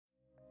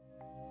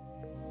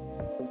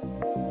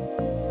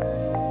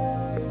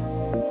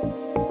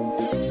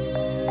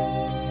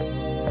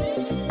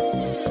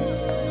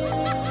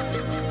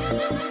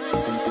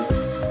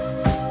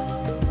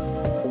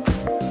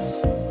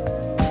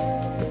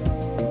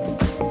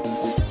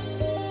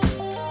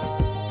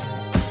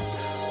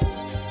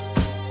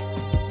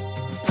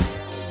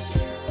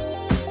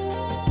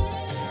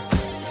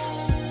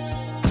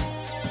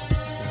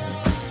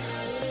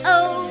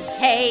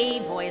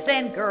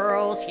and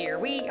girls, here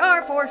we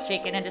are for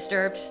Shaken and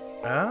Disturbed.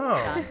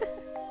 Oh.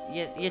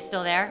 You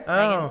still there?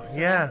 Oh, Megan,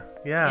 yeah.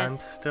 Yes, I'm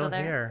still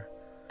here.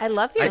 I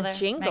love your there,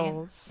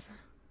 jingles.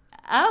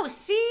 Oh,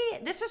 see,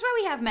 this is why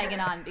we have Megan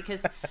on,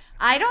 because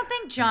I don't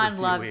think John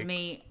loves weeks.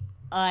 me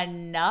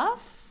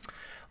enough.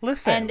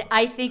 Listen. And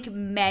I think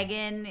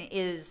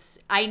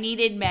I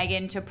needed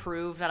Megan to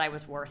prove that I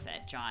was worth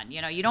it, John.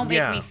 You know, you don't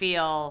make me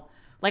feel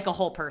like a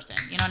whole person.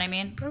 You know what I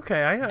mean?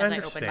 Okay, I understand. As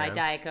I opened my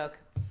Diet Coke.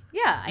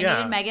 Yeah, I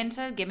needed Megan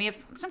to give me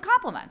some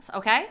compliments,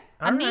 okay?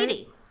 I'm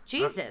needy.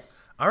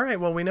 Jesus. All right,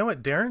 well, we know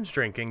what Darren's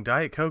drinking,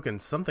 Diet Coke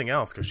and something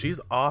else, because she's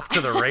off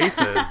to the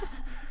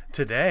races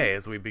today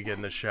as we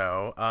begin the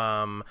show.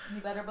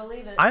 You better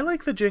believe it. I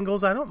like the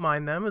jingles. I don't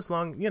mind them as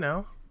long,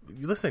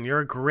 listen,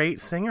 you're a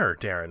great singer,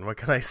 Darren. What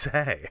can I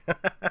say?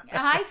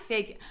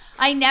 The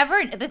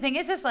thing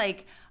is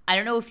like, I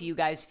don't know if you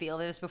guys feel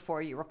this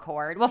before you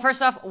record. Well,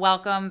 first off,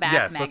 welcome back,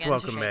 yes, Megan. Let's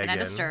welcome to Shaken Megan. And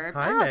Disturbed.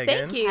 Hi,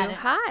 Megan. Thank you.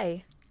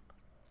 Hi.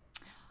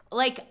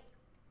 Like,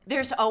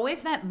 there's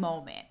always that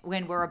moment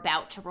when we're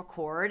about to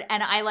record,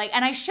 and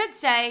I should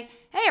say,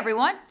 hey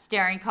everyone, it's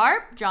Darren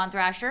Karp, John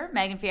Thrasher,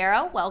 Megan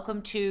Fierro.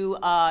 Welcome to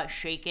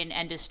Shaken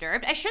and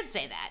Disturbed. I should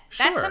say that.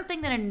 Sure. That's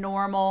something that a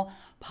normal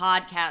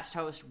podcast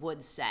host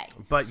would say.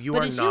 But you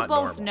are as not you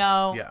both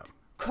normal. know,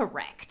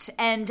 correct.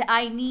 And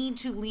I need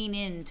to lean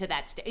into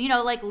that.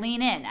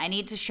 Lean in. I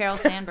need to Sheryl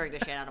Sandberg the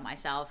shit out of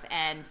myself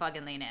and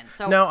fucking lean in.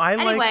 So no, I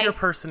anyway, like your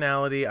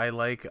personality. I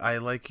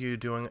like you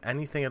doing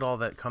anything at all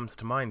that comes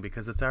to mind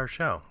because it's our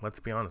show. Let's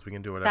be honest. We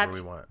can do whatever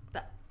we want.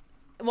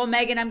 Well,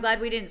 Megan, I'm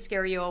glad we didn't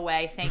scare you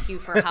away. Thank you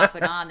for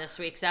hopping on this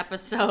week's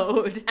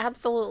episode.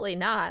 Absolutely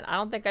not. I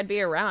don't think I'd be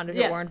around if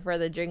it weren't for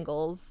the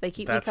jingles. They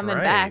keep me coming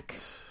right. back.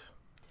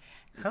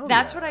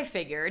 That's what I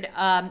figured.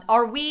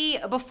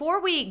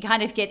 Before we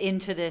kind of get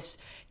into this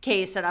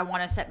case that I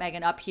want to set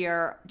Megan up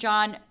here,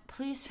 John,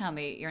 please tell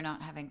me you're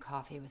not having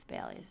coffee with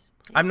Bailey's.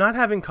 Please. I'm not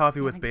having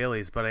coffee with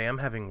Bailey's, but I am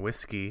having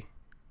whiskey.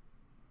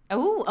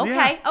 Oh,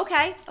 okay, Yeah.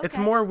 okay. It's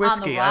more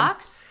whiskey. On the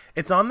rocks?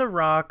 It's on the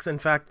rocks. In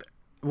fact,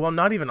 well,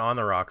 not even on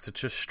the rocks.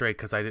 It's just straight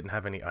because I didn't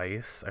have any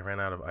ice. I ran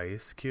out of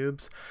ice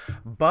cubes.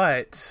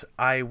 But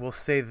I will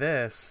say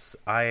this.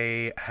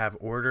 I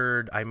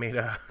made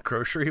a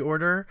grocery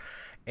order.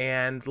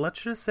 And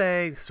let's just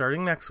say,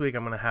 starting next week,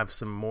 I'm going to have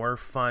some more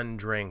fun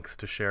drinks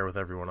to share with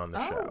everyone on the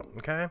show.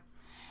 Okay?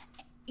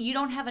 You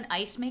don't have an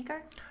ice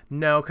maker?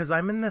 No, because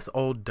I'm in this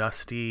old,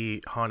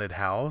 dusty, haunted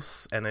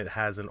house, and it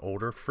has an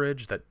older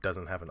fridge that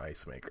doesn't have an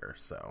ice maker,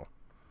 so...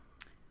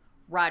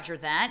 Roger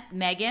that.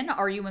 Megan,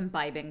 are you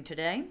imbibing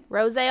today?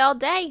 Rosé all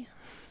day.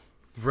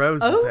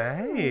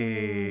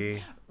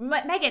 Rosé.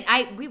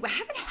 Megan, we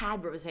haven't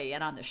had rosé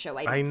yet on the show.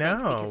 I know.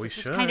 Think, because we this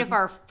should. is kind of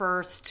our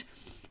first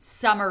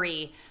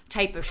summery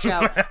type of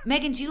show.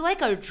 Megan, do you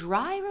like a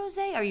dry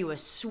rosé? Are you a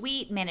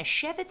sweet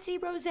Manischewitz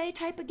rosé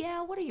type of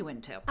gal? What are you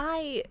into?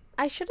 I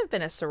should have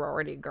been a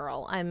sorority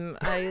girl. I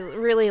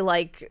really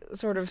like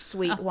sort of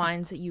sweet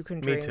wines that you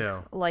can drink. Me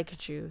too. Like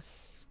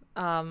juice.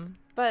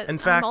 But In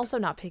fact, I'm also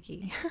not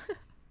picky.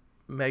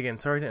 Megan,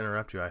 sorry to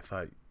interrupt you. I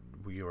thought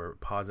you were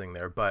pausing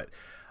there, but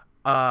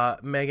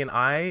Megan,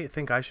 I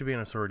think I should be in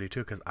a sorority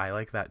too because I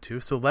like that too.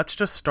 So let's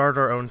just start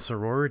our own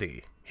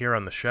sorority here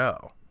on the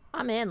show.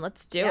 I'm in.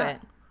 Let's do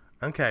it.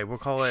 Okay, we'll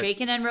call it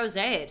Shaken and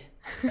Rosé'd.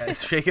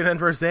 Shaken and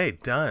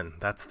Rosé. Done.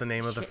 That's the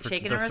name of the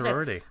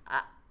sorority.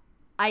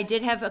 I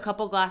did have a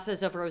couple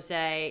glasses of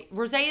rosé.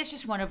 Rosé is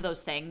just one of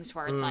those things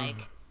where it's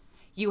like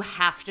you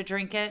have to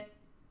drink it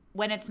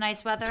when it's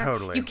nice weather.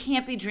 Totally. You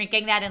can't be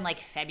drinking that in like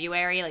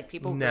February. Like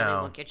people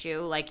really look at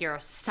you like you're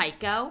a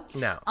psycho.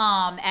 No.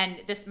 And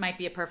this might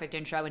be a perfect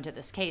intro into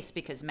this case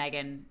because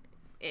Megan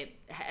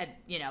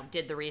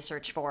did the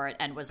research for it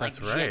and was like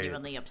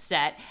genuinely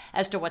upset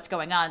as to what's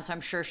going on. So I'm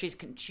sure she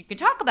can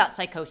talk about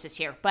psychosis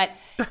here. But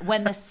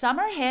when the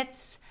summer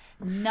hits,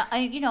 how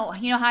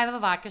I have a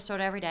vodka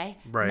soda every day.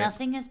 Right.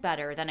 Nothing is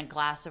better than a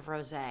glass of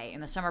rosé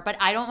in the summer. But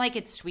I don't like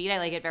it sweet. I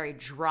like it very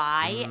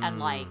dry and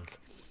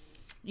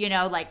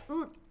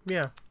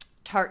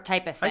tart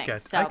type of thing.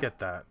 I get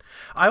that.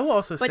 I will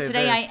also say But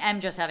today this. I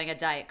am just having a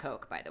Diet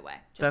Coke, by the way.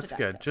 That's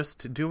good.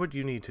 Just do what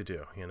you need to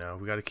do.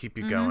 We got to keep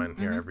you going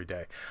here every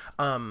day.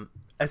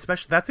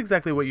 Especially, that's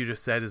exactly what you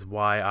just said is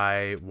why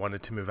I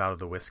wanted to move out of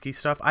the whiskey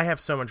stuff. I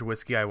have so much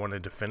whiskey I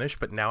wanted to finish,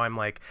 but now I'm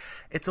like,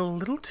 it's a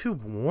little too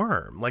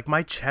warm. Like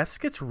my chest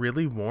gets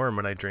really warm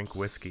when I drink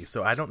whiskey,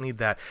 so I don't need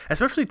that.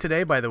 Especially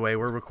today, by the way,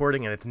 we're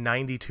recording and it's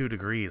 92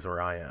 degrees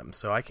where I am,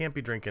 so I can't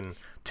be drinking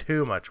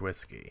too much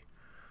whiskey.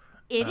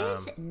 It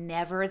is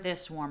never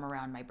this warm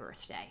around my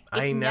birthday.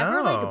 It's I know.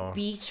 never like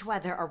beach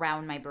weather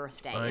around my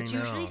birthday. It's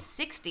usually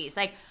 60s.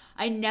 Like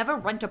I never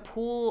rent a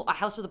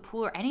house with a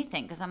pool or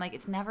anything because I'm like,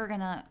 it's never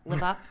gonna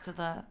live up to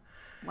the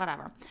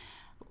whatever.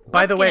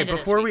 By the way,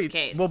 before we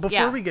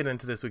get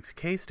into this week's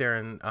case,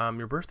 Darren,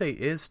 your birthday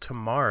is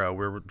tomorrow.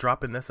 We're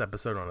dropping this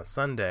episode on a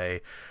Sunday.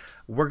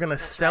 We're going to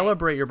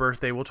celebrate your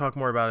birthday. We'll talk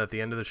more about it at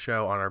the end of the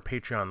show on our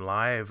Patreon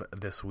Live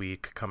this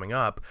week coming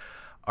up.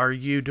 are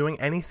you doing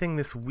anything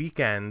this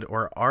weekend,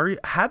 or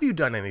have you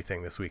done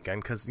anything this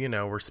weekend? Because,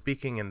 we're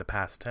speaking in the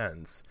past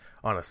tense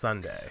on a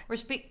Sunday.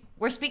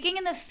 We're speaking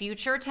in the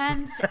future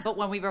tense, but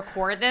when we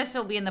record this,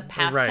 it'll be in the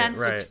past tense,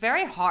 so it's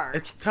very hard.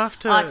 It's tough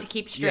to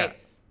keep straight. Yeah.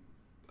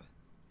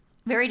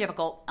 Very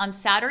difficult. On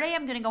Saturday,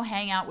 I'm going to go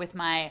hang out with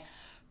my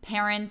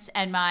parents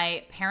and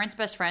my parents'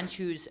 best friends,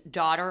 whose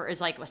daughter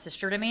is like a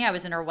sister to me. I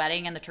was in her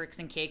wedding in the Turks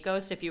and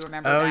Caicos, if you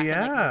remember back in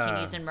like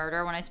Martinis and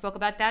Murder when I spoke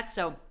about that.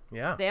 So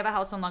they have a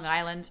house on Long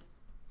Island,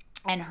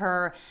 and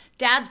her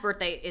dad's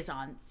birthday is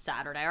on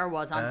Saturday, or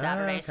was on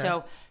Saturday. Okay.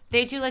 So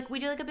we do like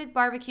a big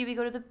barbecue. We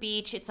go to the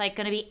beach. It's like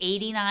going to be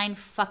 89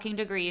 fucking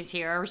degrees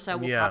here, so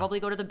we'll probably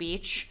go to the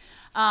beach.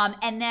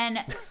 And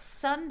then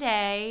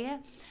Sunday,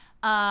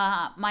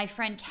 my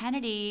friend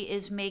Kennedy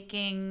is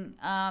making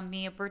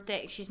me a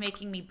birthday. She's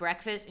making me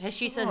breakfast.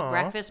 She says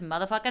breakfast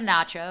motherfucking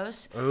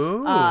nachos.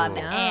 Ooh.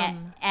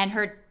 And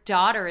her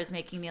daughter is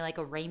making me like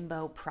a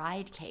rainbow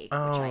pride cake, which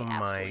I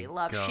absolutely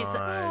love.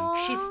 God.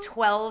 She's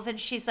 12, and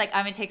she's like,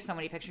 I'm gonna take so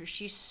many pictures.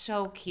 She's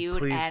so cute.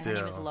 Please and do. Her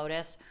name is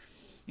Lotus.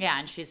 Yeah,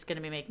 and she's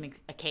gonna be making me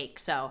a cake.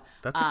 So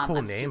that's a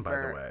cool name,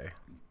 by the way.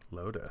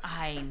 Lotus.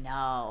 I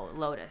know.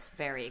 Lotus.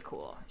 Very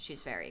cool.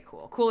 She's very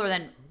cool. Cooler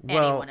than any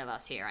one of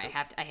us here.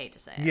 I hate to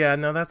say it. Yeah,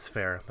 no, that's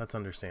fair. That's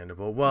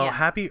understandable. Well,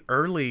 happy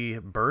early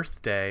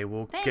birthday.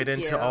 We'll get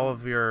into all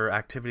of your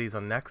activities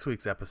on next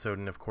week's episode,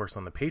 and of course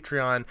on the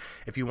Patreon.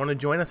 If you want to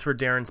join us for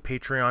Darren's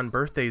Patreon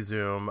birthday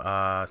Zoom,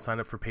 sign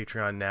up for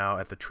Patreon now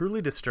at the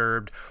Truly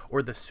Disturbed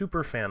or the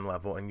Superfan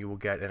level, and you will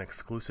get an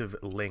exclusive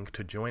link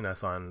to join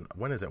us on,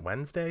 when is it,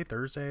 Wednesday,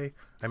 Thursday?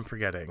 I'm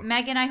forgetting.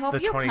 Megan, I hope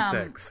the you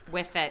 26th. Come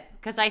with it,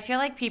 because I feel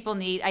like people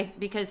need.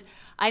 Because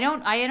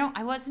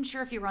I wasn't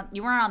sure if you weren't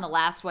on the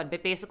last one,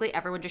 but basically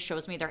everyone just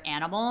shows me their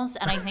animals,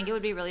 and I think it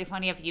would be really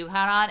funny if you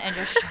had on and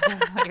just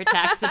showed them your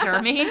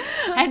taxidermy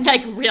and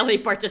like really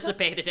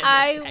participated in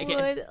this. Megan.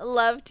 Would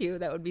love to.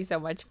 That would be so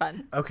much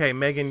fun. Okay,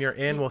 Megan, you're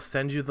in. We'll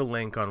send you the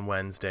link on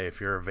Wednesday if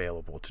you're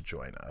available to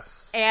join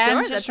us.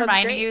 And just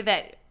reminding you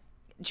that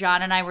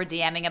John and I were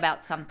DMing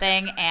about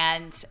something,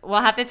 and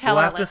we'll have to tell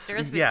our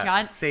listeners. But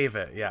John, save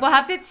it. Yeah, we'll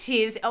have to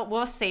tease.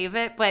 We'll save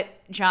it. But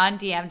John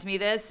DM'd me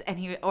this,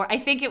 and I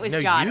think it was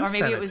John, or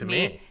maybe it was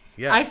me.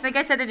 Yeah. I think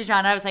I said it to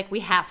John. I was like, "We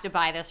have to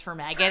buy this for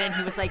Megan," and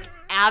he was like,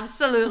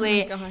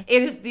 "Absolutely!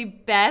 It is the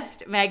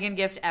best Megan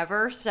gift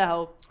ever."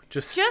 So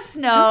just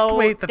know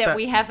that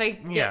we have a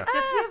gift. We have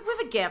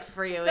a gift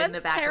for you in the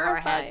back of our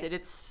heads, and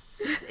it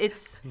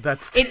is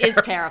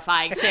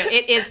terrifying. So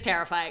it is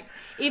terrifying.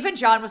 Even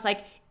John was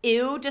like,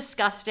 ew,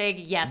 disgusting.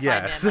 Yes,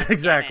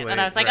 exactly.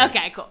 And I was like,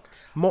 okay, cool.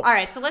 All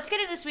right, so let's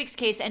get into this week's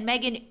case. And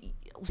Megan,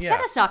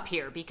 set us up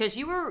here, because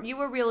you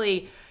were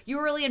really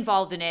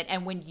involved in it.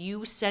 And when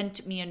you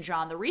sent me and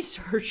John the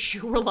research,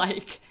 you were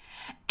like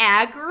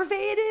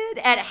aggravated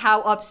at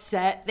how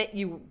upset that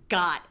you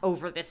got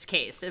over this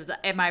case.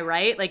 Am I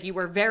right? Like, you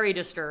were very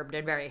disturbed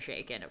and very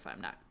shaken, if I'm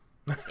not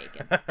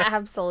mistaken.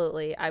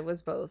 Absolutely, I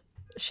was both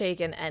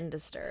shaken and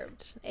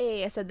disturbed.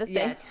 Hey, I said the thing.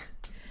 Yes.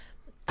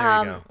 There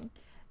you go.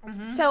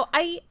 Mm-hmm. So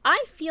I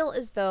feel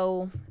as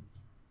though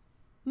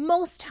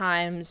most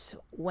times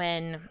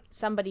when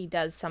somebody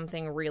does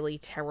something really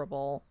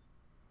terrible,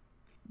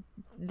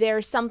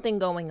 there's something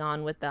going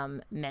on with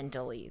them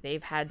mentally.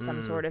 They've had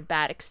some sort of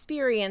bad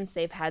experience.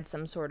 They've had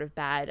some sort of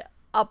bad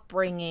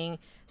upbringing.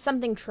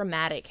 Something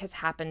traumatic has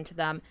happened to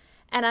them.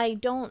 And I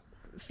don't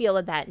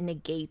feel that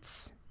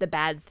negates the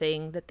bad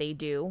thing that they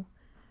do.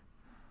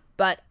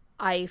 But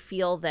I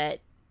feel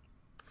that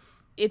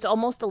it's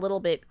almost a little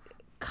bit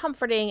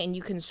comforting, and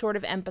you can sort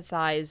of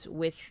empathize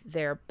with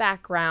their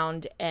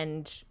background,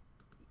 and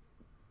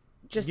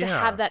just to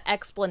have that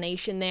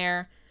explanation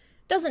there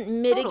doesn't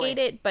mitigate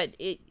it, but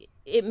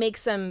it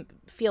makes them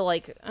feel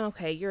like,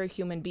 okay, you're a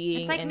human being.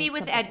 It's like me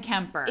with Ed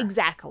Kemper.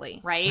 Exactly.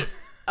 Right?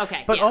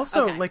 Okay. But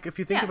also, like, if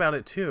you think about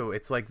it too,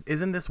 it's like,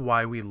 isn't this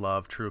why we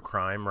love true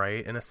crime,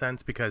 right? In a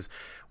sense, because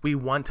we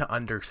want to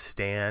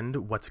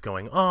understand what's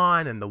going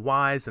on, and the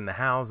whys and the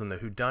hows and the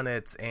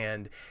whodunits,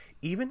 and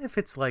even if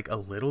it's like a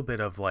little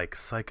bit of like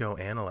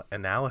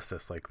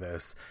psychoanalysis like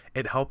this,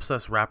 it helps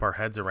us wrap our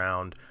heads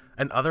around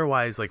an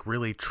otherwise like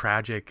really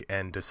tragic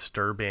and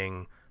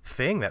disturbing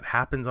thing that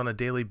happens on a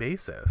daily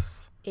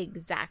basis.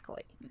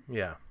 Exactly.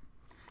 Yeah.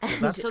 Well,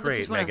 that's so great, this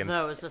is one Megan.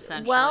 of those,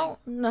 essentially. Well,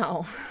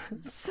 no.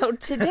 So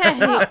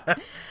today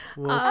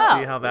we'll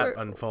see how that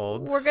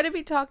unfolds. We're going to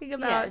be talking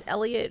about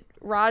Elliot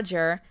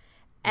Rodger,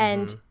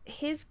 and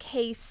his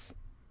case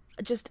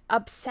just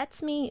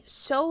upsets me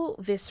so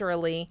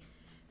viscerally,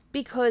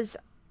 because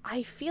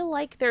I feel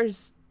like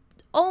there's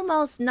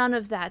almost none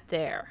of that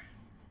there.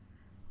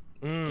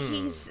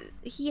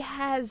 He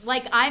has...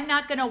 Like, I'm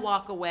not going to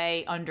walk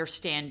away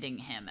understanding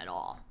him at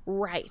all.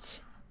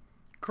 Right.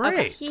 Great.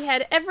 Okay. He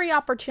had every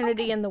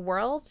opportunity in the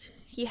world.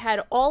 He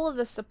had all of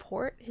the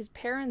support. His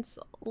parents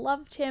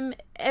loved him.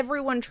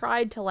 Everyone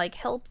tried to, like,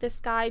 help this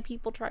guy.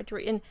 People tried to...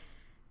 And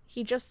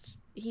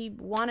he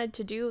wanted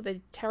to do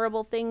the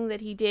terrible thing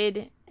that he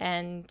did,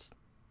 and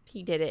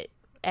he did it.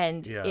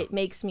 And it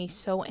makes me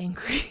so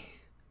angry.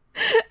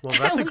 Well,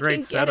 that's a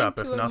great setup,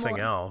 if nothing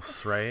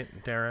else, right,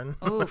 Darren?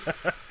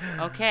 Oof.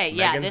 Okay,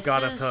 yeah. Megan's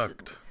got us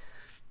hooked.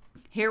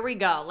 Here we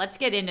go. Let's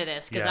get into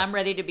this, because I'm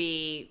ready to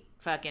be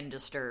fucking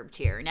disturbed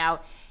here.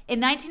 Now, in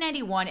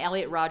 1991,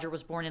 Elliot Rodger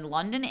was born in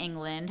London,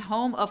 England,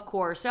 home, of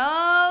course,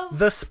 of...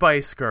 The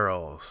Spice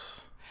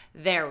Girls.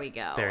 There we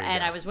go.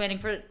 I was waiting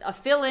for a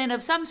fill-in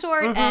of some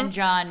sort, and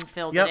John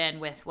filled it in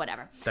with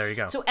whatever. There you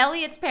go. So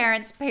Elliot's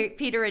parents,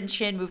 Peter and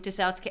Chin, moved to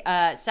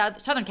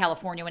Southern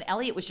California when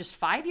Elliot was just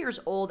 5 years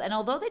old, and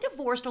although they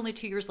divorced only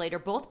 2 years later,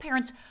 both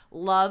parents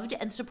loved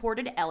and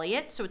supported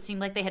Elliot, so it seemed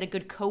like they had a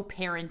good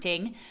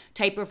co-parenting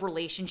type of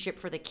relationship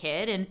for the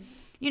kid. And,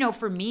 you know,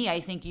 for me,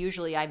 I think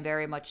usually I'm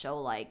very much so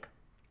like,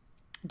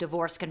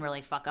 divorce can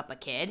really fuck up a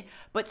kid,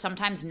 but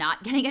sometimes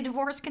not getting a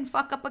divorce can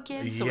fuck up a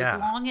kid. So as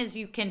long as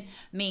you can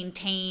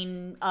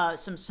maintain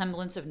some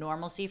semblance of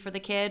normalcy for the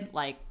kid,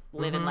 like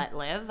live and let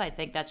live, I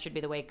think that should be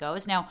the way it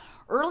goes. Now,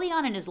 early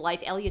on in his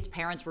life, Elliot's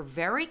parents were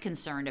very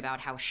concerned about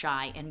how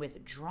shy and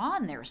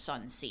withdrawn their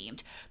son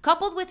seemed.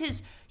 Coupled with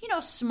his,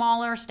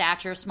 smaller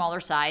stature, smaller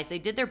size, they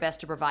did their best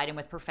to provide him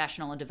with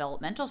professional and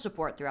developmental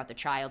support throughout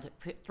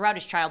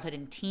his childhood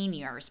and teen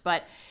years.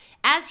 But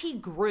as he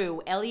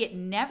grew, Elliot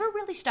never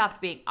really stopped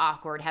being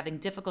awkward, having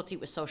difficulty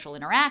with social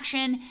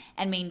interaction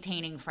and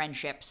maintaining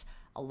friendships.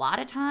 A lot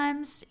of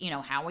times,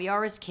 how we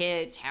are as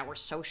kids, how we're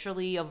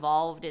socially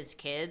evolved as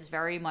kids,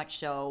 very much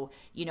so,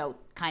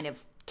 kind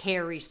of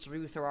carries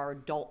through our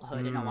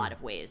adulthood in a lot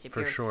of ways. If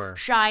you're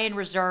shy and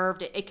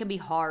reserved, it can be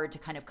hard to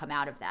kind of come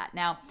out of that.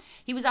 Now,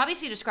 he was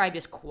obviously described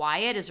as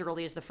quiet as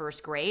early as the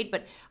first grade,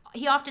 but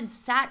he often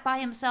sat by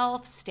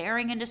himself,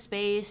 staring into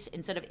space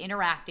instead of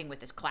interacting with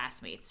his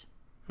classmates.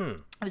 It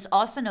was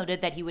also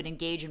noted that he would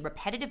engage in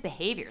repetitive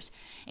behaviors,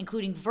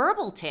 including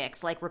verbal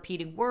tics like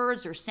repeating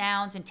words or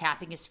sounds and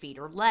tapping his feet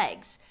or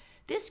legs.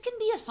 This can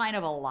be a sign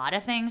of a lot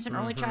of things in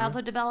early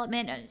childhood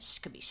development. It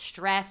could be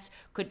stress,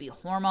 could be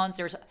hormones.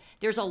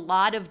 There's a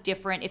lot of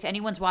different, if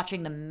anyone's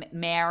watching The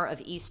Mayor of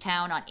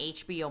Easttown on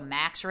HBO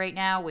Max right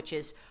now, which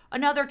is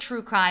another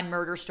true crime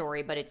murder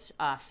story, but it's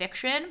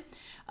fiction,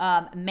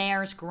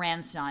 Mayor's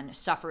grandson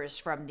suffers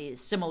from these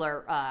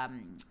similar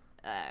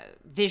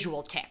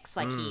visual tics,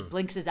 like he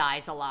blinks his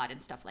eyes a lot and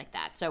stuff like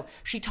that. So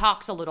she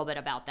talks a little bit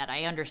about that.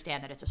 I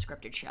understand that it's a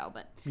scripted show,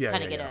 but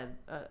kind of get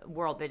a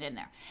world bit in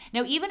there.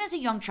 Now, even as a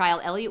young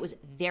child, Elliot was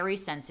very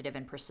sensitive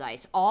and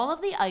precise. All of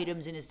the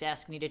items in his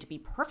desk needed to be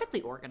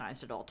perfectly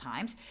organized at all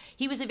times.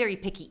 He was a very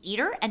picky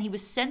eater, and he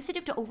was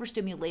sensitive to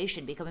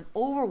overstimulation, becoming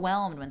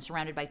overwhelmed when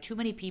surrounded by too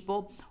many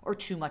people or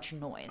too much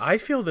noise. I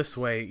feel this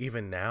way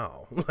even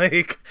now.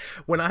 Like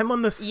when I'm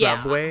on the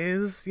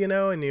subways, in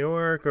New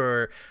York,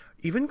 or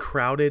even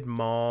crowded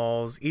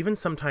malls, even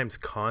sometimes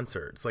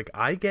concerts, like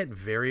I get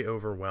very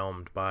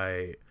overwhelmed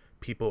by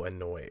people and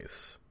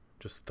noise.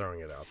 Just throwing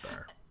it out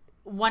there.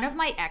 One of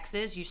my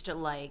exes used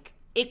to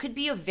it could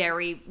be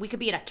we could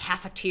be at a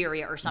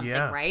cafeteria or something,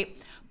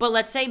 right? But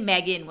let's say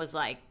Megan was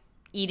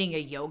eating a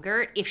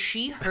yogurt. If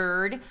she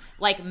heard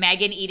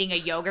Megan eating a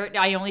yogurt,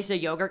 I only say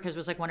yogurt because it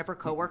was one of her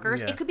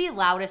coworkers. It could be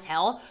loud as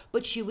hell,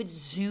 but she would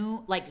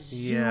zoom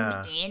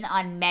in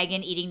on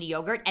Megan eating the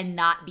yogurt and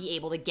not be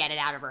able to get it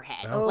out of her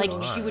head.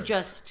 She would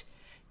just,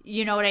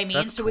 you know what I mean?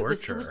 That's so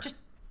torture.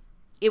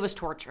 it was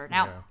torture.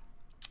 Now,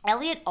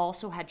 Elliot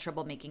also had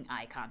trouble making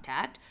eye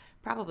contact,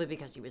 probably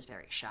because he was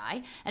very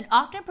shy, and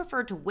often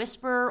preferred to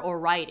whisper or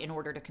write in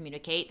order to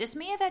communicate. This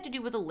may have had to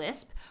do with a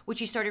lisp, which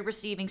he started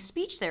receiving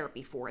speech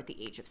therapy for at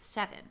the age of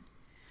 7.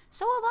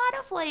 So a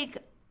lot of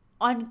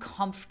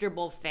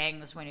uncomfortable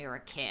things when you're a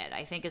kid.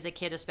 I think as a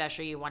kid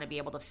especially, you want to be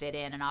able to fit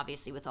in, and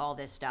obviously with all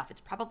this stuff,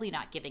 it's probably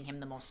not giving him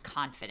the most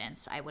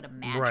confidence, I would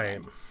imagine. Right.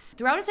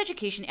 Throughout his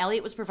education,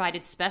 Elliot was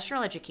provided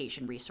special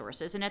education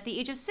resources, and at the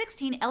age of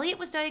 16, Elliot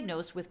was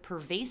diagnosed with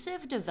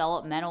pervasive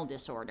developmental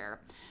disorder,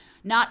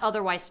 not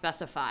otherwise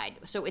specified.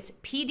 So it's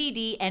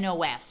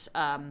PDD-NOS,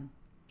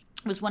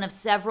 was one of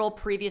several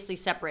previously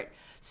separate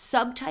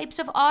subtypes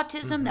of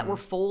autism that were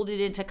folded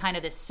into kind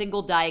of this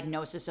single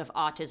diagnosis of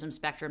autism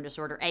spectrum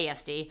disorder,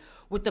 ASD,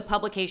 with the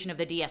publication of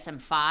the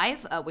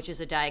DSM-5, which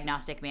is a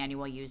diagnostic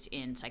manual used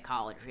in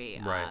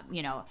psychology. Right.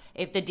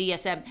 If the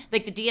DSM, the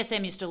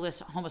DSM used to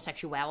list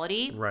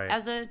homosexuality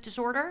as a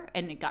disorder,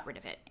 and it got rid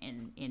of it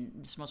in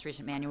this most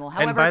recent manual.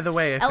 However, and by the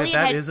way, if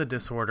that is a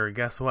disorder,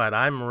 guess what?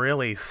 I'm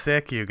really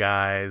sick, you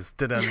guys.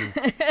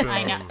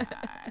 I know.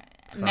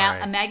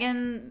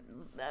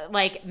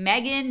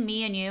 Megan,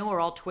 me, and you are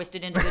all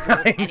twisted individuals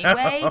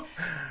anyway.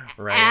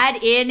 Right.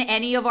 Add in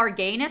any of our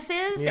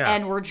gaynesses,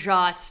 and we're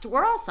all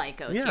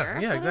psychos here.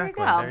 Yeah, so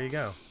exactly. There you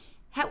go.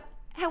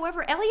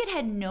 However, Elliot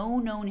had no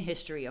known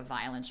history of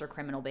violence or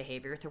criminal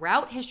behavior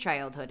throughout his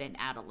childhood and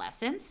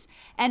adolescence.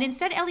 And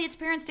instead, Elliot's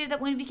parents stated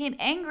that when he became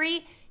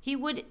angry, he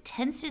would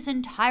tense his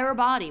entire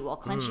body while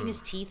clenching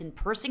his teeth and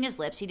pursing his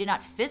lips. He did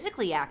not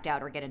physically act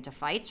out or get into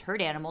fights, hurt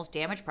animals,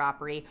 damage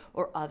property,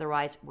 or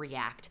otherwise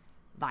react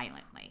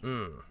violently.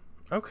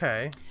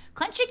 Okay.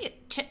 Clenching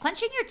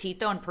your teeth,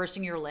 though, and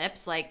pursing your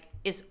lips,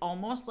 is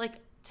almost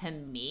to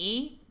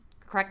me,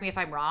 correct me if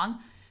I'm wrong,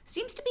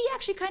 seems to be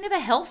actually kind of a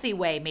healthy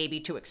way maybe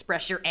to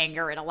express your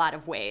anger in a lot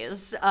of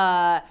ways.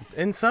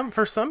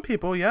 For some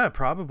people, yeah, it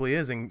probably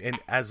is, and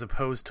as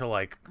opposed to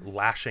like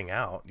lashing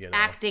out,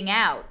 acting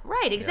out.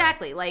 Right,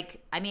 exactly. Yeah.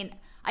 Like, I mean,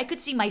 I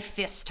could see my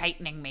fist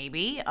tightening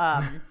maybe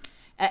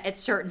at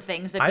certain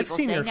things that people say. I've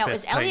seen your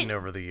fist tighten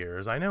over the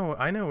years. I know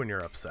when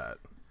you're upset.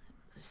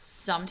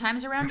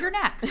 Sometimes around your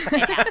neck. It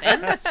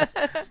happens.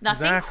 It's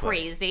nothing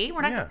crazy.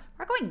 We're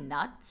going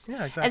nuts.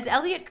 Yeah, exactly. As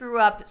Elliot grew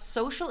up,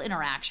 social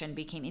interaction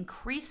became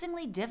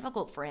increasingly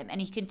difficult for him,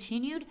 and he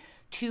continued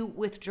to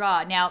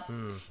withdraw. Now,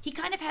 he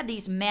kind of had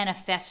these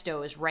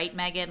manifestos, right,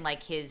 Megan?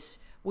 Like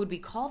would we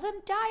call them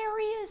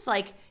diaries?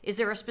 Like, is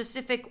there a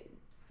specific...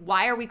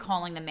 Why are we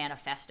calling them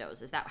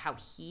manifestos? Is that how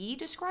he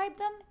described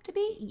them to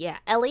be? Yeah,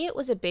 Elliot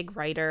was a big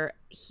writer.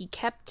 He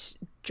kept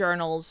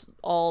journals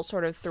all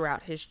sort of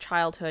throughout his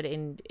childhood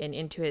and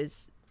into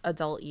his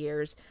adult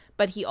years.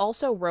 But he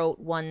also wrote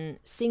one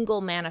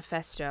single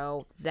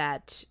manifesto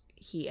that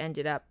he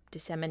ended up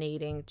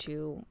disseminating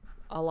to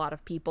a lot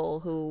of people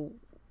who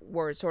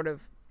were sort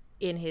of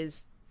in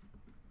his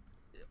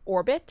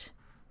orbit.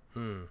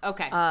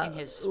 Okay. In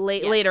his,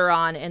 later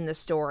on in the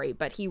story,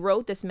 but he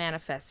wrote this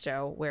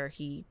manifesto where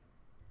he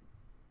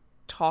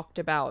talked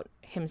about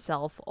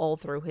himself all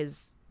through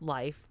his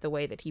life, the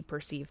way that he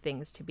perceived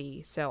things to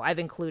be. So I've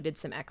included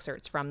some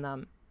excerpts from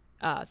them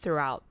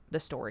throughout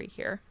the story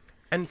here.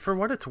 And for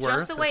what it's worth,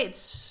 just the way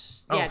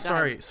it's. Oh,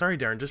 sorry,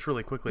 Darren. Just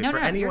really quickly, for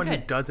anyone who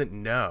doesn't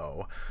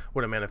know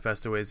what a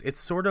manifesto is,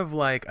 it's sort of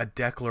like a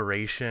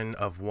declaration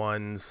of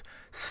one's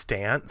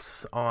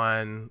stance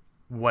on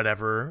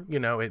whatever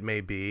it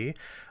may be,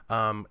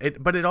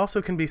 but it also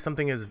can be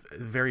something as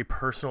very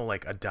personal,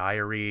 like a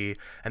diary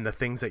and the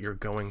things that you're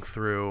going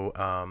through,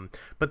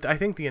 but I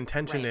think the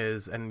intention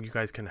is, and you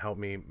guys can help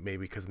me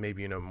maybe because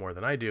maybe you know more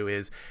than I do,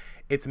 is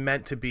it's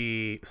meant to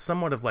be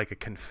somewhat of like a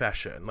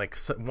confession. Like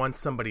once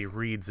somebody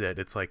reads it,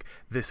 it's like,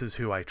 this is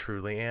who I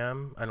truly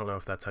am. I don't know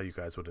if that's how you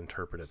guys would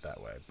interpret it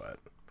that way, but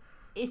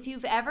if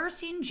you've ever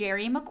seen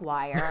Jerry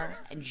Maguire,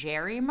 and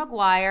Jerry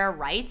Maguire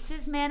writes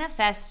his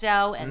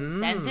manifesto and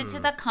sends it to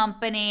the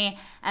company,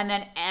 and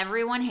then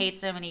everyone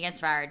hates him and he gets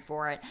fired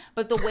for it.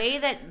 But the way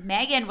that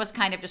Megan was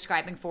kind of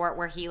describing for it,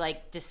 where he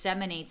like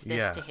disseminates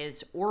this to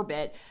his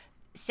orbit,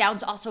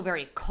 sounds also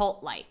very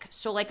cult-like.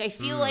 So like I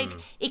feel like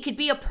it could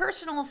be a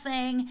personal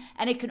thing,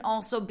 and it can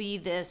also be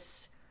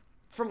this,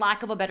 for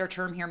lack of a better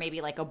term here,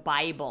 maybe like a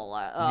Bible,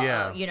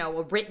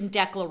 a written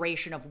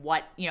declaration of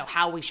what,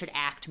 how we should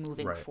act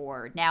moving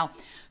forward. Now,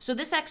 so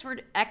this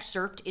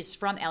excerpt is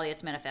from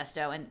Eliot's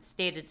manifesto and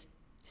states,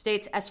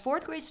 as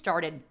fourth grade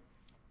started,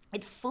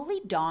 it fully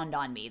dawned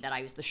on me that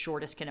I was the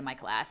shortest kid in my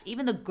class.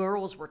 Even the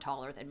girls were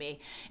taller than me.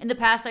 In the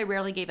past, I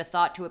rarely gave a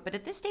thought to it, but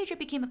at this stage, I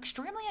became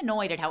extremely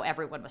annoyed at how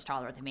everyone was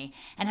taller than me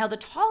and how the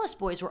tallest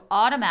boys were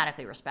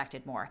automatically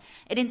respected more.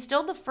 It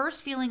instilled the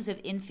first feelings of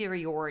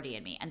inferiority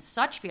in me, and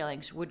such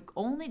feelings would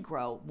only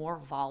grow more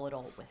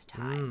volatile with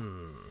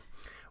time.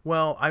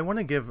 Well, I want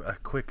to give a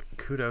quick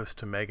kudos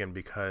to Megan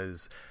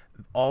because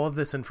all of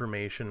this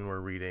information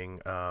we're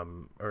reading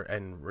and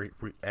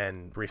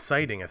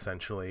reciting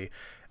essentially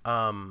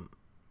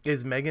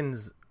is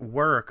Megan's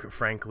work,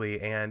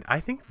 frankly, and I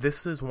think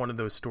this is one of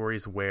those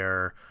stories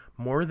where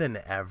more than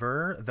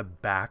ever the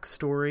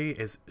backstory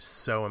is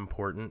so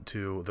important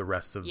to the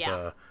rest of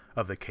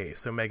the case.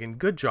 So Megan,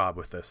 good job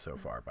with this so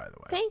far, by the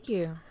way. Thank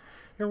you.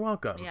 You're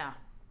welcome. Yeah.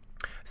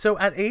 So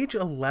at age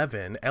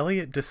 11,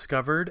 Elliot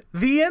discovered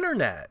the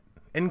internet,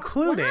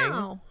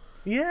 including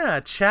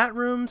chat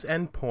rooms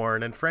and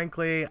porn, and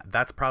frankly,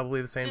 that's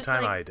probably the same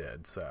time I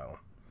did. So.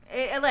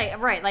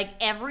 Like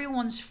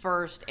everyone's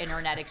first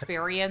internet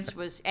experience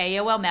was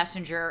AOL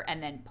Messenger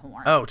and then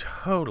porn. Oh,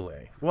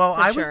 totally. Well,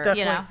 I was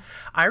definitely,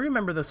 I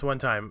remember this one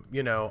time,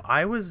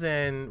 I was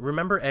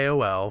remember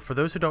AOL? For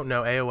those who don't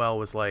know, AOL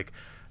was like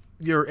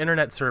your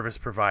internet service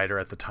provider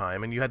at the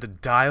time, and you had to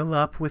dial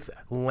up with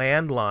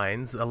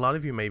landlines. A lot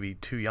of you may be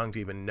too young to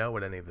even know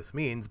what any of this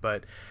means,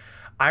 but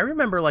I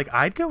remember like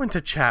I'd go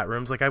into chat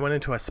rooms. Like I went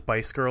into a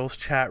Spice Girls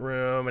chat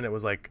room, and it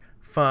was like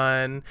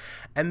fun.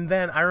 And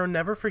then I will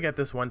never forget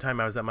this one time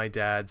I was at my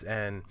dad's,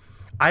 and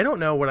I don't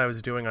know what I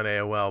was doing on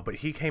AOL, but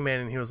he came in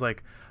and he was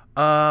like,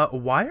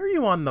 why are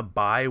you on the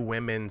Bi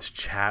Women's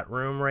chat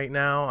room right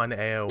now on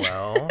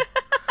AOL?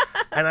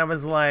 And I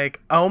was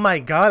like, oh my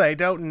God, I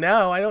don't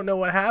know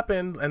what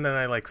happened. And then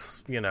I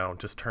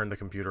just turned the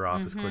computer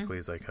off as quickly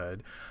as I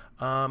could.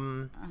 By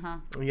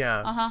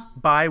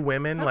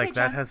women, okay, like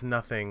that has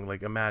nothing,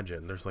 like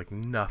imagine there's like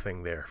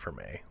nothing there for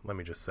me. Let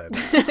me just say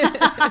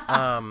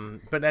that.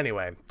 But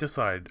anyway, just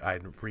thought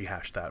I'd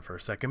rehash that for a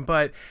second.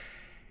 But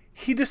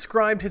he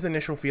described his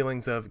initial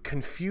feelings of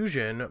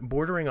confusion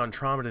bordering on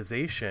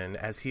traumatization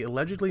as he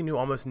allegedly knew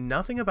almost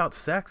nothing about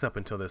sex up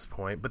until this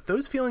point, but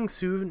those feelings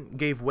soon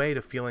gave way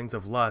to feelings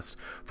of lust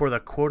for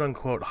the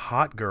quote-unquote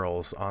hot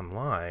girls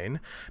online.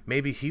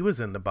 Maybe he was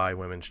in the Bi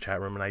Women's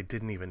chat room and I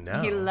didn't even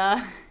know.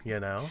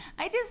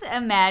 I just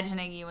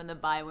imagining you in the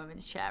Bi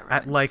Women's chat room.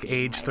 At like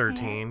age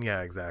 13.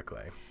 Yeah,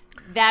 exactly.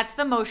 That's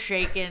the most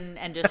shaken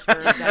and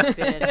disturbed I've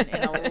been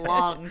in a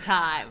long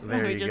time.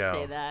 Let me just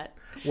say that.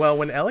 Well,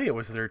 when Elliot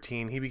was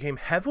 13, he became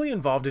heavily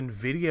involved in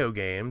video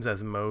games,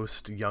 as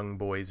most young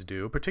boys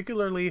do,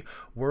 particularly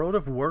World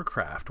of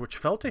Warcraft, which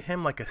felt to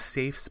him like a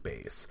safe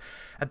space.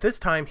 At this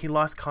time, he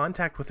lost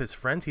contact with his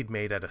friends he'd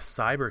made at a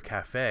cyber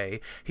cafe.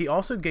 He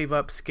also gave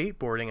up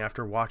skateboarding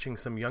after watching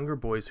some younger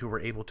boys who were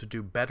able to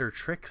do better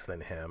tricks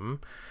than him.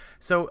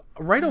 So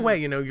right away,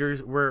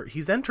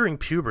 he's entering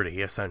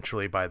puberty,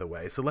 essentially, by the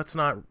way. So let's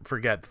not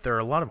forget that there are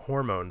a lot of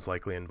hormones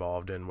likely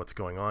involved in what's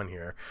going on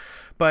here.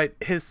 But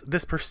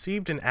this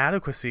perceived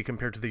inadequacy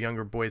compared to the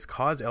younger boys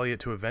caused Elliot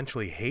to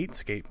eventually hate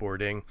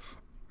skateboarding.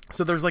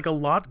 So there's like a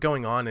lot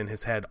going on in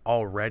his head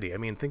already. I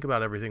mean, think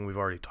about everything we've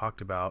already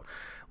talked about.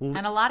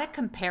 And a lot of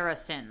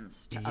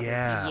comparisons to other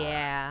people.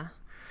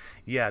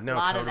 Yeah,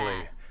 no,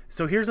 totally.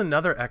 So here's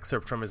another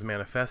excerpt from his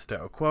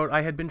manifesto. Quote,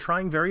 "I had been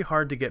trying very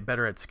hard to get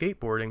better at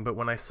skateboarding, but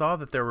when I saw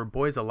that there were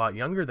boys a lot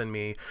younger than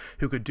me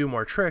who could do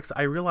more tricks,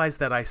 I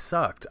realized that I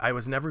sucked. I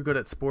was never good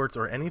at sports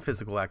or any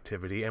physical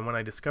activity, and when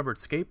I discovered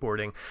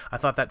skateboarding, I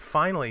thought that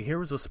finally here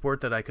was a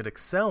sport that I could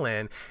excel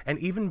in and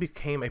even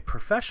became a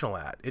professional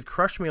at. It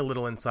crushed me a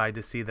little inside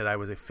to see that I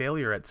was a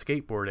failure at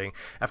skateboarding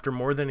after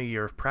more than a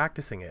year of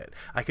practicing it.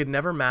 I could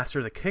never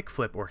master the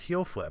kickflip or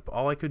heel flip.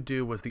 All I could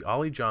do was the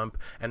ollie jump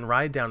and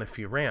ride down a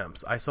few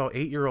ramps. I saw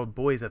 8-year-old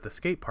boys at the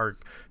skate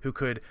park who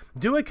could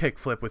do a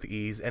kickflip with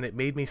ease, and it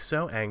made me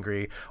so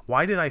angry.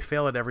 Why did I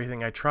fail at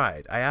everything I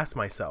tried? I asked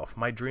myself.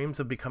 My dreams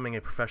of becoming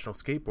a professional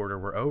skateboarder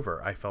were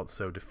over. I felt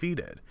so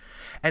defeated."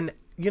 And,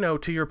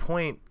 to your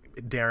point,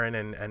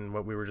 Darren, and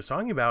what we were just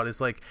talking about is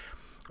like,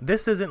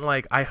 this isn't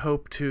like, I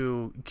hope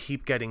to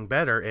keep getting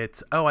better.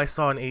 It's, I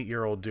saw an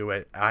 8-year-old do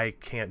it. I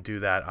can't do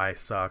that. I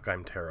suck.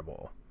 I'm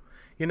terrible.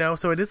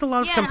 So it is a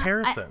lot of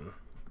comparison.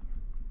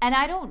 And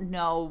I don't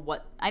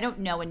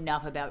know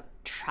enough about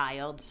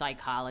child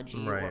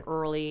psychology or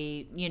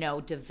early,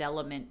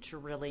 development to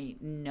really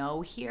know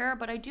here.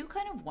 But I do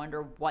kind of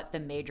wonder what the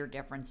major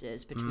difference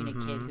is between a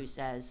kid who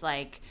says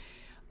like,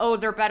 oh,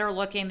 they're better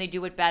looking, they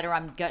do it better,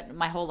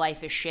 my whole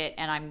life is shit,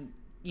 and I'm,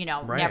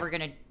 never going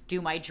to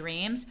do my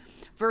dreams,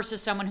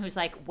 versus someone who's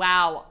like,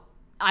 wow,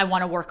 I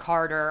want to work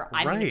harder,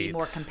 I'm going to be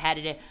more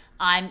competitive,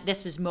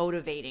 this is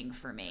motivating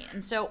for me.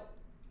 And so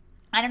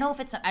I don't know if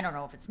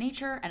it's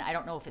nature, and I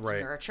don't know if it's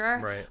nurture.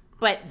 Right.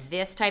 But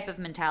this type of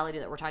mentality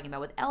that we're talking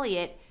about with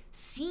Elliot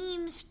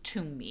seems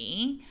to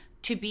me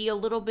to be a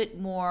little bit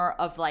more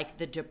of like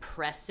the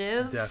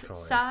depressive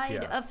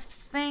side of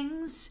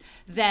things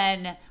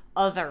than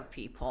other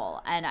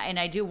people. And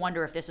I do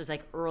wonder if this is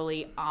like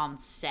early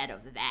onset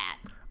of that.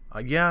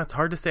 Yeah, it's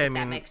hard to say.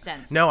 That makes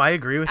sense. No, I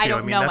agree with you. I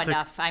don't know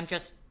enough. I'm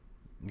just...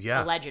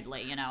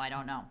 allegedly, I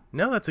don't know.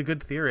 No, that's a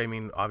good theory. I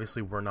mean,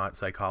 obviously we're not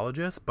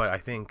psychologists, but I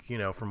think,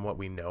 from what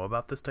we know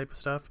about this type of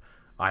stuff,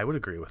 I would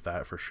agree with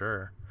that for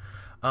sure.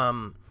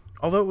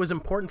 Although it was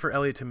important for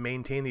Elliot to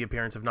maintain the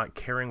appearance of not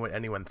caring what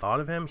anyone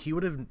thought of him, he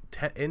would have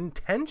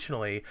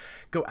intentionally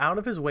go out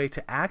of his way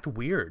to act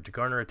weird to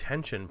garner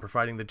attention,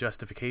 providing the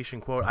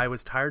justification, quote, "I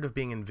was tired of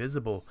being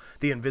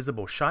the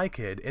invisible shy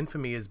kid.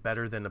 Infamy is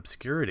better than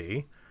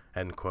obscurity."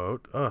 End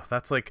quote. Ugh,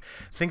 that's like,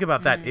 think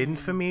about that.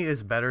 Infamy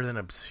is better than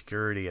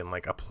obscurity, and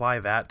like apply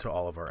that to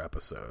all of our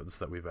episodes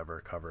that we've ever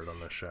covered on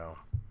this show.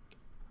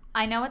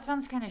 I know it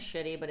sounds kind of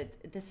shitty,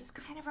 but this is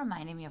kind of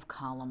reminding me of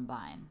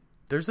Columbine.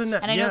 And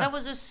I know that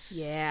was a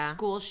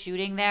school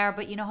shooting there,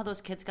 but you know how those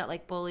kids got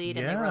like bullied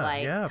and they were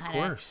like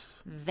kind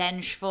of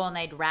vengeful, and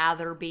they'd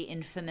rather be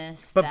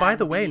infamous. But by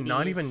the way,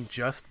 not even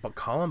just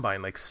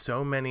Columbine, like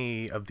so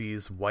many of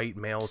these white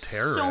male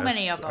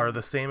terrorists are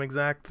the same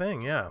exact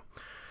thing. Yeah.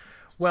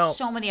 Well,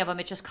 so many of them.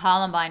 It's just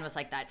Columbine was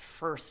like that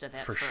first of it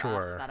for sure.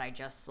 us that I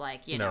just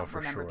like,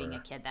 remember being a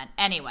kid then.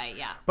 Anyway,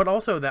 yeah. But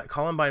also that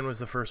Columbine was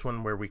the first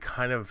one where we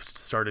kind of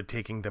started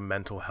taking the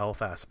mental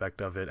health aspect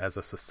of it as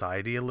a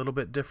society a little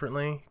bit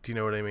differently. Do you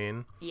know what I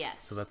mean?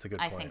 Yes. So that's a good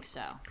point. I think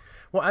so.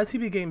 Well, as he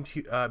began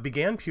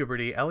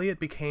puberty, Elliot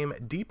became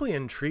deeply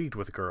intrigued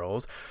with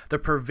girls. The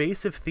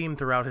pervasive theme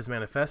throughout his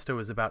manifesto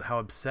is about how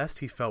obsessed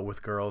he felt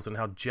with girls and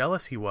how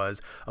jealous he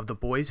was of the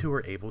boys who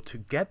were able to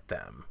get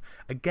them.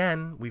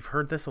 Again, we've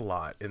heard this a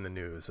lot in the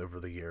news over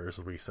the years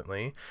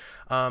recently.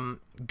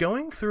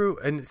 Going through,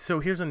 and so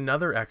here's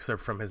another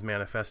excerpt from his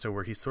manifesto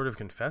where he sort of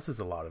confesses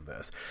a lot of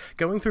this.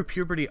 "Going through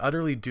puberty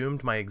utterly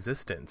doomed my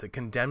existence. It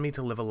condemned me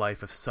to live a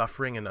life of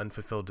suffering and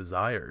unfulfilled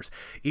desires.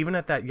 Even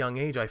at that young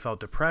age, I felt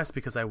depressed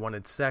because I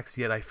wanted sex,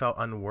 yet I felt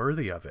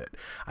unworthy of it.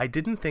 I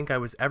didn't think I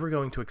was ever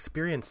going to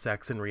experience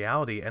sex in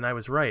reality, and I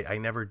was right, I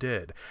never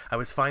did. I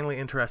was finally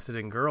interested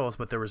in girls,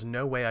 but there was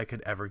no way I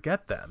could ever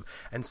get them.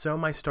 And so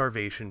my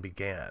starvation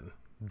began."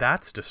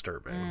 That's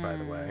disturbing, by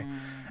the way.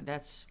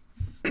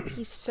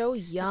 He's so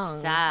young.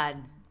 It's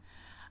sad.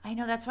 I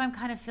know, that's why I'm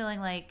kind of feeling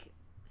like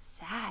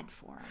sad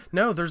for him.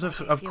 No, there's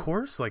of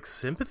course like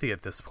sympathy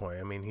at this point.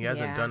 I mean, he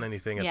hasn't done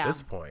anything at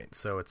this point.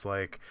 So it's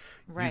like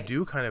you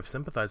do kind of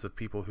sympathize with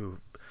people who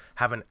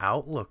have an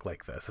outlook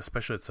like this,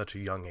 especially at such a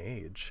young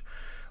age.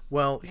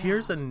 Well,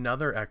 here's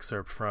another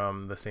excerpt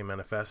from the same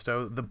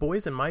manifesto. The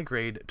boys in my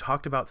grade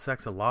talked about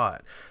sex a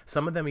lot.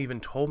 Some of them even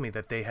told me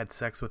that they had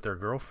sex with their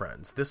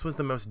girlfriends. This was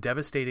the most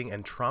devastating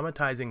and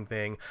traumatizing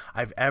thing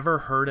I've ever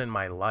heard in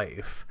my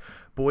life.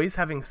 Boys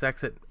having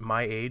sex at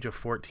my age of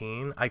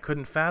 14, I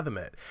couldn't fathom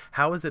it.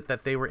 How is it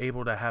that they were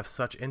able to have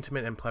such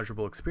intimate and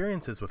pleasurable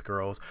experiences with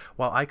girls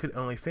while I could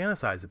only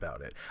fantasize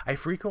about it? I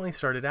frequently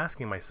started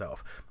asking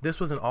myself,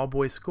 this was an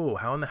all-boys school.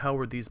 How in the hell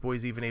were these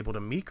boys even able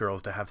to meet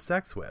girls to have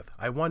sex with?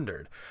 I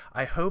wondered.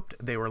 I hoped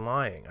they were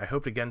lying. I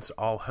hoped against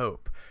all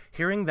hope.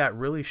 Hearing that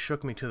really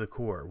shook me to the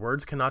core.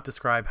 Words cannot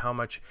describe how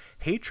much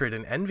hatred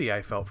and envy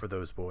I felt for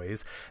those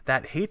boys.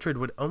 That hatred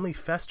would only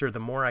fester the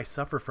more I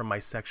suffer from my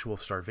sexual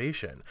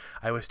starvation.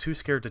 I was too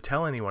scared to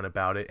tell anyone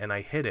about it, and I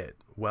hid it,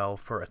 well,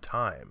 for a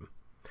time.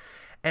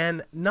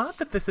 And not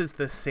that this is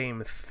the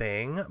same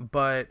thing,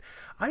 but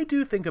I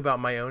do think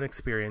about my own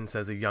experience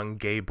as a young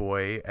gay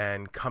boy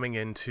and coming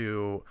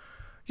into,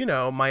 you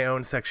know, my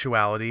own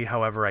sexuality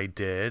however I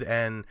did.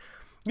 And,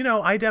 you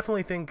know, I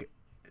definitely think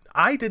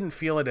I didn't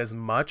feel it as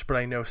much, but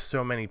I know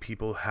so many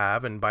people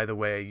have. And by the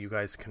way, you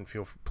guys can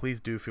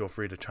please do feel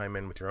free to chime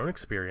in with your own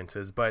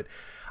experiences. But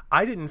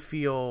I didn't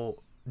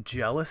feel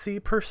jealousy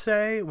per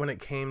se when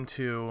it came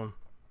to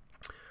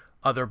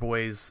other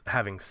boys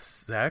having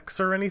sex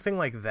or anything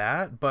like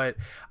that. But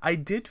I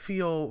did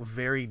feel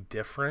very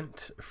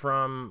different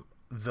from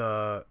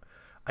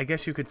I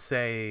guess you could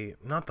say,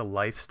 not the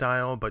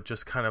lifestyle, but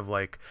just kind of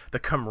like the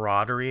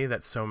camaraderie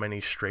that so many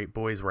straight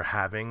boys were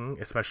having,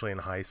 especially in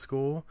high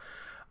school.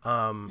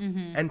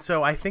 And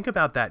so I think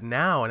about that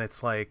now, and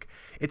it's like,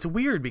 it's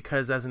weird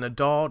because as an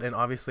adult and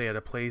obviously at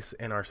a place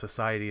in our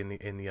society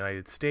in the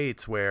United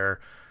States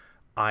where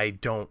I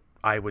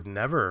would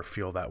never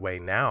feel that way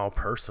now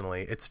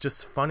personally. It's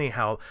just funny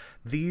how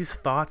these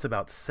thoughts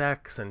about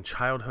sex and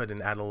childhood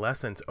and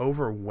adolescence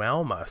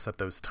overwhelm us at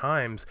those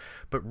times,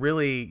 but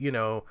really, you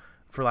know,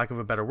 for lack of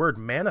a better word,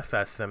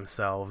 manifest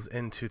themselves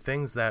into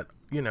things that,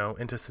 you know,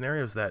 into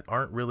scenarios that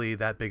aren't really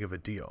that big of a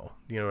deal.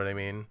 You know what I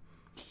mean?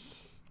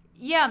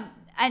 Yeah,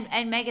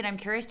 and Megan, I'm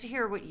curious to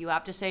hear what you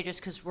have to say, just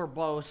because we're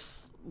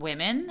both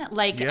women.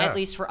 Like, at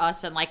least for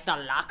us in like the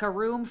locker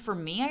room. For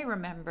me, I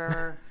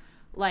remember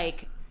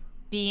like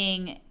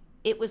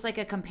it was like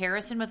a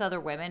comparison with other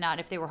women, not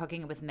if they were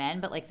hooking up with men,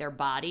 but like their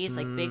bodies,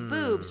 like big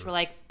boobs were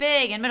like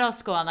big in middle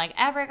school. I'm like,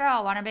 every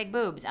girl wanted big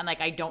boobs, and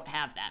like I don't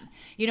have them,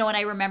 you know. And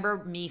I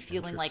remember me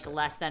feeling like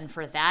less than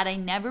for that. I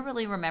never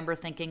really remember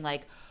thinking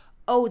like,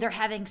 oh, they're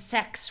having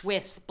sex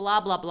with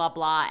blah blah blah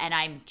blah, and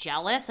I'm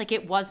jealous. Like,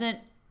 it wasn't.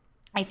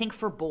 I think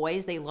for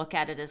boys, they look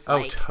at it as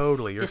like, oh,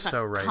 totally, you're this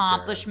so right,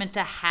 accomplishment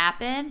to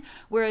happen,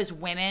 whereas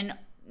women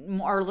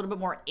are a little bit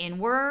more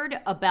inward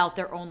about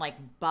their own like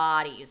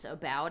bodies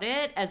about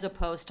it, as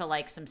opposed to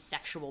like some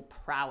sexual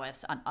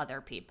prowess on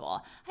other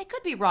people. I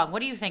could be wrong. What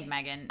do you think,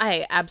 Megan?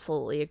 I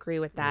absolutely agree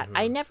with that.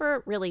 I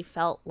never really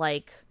felt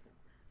like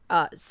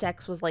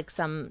sex was like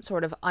some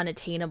sort of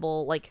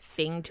unattainable like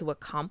thing to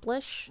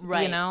accomplish,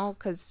 you know,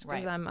 because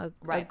I'm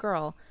a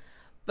girl.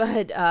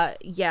 But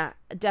yeah,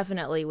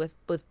 definitely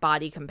with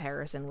body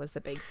comparison was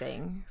the big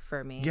thing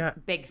for me. Yeah,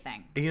 big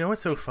thing. You know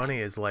what's so funny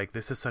is like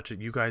this is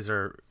you guys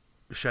are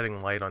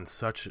shedding light on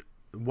such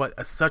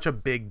a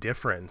big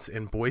difference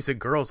in boys and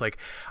girls. Like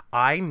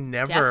I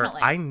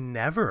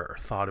never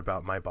thought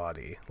about my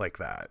body like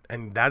that,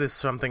 and that is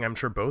something I'm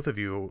sure both of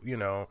you, you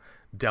know,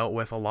 dealt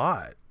with a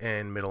lot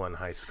in middle and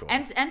high school,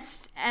 and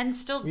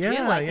still do.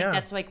 I think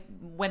that's like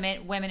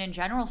women in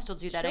general still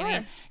do that. Sure. I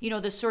mean, you know,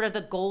 the sort of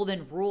the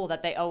golden rule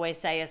that they always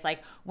say is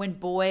like, when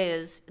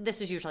boys, this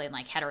is usually in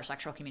like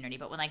heterosexual community,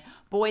 but when like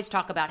boys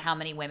talk about how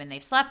many women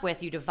they've slept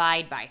with, you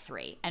divide by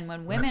 3, and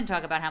when women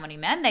talk about how many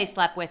men they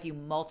slept with, you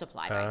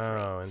multiply by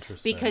 3. Oh,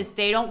 interesting. Because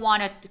they don't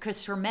want to.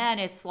 Because for men,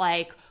 it's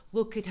like,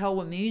 look at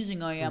how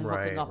amazing I am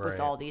hooking up with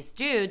all these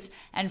dudes.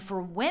 And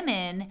for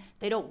women,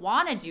 they don't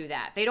want to do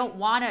that. They don't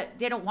want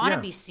to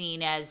be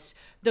seen as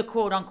the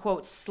quote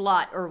unquote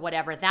slut or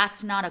whatever.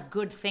 That's not a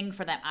good thing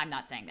for them. I'm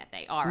not saying that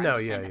they are. No, I'm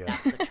saying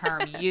that's the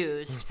term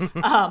used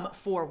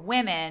for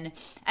women.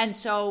 And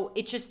so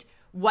it's just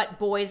what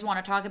boys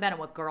want to talk about and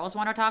what girls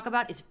want to talk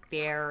about is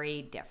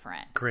very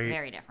different.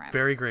 Very different.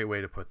 Very great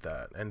way to put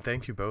that. And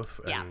thank you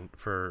both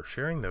for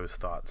sharing those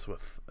thoughts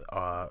with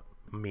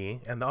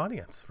me and the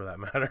audience, for that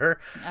matter.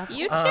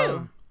 You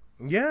too.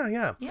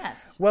 Yeah.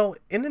 Yes. Well,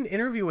 in an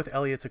interview with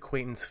Elliot's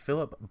acquaintance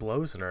Philip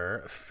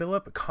Blosner,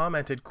 Philip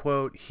commented,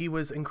 quote, "He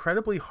was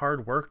incredibly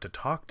hard work to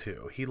talk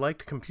to. He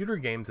liked computer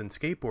games and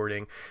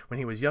skateboarding when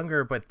he was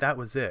younger, but that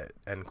was it,"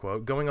 end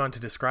quote, going on to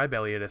describe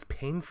Elliot as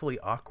painfully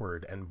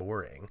awkward and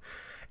boring.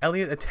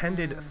 Elliot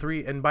attended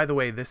 3, and by the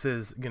way, this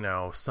is, you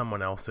know,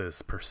 someone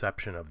else's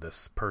perception of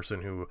this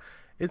person who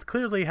is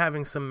clearly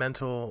having some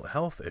mental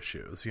health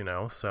issues, you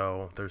know,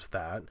 so there's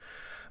that.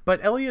 But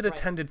Elliot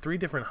attended 3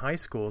 different high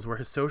schools where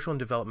his social and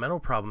developmental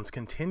problems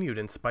continued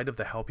in spite of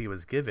the help he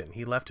was given.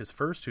 He left his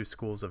first 2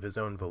 schools of his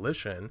own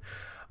volition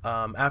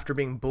after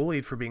being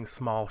bullied for being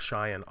small,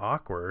 shy, and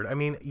awkward. I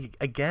mean,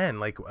 again,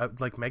 like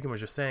Megan was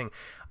just saying,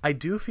 I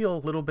do feel a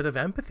little bit of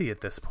empathy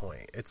at this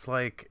point. It's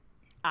like,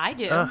 I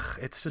do. Ugh,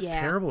 it's just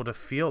terrible to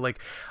feel like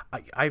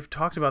I've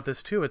talked about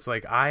this too. It's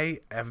like I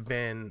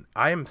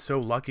am so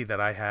lucky that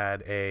I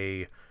had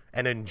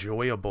an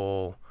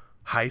enjoyable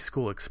high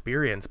school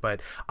experience,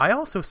 but I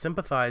also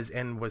sympathize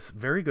and was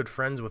very good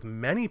friends with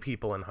many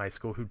people in high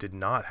school who did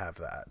not have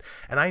that.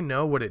 And I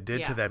know what it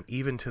did to them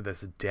even to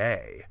this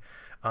day.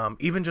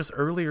 Even just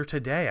earlier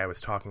today, I was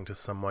talking to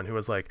someone who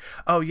was like,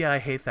 "Oh yeah, I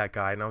hate that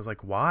guy," and I was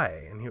like,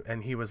 "Why?"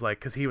 And he was like,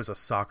 "Because he was a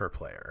soccer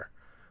player."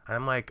 And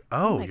I'm like,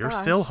 "Oh, you're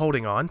still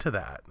holding on to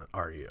that,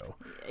 are you?"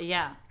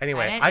 Yeah.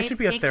 Anyway, I should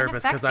be a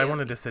therapist because I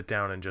wanted to sit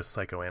down and just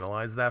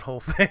psychoanalyze that whole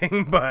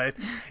thing. But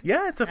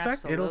yeah, it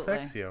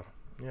affects you.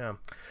 Yeah.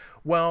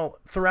 Well,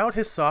 throughout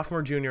his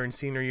sophomore, junior, and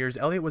senior years,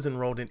 Elliot was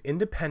enrolled in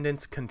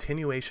Independence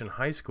Continuation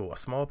High School, a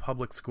small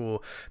public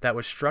school that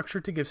was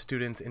structured to give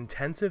students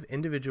intensive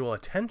individual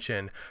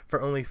attention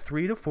for only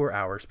 3 to 4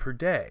 hours per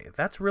day.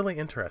 That's really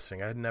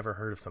interesting. I had never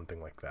heard of something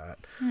like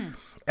that.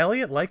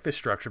 Elliot liked this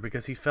structure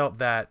because he felt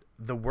that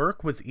the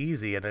work was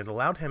easy and it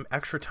allowed him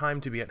extra time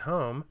to be at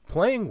home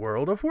playing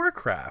World of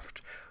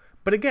Warcraft.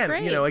 But again,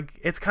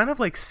 it's kind of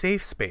like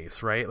safe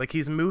space, right? Like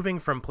he's moving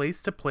from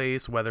place to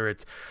place, whether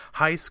it's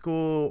high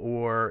school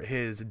or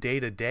his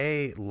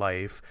day-to-day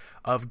life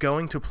of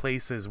going to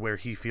places where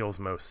he feels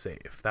most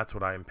safe. That's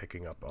what I'm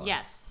picking up on.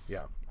 Yes.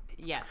 Yeah.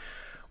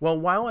 Yes. Well,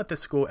 while at the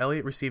school,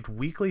 Elliot received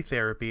weekly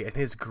therapy and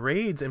his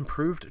grades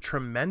improved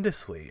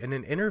tremendously. In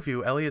an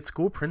interview, Elliot's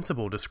school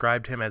principal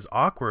described him as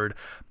awkward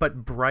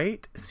but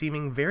bright,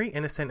 seeming very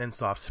innocent and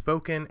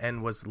soft-spoken,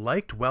 and was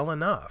liked well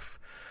enough.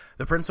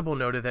 The principal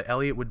noted that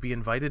Elliot would be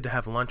invited to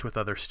have lunch with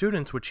other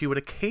students, which he would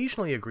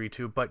occasionally agree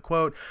to, but,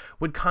 quote,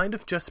 would kind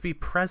of just be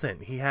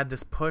present. He had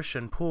this push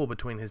and pull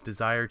between his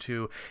desire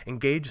to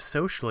engage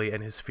socially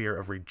and his fear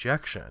of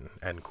rejection,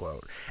 end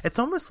quote. It's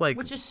almost like...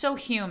 Which is so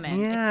human.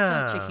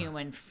 Yeah. It's such a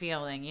human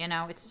feeling, you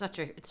know? It's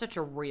such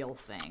a real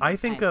thing. I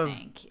think.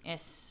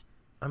 It's...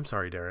 I'm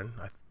sorry, Darren.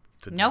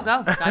 No,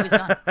 go. I was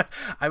done.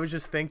 I was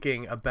just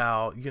thinking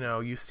about,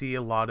 you see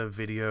a lot of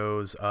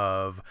videos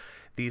of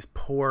these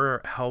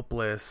poor,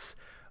 helpless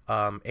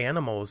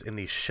animals in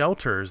these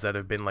shelters that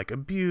have been like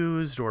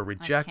abused or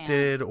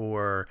rejected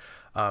or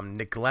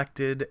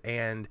neglected.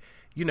 And,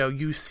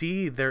 you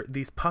see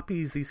these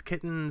puppies, these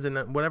kittens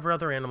and whatever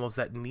other animals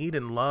that need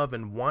and love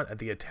and want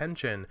the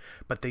attention,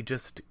 but they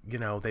just,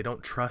 they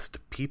don't trust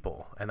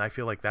people. And I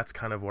feel like that's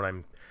kind of what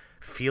I'm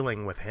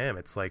feeling with him.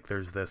 It's like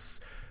there's this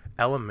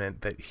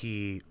element that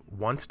he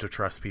wants to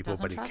trust people,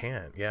 but he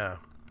can't. Yeah.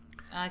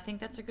 I think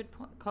that's a good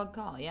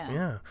call, yeah.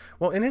 Yeah.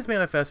 Well, in his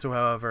manifesto,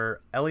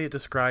 however, Elliot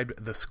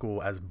described the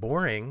school as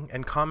boring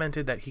and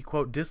commented that he,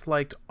 quote,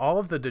 disliked all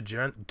of the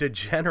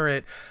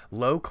degenerate,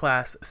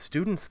 low-class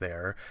students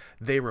there.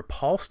 They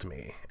repulsed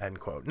me,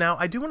 end quote. Now,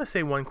 I do want to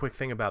say one quick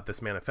thing about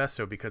this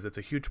manifesto because it's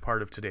a huge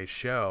part of today's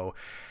show.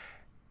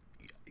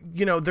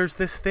 There's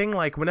this thing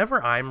like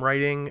whenever I'm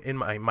writing in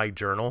my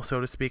journal, so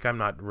to speak, I'm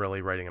not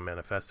really writing a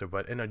manifesto,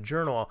 but in a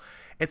journal,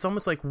 it's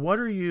almost like, what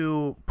are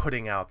you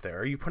putting out there?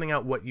 Are you putting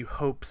out what you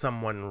hope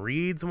someone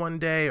reads one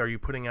day? Are you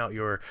putting out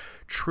your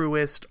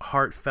truest,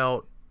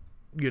 heartfelt,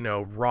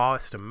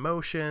 rawest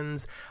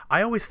emotions?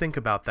 I always think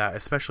about that,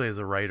 especially as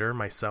a writer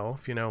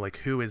myself, like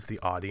who is the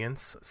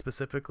audience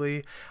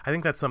specifically? I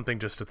think that's something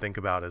just to think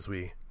about as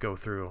we go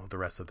through the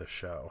rest of the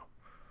show.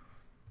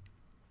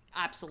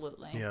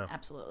 Absolutely. Yeah.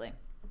 Absolutely.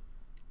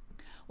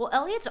 Well,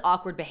 Elliot's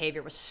awkward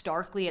behavior was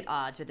starkly at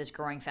odds with his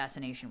growing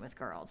fascination with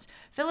girls.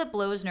 Philip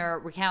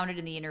Blosner recounted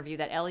in the interview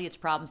that Elliot's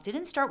problems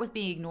didn't start with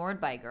being ignored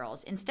by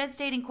girls, instead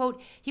stating,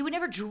 quote, he would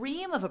never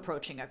dream of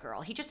approaching a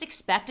girl. He just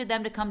expected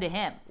them to come to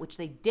him, which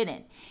they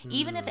didn't.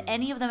 Even if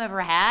any of them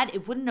ever had,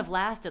 it wouldn't have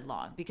lasted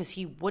long because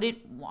he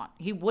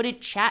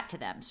wouldn't chat to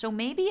them. So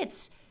maybe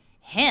it's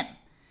him.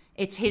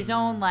 It's his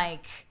own,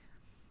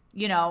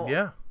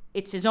 Yeah.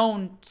 It's his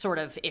own sort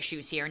of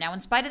issues here. Now, in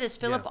spite of this,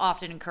 Philip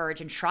often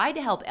encouraged and tried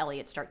to help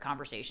Elliot start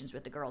conversations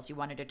with the girls he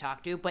wanted to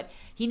talk to, but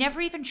he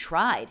never even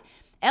tried.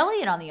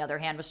 Elliot, on the other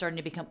hand, was starting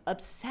to become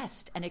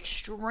obsessed and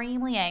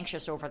extremely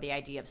anxious over the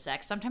idea of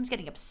sex, sometimes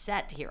getting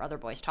upset to hear other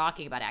boys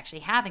talking about actually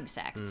having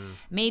sex.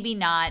 Maybe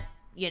not,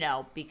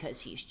 because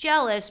he's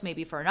jealous,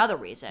 maybe for another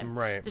reason.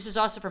 Right. This is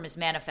also from his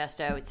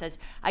manifesto. It says,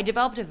 I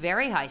developed a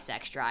very high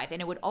sex drive,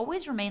 and it would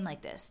always remain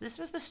like this. This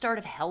was the start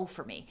of hell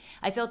for me.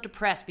 I felt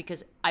depressed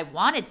because I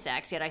wanted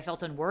sex, yet I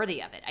felt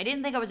unworthy of it. I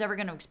didn't think I was ever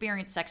going to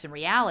experience sex in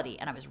reality,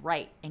 and I was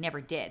right. I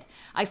never did.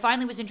 I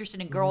finally was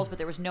interested in girls, but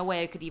there was no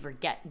way I could even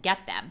get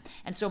them,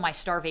 and so my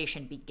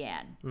starvation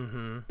began.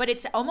 Mm-hmm. But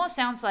it almost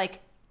sounds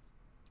like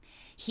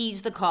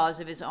he's the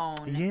cause of his own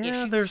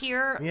issues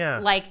here. Yeah.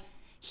 Like,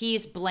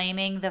 he's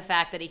blaming the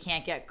fact that he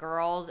can't get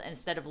girls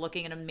instead of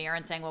looking in a mirror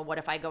and saying, well, what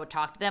if I go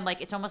talk to them? Like,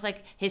 it's almost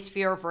like his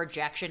fear of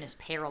rejection is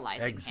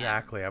paralyzing him.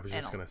 Exactly. I was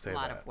just going to say that.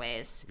 In a lot of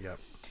ways. Yep.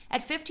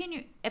 At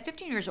 15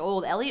 years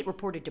old, Elliot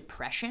reported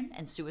depression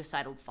and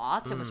suicidal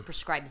thoughts and was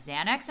prescribed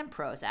Xanax and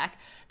Prozac,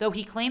 though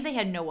he claimed they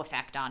had no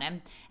effect on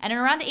him. And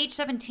around age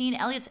 17,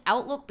 Elliot's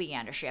outlook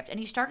began to shift, and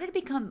he started to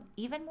become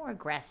even more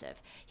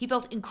aggressive. He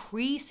felt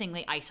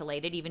increasingly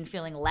isolated, even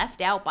feeling left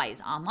out by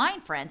his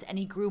online friends, and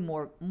he grew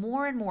more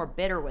and more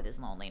bitter with his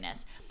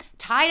loneliness.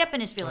 Tied up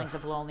in his feelings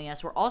of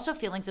loneliness were also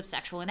feelings of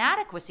sexual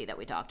inadequacy that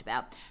we talked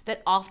about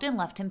that often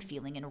left him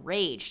feeling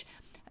enraged.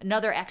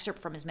 Another excerpt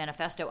from his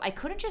manifesto: I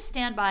couldn't just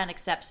stand by and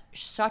accept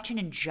such an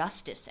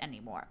injustice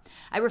anymore.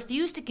 I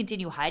refused to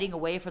continue hiding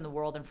away from the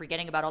world and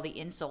forgetting about all the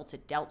insults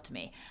it dealt to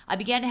me. I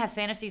began to have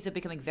fantasies of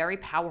becoming very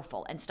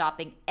powerful and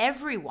stopping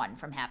everyone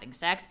from having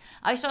sex.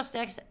 I saw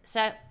sex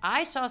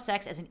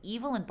as an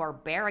evil and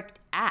barbaric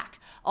act,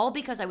 all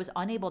because I was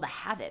unable to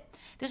have it.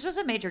 This was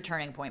a major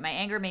turning point. My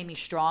anger made me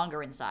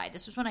stronger inside.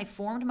 This was when I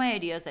formed my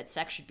ideas that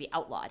sex should be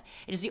outlawed.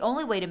 It is the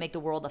only way to make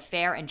the world a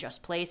fair and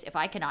just place. If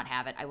I cannot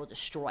have it, I will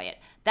destroy it.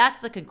 That's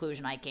the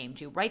conclusion I came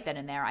to right then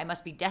and there. I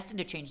must be destined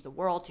to change the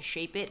world, to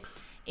shape it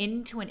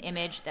into an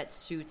image that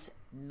suits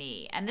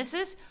me. And this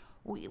is,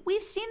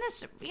 we've seen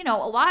this, a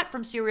lot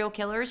from serial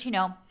killers.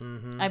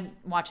 I'm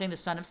watching The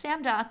Son of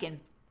Sam Duck and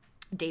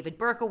David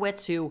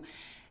Berkowitz, who,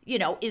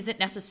 isn't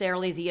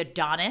necessarily the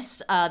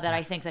Adonis that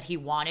I think that he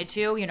wanted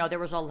to. There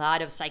was a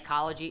lot of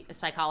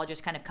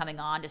psychologists kind of coming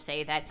on to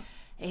say that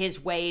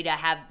his way to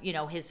have,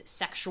 his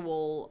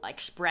sexual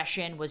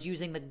expression was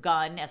using the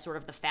gun as sort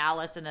of the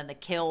phallus, and then the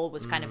kill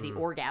was kind of the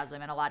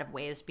orgasm in a lot of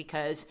ways,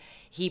 because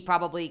he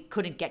probably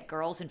couldn't get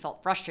girls and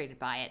felt frustrated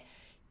by it.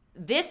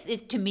 This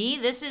is, to me,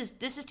 this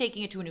is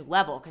taking it to a new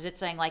level, because it's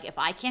saying, like, if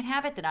I can't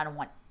have it, then I don't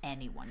want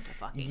anyone to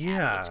fucking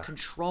have it. It's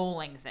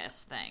controlling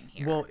this thing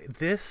here. Well,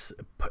 this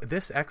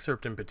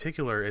excerpt in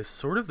particular is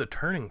sort of the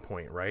turning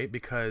point, right?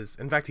 Because,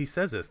 in fact, he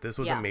says this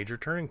was a major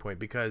turning point,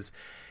 because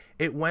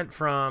it went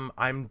from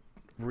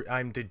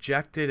I'm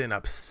dejected and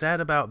upset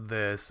about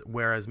this,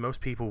 whereas most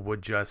people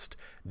would just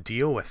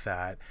deal with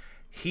that.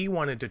 He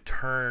wanted to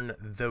turn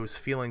those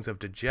feelings of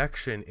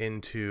dejection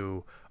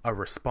into a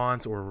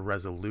response or a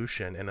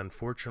resolution, and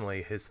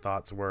unfortunately his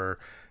thoughts were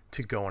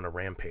to go on a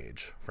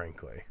rampage,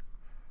 frankly.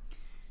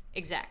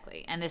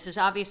 Exactly. And this is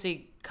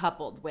obviously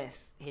coupled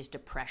with his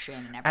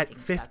depression and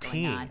everything. At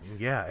 15,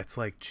 yeah, it's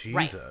like,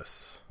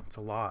 Jesus, It's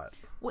a lot.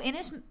 Well, in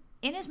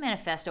his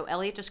manifesto,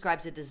 Elliot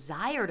describes a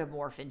desire to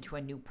morph into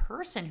a new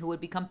person who would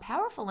become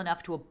powerful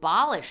enough to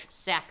abolish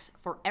sex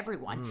for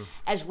everyone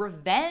as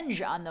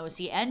revenge on those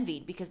he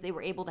envied because they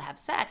were able to have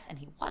sex and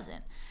he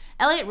wasn't.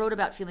 Elliot wrote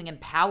about feeling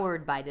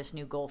empowered by this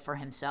new goal for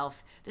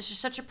himself. This is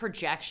such a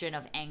projection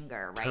of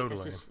anger, right?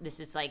 Totally. This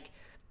is like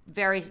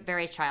very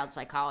child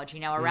psychology.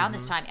 Now, around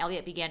this time,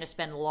 Elliot began to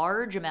spend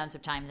large amounts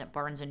of time at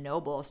Barnes &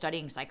 Noble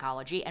studying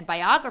psychology and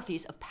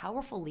biographies of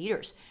powerful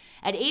leaders.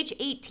 At age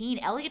 18,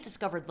 Elliot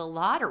discovered the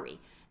lottery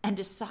and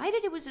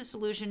decided it was a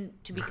solution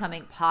to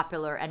becoming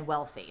popular and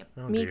wealthy.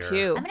 Oh, Me dear.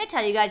 too. I'm going to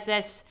tell you guys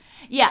this.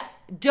 Yeah,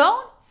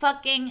 don't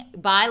fucking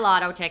buy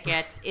lotto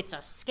tickets. It's a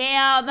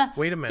scam.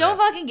 Wait a minute. Don't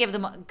fucking give the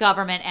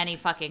government any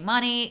fucking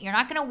money. You're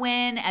not going to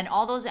win, and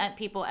all those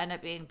people end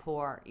up being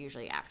poor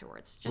usually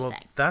afterwards. Just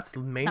saying. That's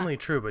mainly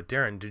true, but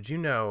Darren, did you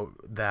know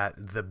that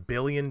the $1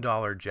 billion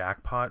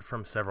jackpot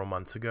from several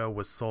months ago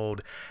was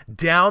sold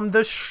down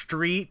the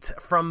street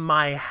from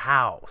my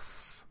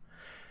house?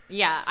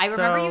 Yeah, I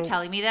remember you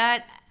telling me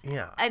that.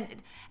 Yeah. And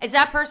is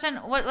that person,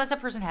 what's that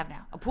person have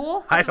now? A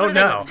pool? I don't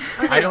know.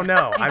 I don't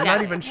know. Exactly. I'm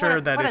not even sure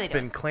that what it's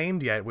been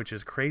claimed yet, which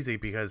is crazy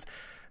because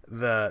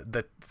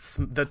the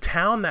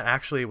town that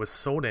actually it was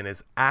sold in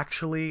is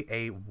actually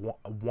a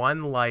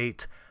one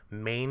light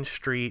main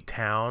street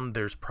town.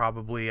 There's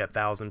probably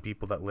 1,000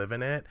 people that live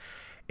in it.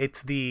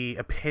 It's the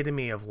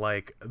epitome of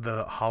like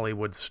the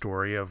Hollywood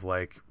story of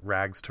like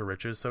rags to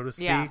riches, so to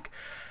speak. Yeah.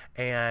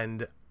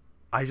 And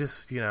I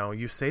just,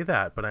 you say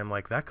that, but I'm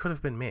like, that could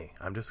have been me.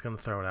 I'm just going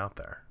to throw it out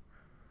there.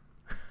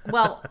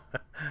 Well,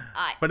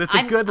 but it's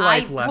a good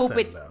life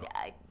lesson, though.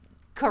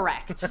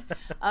 Correct.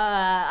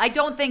 I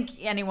don't think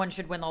anyone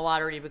should win the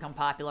lottery to become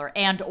popular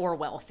and or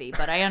wealthy,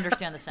 but I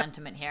understand the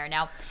sentiment here.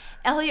 Now,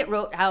 Elliot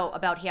wrote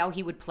about how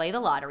he would play the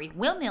lottery,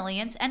 win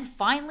millions, and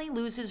finally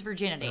lose his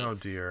virginity. Oh,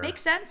 dear.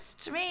 Makes sense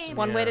to me.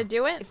 One way to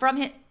do it. From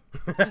his...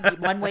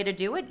 One way to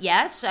do it,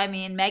 yes. I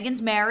mean, Megan's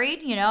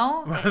married,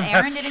 Aaron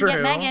didn't true.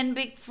 get Megan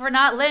for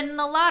not winning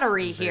the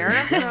lottery here,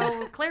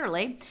 so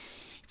clearly.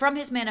 From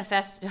his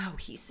manifesto,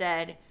 he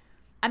said,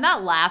 I'm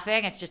not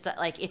laughing, it's just that,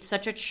 like, it's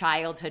such a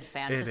childhood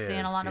fantasy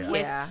in a lot of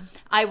ways. Yeah.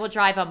 I will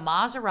drive a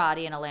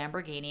Maserati and a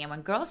Lamborghini, and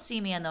when girls see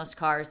me in those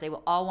cars, they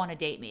will all want to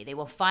date me. They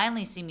will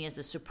finally see me as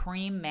the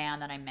supreme man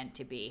that I'm meant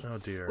to be. Oh,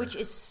 dear. Which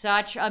is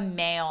such a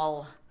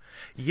male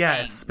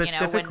Yes, thing,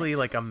 specifically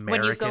like American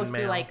when you go through,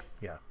 male. like,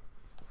 yeah.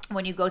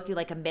 when you go through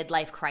like a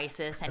midlife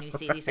crisis and you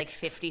see these like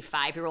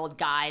 55-year-old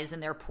guys in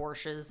their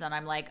Porsches, and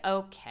I'm like,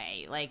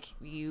 okay, like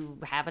you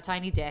have a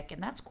tiny dick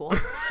and that's cool.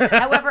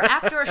 However,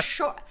 after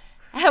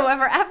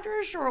However, after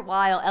a short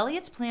while,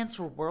 Elliot's plans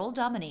for world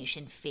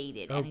domination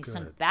faded, and he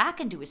sunk back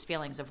into his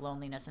feelings of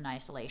loneliness and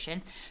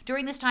isolation.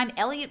 During this time,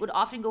 Elliot would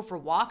often go for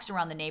walks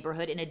around the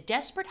neighborhood in a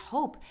desperate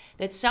hope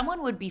that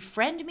someone would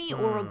befriend me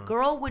or a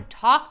girl would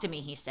talk to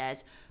me, he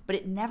says. But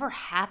it never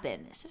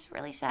happened. This is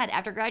really sad.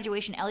 After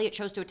graduation, Elliot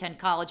chose to attend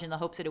college in the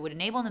hopes that it would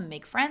enable him to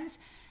make friends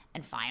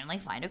and finally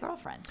find a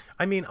girlfriend.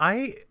 I mean,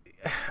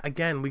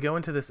 again, we go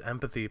into this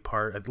empathy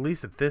part, at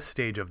least at this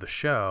stage of the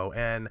show,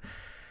 and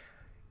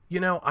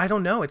I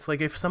don't know. It's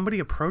like if somebody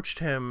approached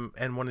him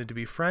and wanted to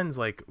be friends,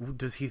 like,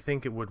 does he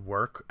think it would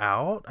work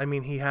out? I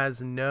mean, he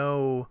has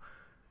no,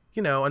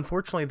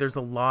 unfortunately, there's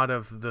a lot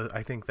of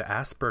I think the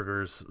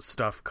Asperger's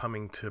stuff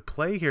coming to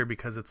play here,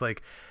 because it's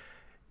like,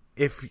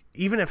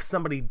 even if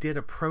somebody did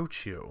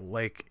approach you,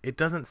 like, it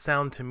doesn't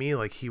sound to me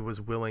like he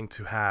was willing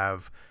to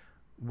have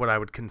what I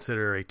would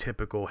consider a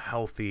typical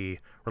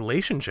healthy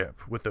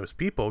relationship with those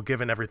people,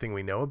 given everything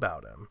we know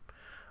about him.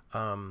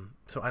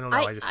 So I don't know.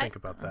 I just think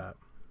about that.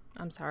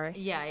 I'm sorry.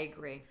 Yeah, I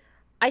agree.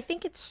 I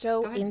think it's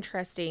so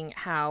interesting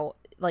how,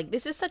 like,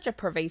 this is such a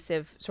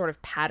pervasive sort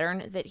of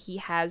pattern that he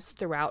has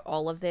throughout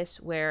all of this,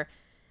 where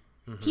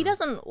he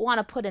doesn't want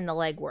to put in the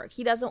legwork.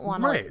 He doesn't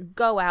want to like,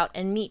 go out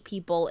and meet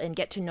people and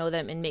get to know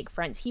them and make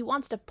friends. He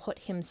wants to put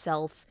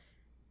himself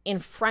in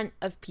front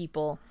of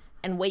people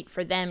and wait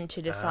for them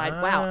to decide,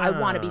 wow, I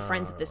want to be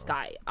friends with this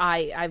guy.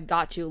 I've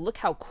got to look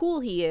how cool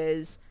he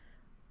is,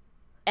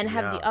 and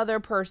have the other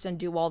person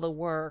do all the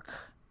work.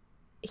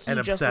 And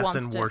obsess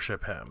and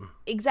worship him.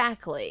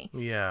 Exactly.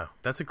 Yeah,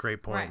 that's a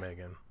great point,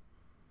 Megan.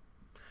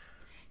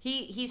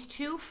 He's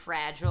too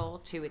fragile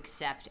to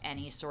accept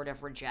any sort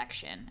of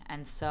rejection.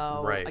 And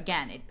so,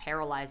 again, it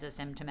paralyzes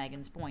him, to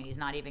Megan's point. He's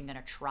not even going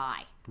to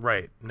try.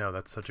 Right. No,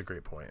 that's such a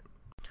great point.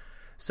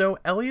 So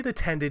Elliot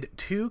attended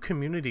 2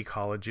 community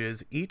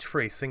colleges, each for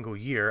a single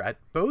year. At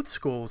both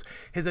schools,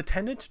 his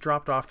attendance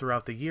dropped off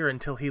throughout the year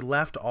until he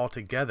left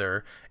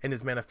altogether. In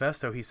his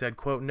manifesto, he said,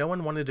 quote, "No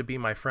one wanted to be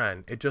my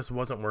friend. It just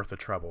wasn't worth the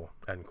trouble,"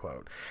 end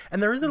quote.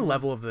 And there is a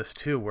level of this,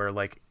 too, where,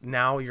 like,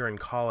 now you're in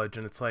college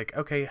and it's like,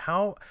 okay,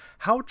 how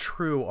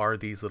true are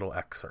these little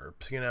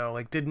excerpts?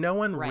 Like, did no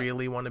one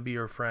really want to be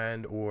your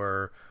friend,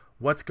 or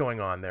what's going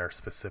on there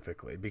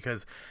specifically?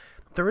 Because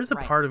there is a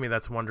part of me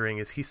that's wondering,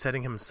 is he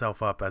setting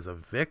himself up as a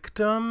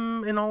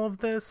victim in all of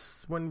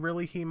this when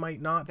really he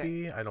might not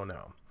be? I don't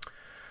know.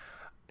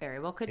 Very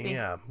well could be.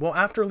 Yeah. Well,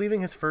 after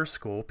leaving his first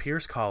school,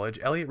 Pierce College,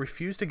 Elliot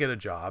refused to get a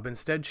job,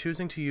 instead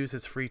choosing to use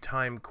his free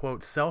time,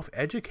 quote,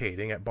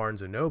 self-educating at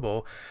Barnes &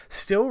 Noble,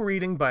 still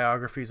reading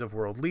biographies of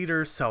world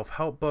leaders,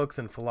 self-help books,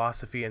 and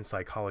philosophy and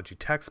psychology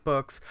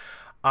textbooks.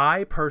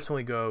 I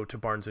personally go to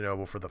Barnes &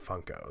 Noble for the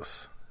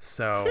Funkos.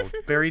 So,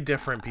 very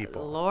different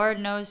people. Lord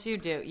knows you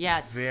do.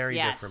 Yes. Very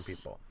different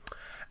people.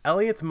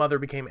 Elliot's mother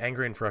became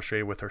angry and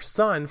frustrated with her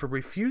son for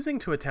refusing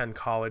to attend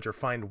college or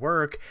find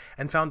work,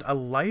 and found a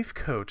life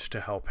coach to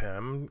help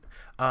him.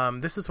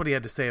 This is what he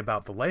had to say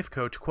about the life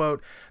coach.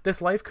 Quote,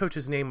 "This life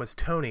coach's name was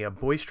Tony, a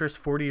boisterous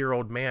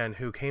 40-year-old man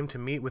who came to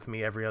meet with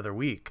me every other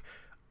week.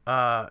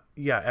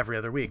 Every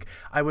other week.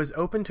 I was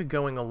open to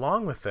going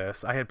along with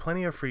this. I had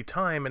plenty of free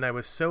time, and I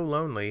was so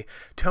lonely.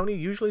 Tony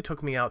usually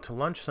took me out to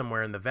lunch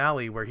somewhere in the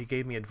valley where he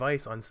gave me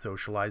advice on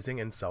socializing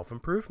and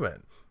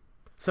self-improvement."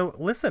 So,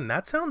 listen,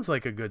 that sounds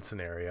like a good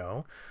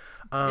scenario.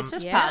 This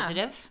is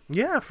positive.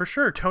 Yeah, for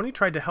sure. Tony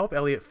tried to help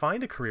Elliot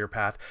find a career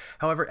path.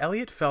 However,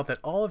 Elliot felt that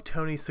all of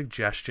Tony's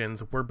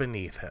suggestions were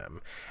beneath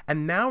him.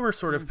 And now we're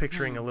sort of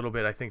picturing a little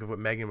bit, I think, of what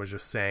Megan was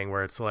just saying,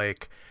 where it's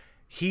like,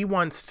 he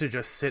wants to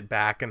just sit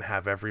back and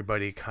have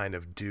everybody kind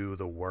of do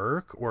the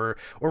work, or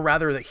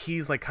rather that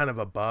he's like kind of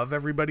above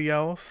everybody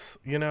else,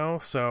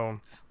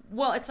 so.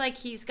 Well, it's like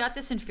he's got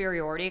this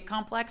inferiority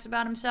complex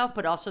about himself,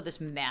 but also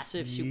this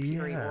massive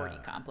superiority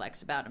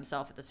complex about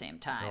himself at the same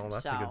time. Oh,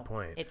 that's a good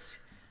point. It's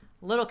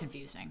a little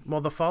confusing.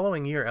 Well, the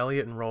following year,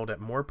 Elliot enrolled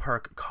at Moore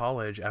Park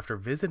College after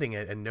visiting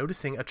it and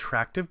noticing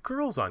attractive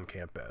girls on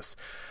campus.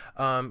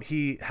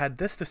 He had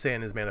this to say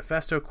in his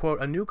manifesto, quote,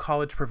 "A new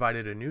college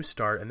provided a new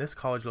start, and this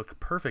college looked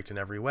perfect in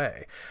every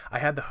way. I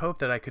had the hope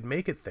that I could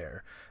make it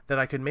there, that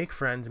I could make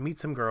friends, meet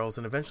some girls,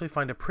 and eventually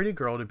find a pretty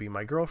girl to be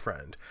my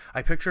girlfriend.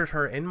 I pictured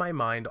her in my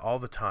mind all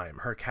the time,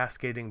 her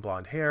cascading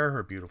blonde hair,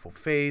 her beautiful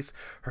face,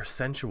 her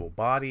sensual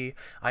body.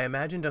 I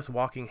imagined us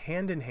walking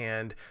hand in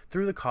hand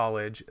through the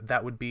college.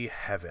 That would be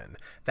heaven.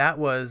 That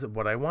was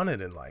what I wanted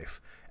in life.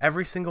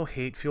 Every single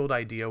hate-fueled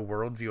idea,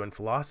 worldview, and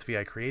philosophy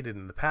I created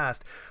in the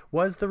past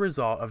was the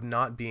result of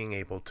not being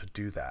able to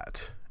do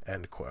that,"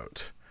 end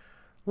quote.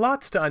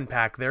 Lots to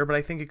unpack there, but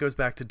I think it goes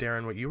back to,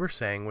 Darren, what you were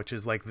saying, which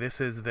is like this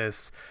is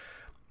this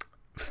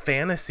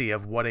fantasy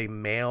of what a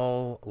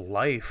male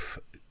life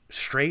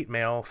straight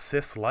male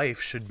cis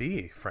life should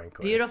be,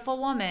 frankly. Beautiful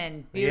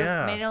woman, made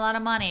a lot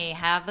of money,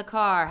 have the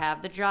car,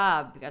 have the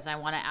job, because I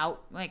want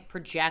to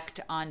project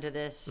onto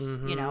this,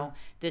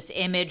 this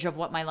image of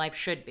what my life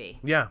should be.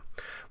 Yeah.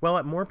 Well,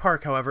 at Moore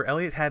Park, however,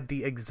 Elliot had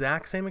the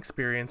exact same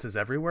experience as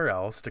everywhere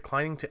else,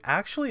 declining to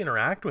actually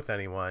interact with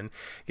anyone,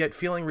 yet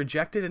feeling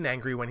rejected and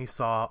angry when he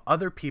saw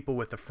other people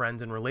with the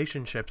friends and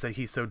relationships that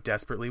he so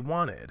desperately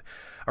wanted.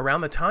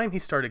 Around the time he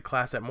started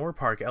class at Moore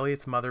Park,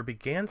 Elliot's mother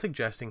began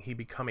suggesting he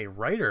become a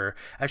writer,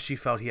 as she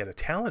felt he had a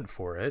talent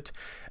for it.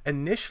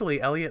 Initially,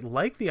 Elliot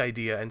liked the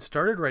idea and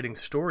started writing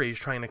stories,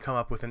 trying to come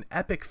up with an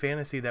epic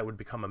fantasy that would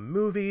become a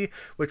movie,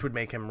 which would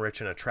make him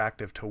rich and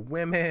attractive to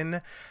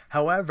women.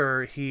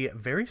 However, he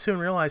very soon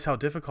realized how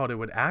difficult it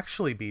would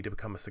actually be to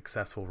become a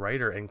successful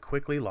writer and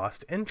quickly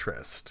lost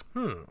interest.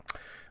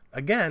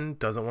 Again,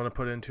 doesn't want to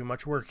put in too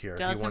much work here.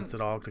 He wants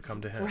it all to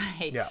come to him.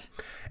 Right. Yeah.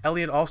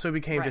 Elliot also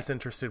became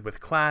disinterested with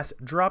class,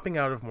 dropping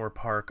out of Moore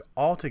Park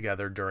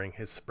altogether during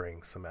his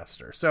spring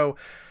semester. So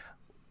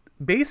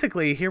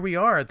basically, here we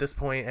are at this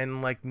point,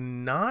 and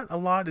not a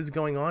lot is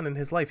going on in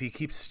his life. He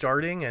keeps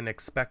starting and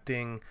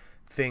expecting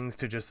things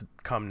to just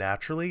come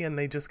naturally, and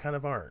they just kind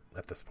of aren't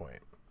at this point.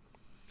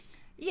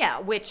 Yeah,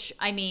 which,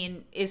 I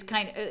mean, is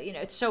kind of,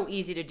 it's so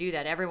easy to do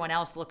that. Everyone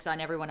else looks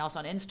on everyone else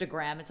on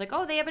Instagram. It's like,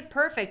 oh, they have it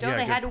perfect. Oh,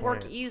 they had to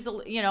work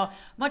easily,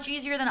 much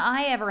easier than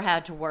I ever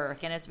had to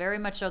work. And it's very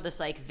much so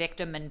this,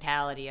 victim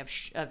mentality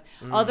of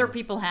other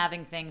people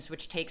having things,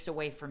 which takes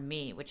away from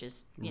me, which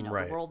is, the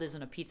world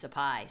isn't a pizza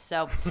pie.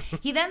 So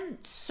he then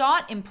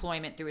sought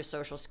employment through a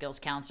social skills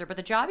counselor, but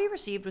the job he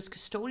received was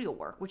custodial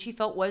work, which he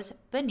felt was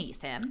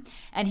beneath him.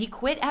 And he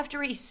quit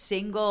after a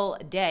single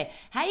day.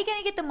 How are you going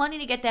to get the money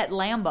to get that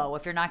Lambo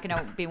if you're not going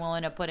to be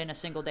willing to put in a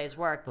single day's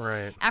work?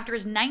 Right. After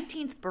his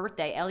 19th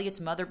birthday, Elliot's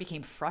mother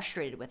became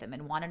frustrated with him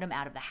and wanted him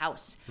out of the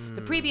house.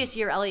 The previous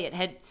year, Elliot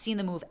had seen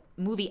the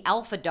movie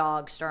Alpha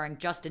Dog starring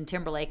Justin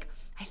Timberlake.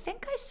 I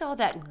think I saw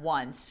that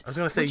once. I was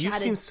going to say, you've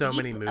seen so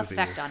many movies.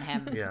 Effect on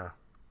him. Yeah.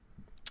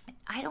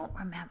 I don't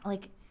remember.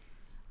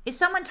 If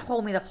someone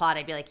told me the plot,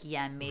 I'd be like,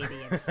 yeah, maybe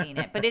I've seen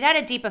it. But it had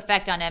a deep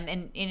effect on him.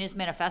 And in his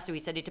manifesto, he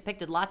said he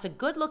depicted lots of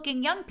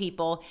good-looking young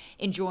people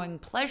enjoying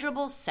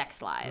pleasurable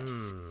sex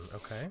lives.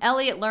 Okay.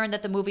 Elliot learned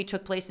that the movie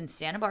took place in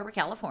Santa Barbara,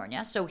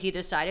 California, so he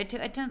decided to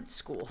attend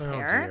school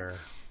there.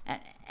 Dear.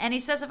 And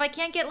he says, if I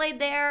can't get laid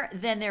there,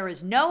 then there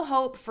is no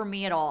hope for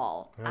me at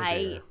all.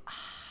 Dear.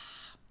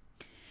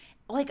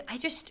 Where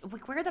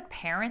are the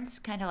parents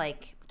kind of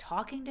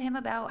talking to him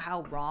about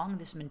how wrong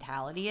this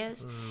mentality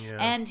is? Yeah.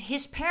 And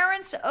his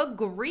parents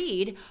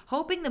agreed,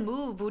 hoping the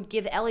move would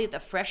give Elliot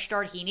the fresh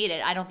start he needed.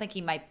 I don't think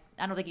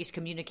he's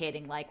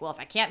communicating if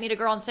I can't meet a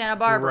girl in Santa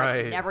Barbara,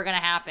 it's never going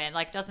to happen.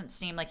 Doesn't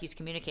seem like he's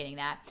communicating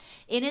that.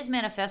 In his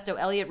manifesto,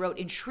 Elliot wrote,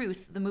 in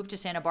truth, the move to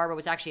Santa Barbara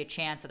was actually a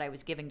chance that I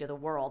was giving to the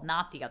world,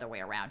 not the other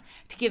way around,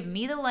 to give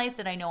me the life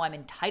that I know I'm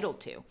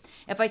entitled to.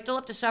 If I still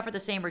have to suffer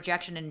the same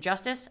rejection and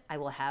injustice, I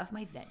will have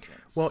my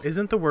vengeance. Well,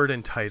 isn't the word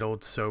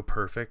entitled so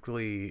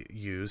perfectly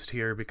used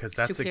here? Because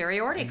that's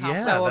superiority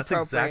complex. So that's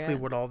appropriate. Exactly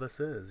what all this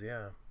is.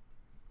 Yeah.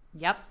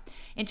 Yep.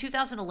 In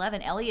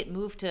 2011, Elliot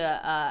moved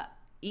to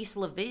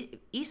Isla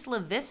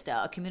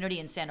Vista, a community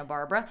in Santa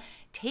Barbara,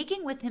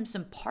 taking with him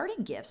some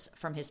parting gifts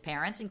from his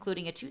parents,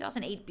 including a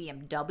 2008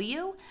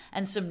 BMW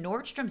and some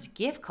Nordstrom's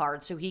gift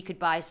cards so he could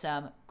buy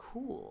some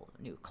cool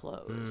new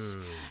clothes.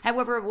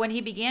 However, when he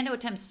began to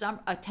attend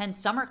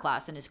summer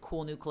class in his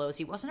cool new clothes,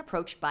 he wasn't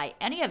approached by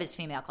any of his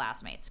female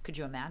classmates. Could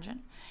you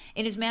imagine?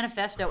 In his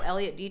manifesto,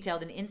 Elliot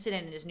detailed an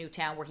incident in his new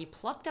town where he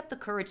plucked up the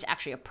courage to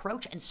actually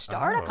approach and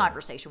start a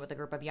conversation with a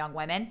group of young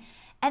women,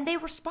 and they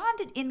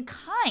responded in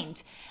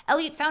kind.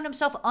 Elliot found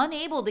himself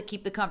unable to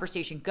keep the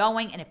conversation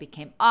going, and it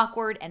became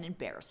awkward and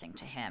embarrassing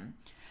to him,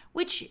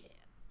 which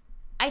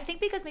I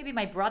think because maybe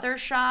my brother's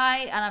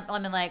shy, and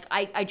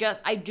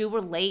I do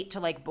relate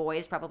to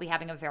boys probably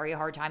having a very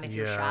hard time if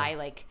you're shy,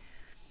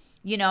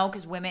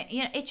 because women,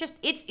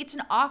 it's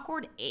an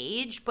awkward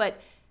age,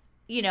 but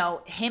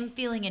him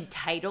feeling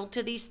entitled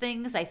to these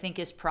things, I think,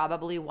 is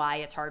probably why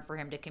it's hard for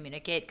him to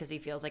communicate, because he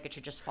feels like it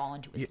should just fall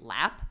into his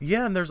lap.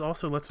 Yeah, and there's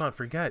also, let's not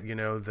forget,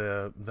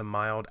 the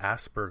mild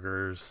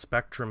Asperger's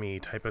spectrum-y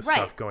type of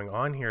stuff going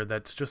on here.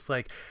 That's just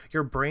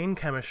your brain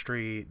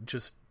chemistry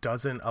just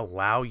doesn't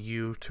allow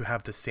you to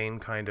have the same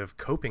kind of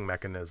coping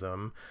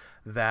mechanism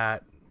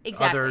that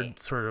other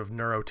sort of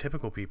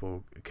neurotypical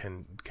people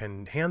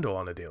can handle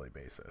on a daily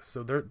basis.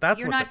 So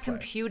that's what's at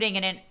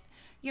play.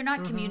 You're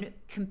not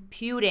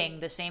computing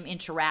the same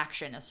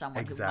interaction as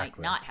someone who might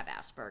not have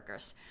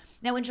Asperger's.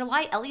 Now, in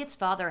July, Elliot's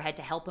father had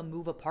to help him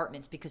move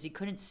apartments because he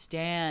couldn't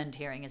stand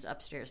hearing his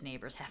upstairs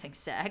neighbors having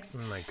sex.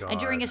 Oh, my God. And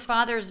during his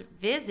father's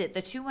visit,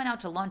 the two went out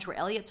to lunch where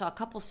Elliot saw a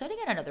couple sitting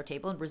at another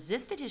table and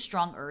resisted his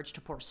strong urge to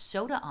pour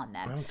soda on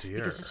them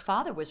because his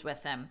father was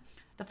with them.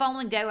 The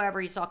following day,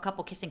 however, he saw a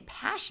couple kissing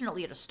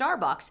passionately at a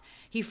Starbucks.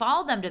 He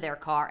followed them to their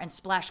car and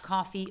splashed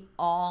coffee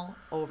all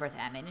over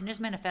them. And in his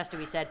manifesto,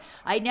 he said,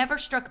 I never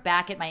struck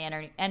back at my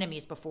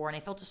enemies before, and I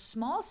felt a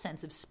small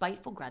sense of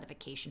spiteful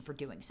gratification for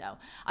doing so.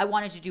 I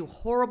wanted to do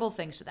horrible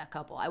things to that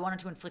couple. I wanted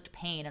to inflict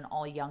pain on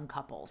all young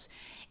couples.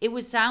 It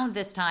was sound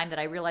this time that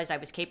I realized I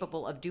was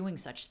capable of doing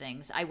such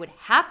things. I would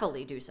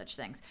happily do such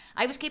things.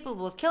 I was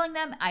capable of killing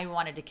them. I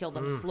wanted to kill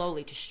them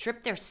slowly, to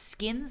strip their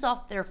skins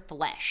off their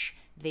flesh.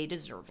 They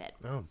deserve it.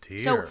 Oh, dear.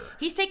 So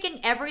he's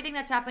taking everything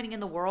that's happening in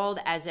the world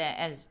as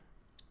it's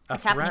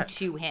happening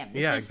to him.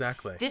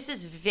 Exactly. This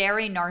is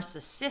very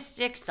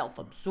narcissistic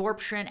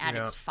self-absorption at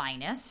its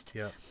finest.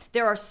 Yeah.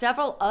 There are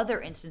several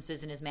other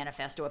instances in his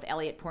manifesto of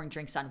Elliot pouring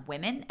drinks on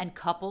women and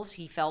couples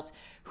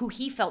who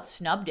he felt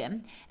snubbed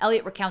him.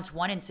 Elliot recounts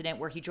one incident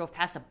where he drove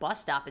past a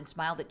bus stop and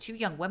smiled at two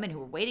young women who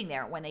were waiting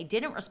there. When they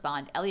didn't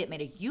respond, Elliot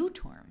made a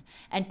U-turn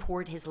and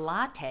poured his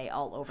latte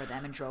all over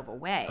them and drove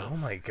away. Oh,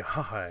 my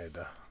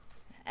God.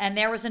 And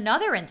there was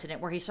another incident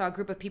where he saw a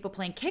group of people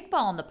playing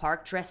kickball in the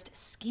park dressed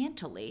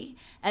scantily,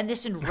 and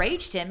this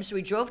enraged him, so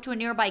he drove to a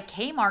nearby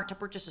Kmart to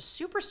purchase a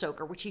super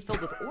soaker, which he filled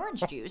with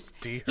orange juice.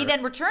 Dear. He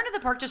then returned to the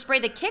park to spray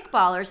the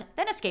kickballers,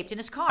 then escaped in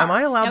his car. Am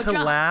I allowed Now, to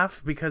John,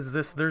 laugh? Because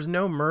there's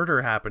no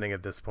murder happening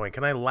at this point.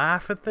 Can I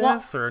laugh at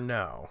this or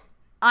no?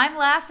 I'm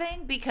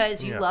laughing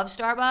because you love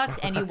Starbucks,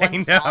 and you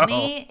once saw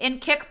me in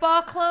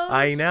kickball clothes.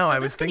 I know. So I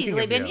was thinking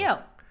could easily of been you.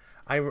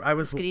 I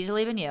was could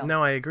easily been you.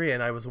 No, I agree.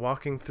 And I was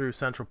walking through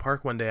Central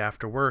Park one day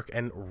after work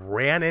and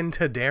ran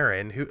into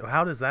Darren.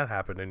 How does that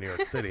happen in New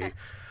York City?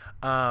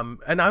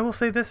 And I will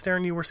say this,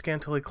 Darren, you were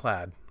scantily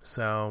clad.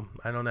 So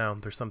I don't know.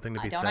 There's something to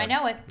be said. I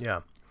know it.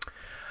 Yeah.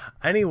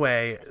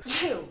 Anyway.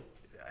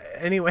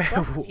 Anyway.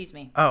 Oh, excuse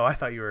me. Oh, I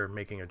thought you were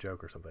making a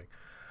joke or something.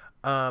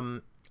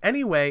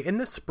 Anyway, in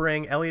the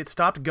spring, Elliot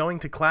stopped going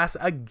to class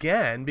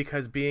again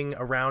because being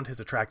around his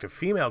attractive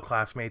female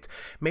classmates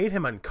made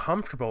him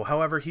uncomfortable.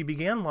 However, he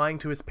began lying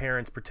to his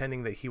parents,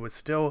 pretending that he was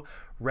still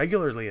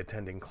regularly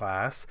attending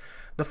class.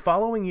 The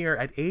following year,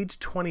 at age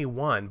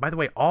 21, by the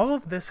way, all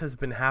of this has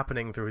been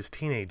happening through his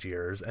teenage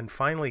years, and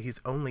finally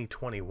he's only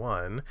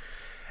 21.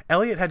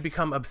 Elliot had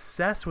become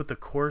obsessed with the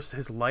course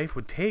his life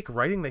would take,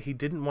 writing that he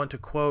didn't want to,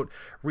 quote,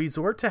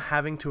 resort to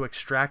having to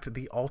extract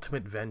the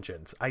ultimate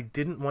vengeance. I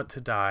didn't want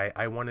to die.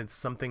 I wanted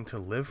something to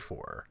live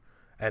for,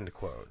 end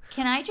quote.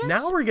 Can I just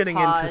now we're getting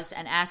pause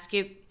and ask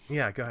you?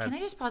 Yeah, go ahead. Can I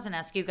just pause and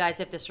ask you guys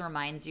if this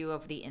reminds you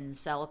of the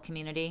incel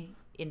community,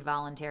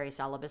 involuntary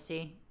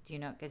celibacy? Do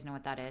you guys know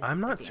what that is? I'm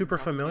not super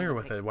familiar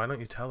with it. Why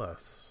don't you tell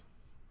us?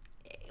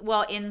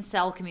 Well,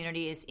 incel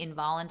community is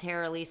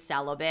involuntarily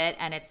celibate,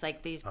 and it's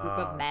like these group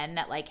of men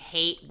that like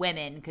hate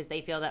women because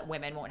they feel that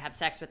women won't have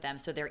sex with them,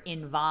 so they're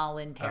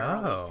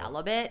involuntarily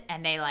celibate,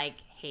 and they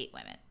like hate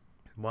women.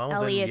 Well,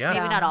 Elliot, then,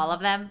 yeah. Maybe not all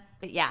of them,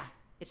 but yeah,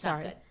 it's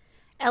not good.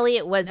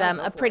 Elliot was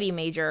a pretty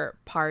major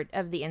part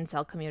of the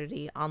incel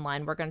community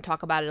online. We're going to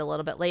talk about it a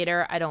little bit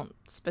later. I don't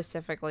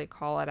specifically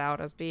call it out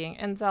as being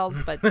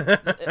incels,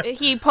 but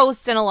he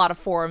posts in a lot of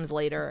forums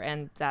later,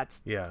 and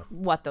that's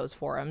what those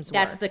forums were.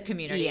 That's the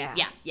community.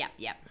 Yeah.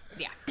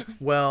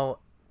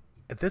 Well,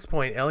 at this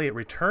point, Elliot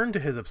returned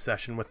to his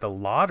obsession with the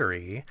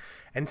lottery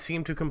and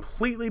seemed to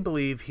completely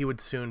believe he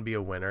would soon be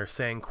a winner,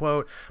 saying,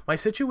 quote, my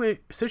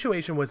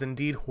situation was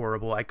indeed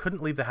horrible. I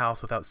couldn't leave the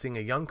house without seeing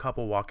a young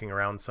couple walking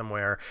around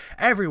somewhere.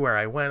 Everywhere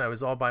I went, I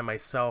was all by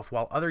myself,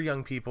 while other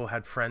young people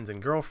had friends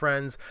and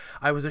girlfriends.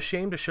 I was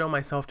ashamed to show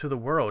myself to the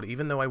world.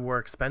 Even though I wore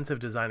expensive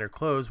designer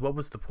clothes, what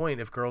was the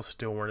point if girls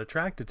still weren't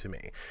attracted to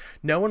me?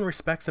 No one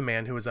respects a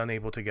man who is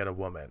unable to get a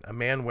woman. A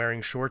man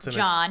wearing shorts and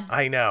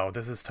I know,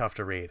 this is tough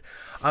to read.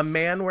 A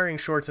man wearing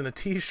shorts and a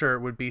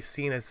t-shirt would be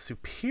seen as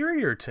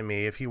superior to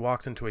me if he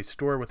walks into a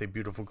store with a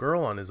beautiful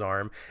girl on his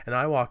arm and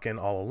I walk in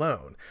all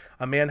alone.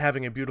 A man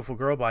having a beautiful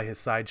girl by his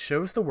side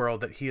shows the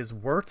world that he is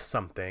worth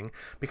something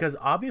because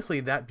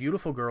obviously that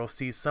beautiful girl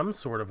sees some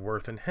sort of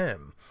worth in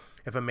him.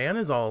 If a man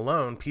is all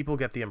alone, people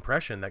get the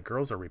impression that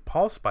girls are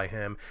repulsed by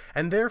him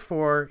and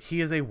therefore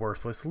he is a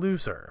worthless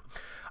loser.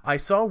 I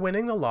saw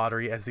winning the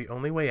lottery as the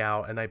only way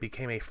out, and I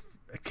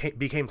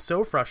became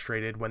so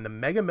frustrated when the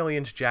Mega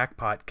Millions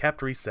jackpot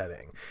kept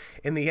resetting.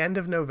 In the end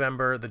of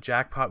November, the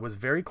jackpot was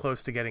very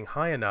close to getting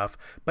high enough,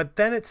 but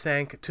then it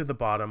sank to the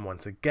bottom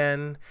once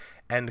again,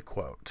 end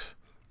quote.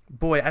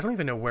 Boy, I don't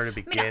even know where to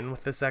begin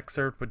with this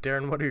excerpt, but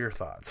Darren, what are your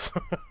thoughts?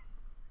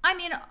 I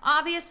mean,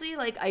 obviously,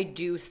 like, I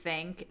do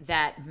think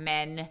that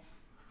men,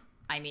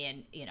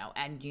 and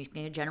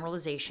using a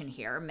generalization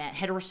here,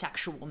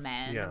 heterosexual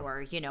men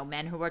or,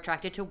 men who are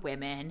attracted to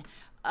women,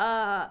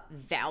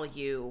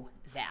 value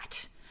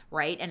that,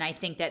 right? And I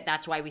think that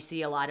that's why we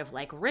see a lot of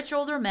like rich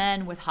older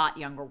men with hot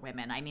younger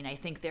women. I mean, I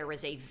think there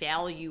is a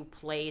value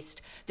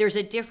placed. There's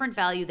a different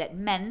value that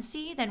men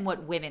see than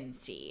what women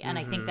see. And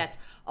I think that's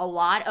a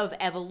lot of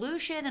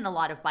evolution and a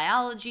lot of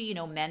biology.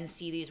 Men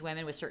see these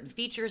women with certain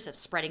features of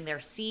spreading their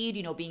seed,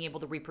 being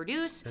able to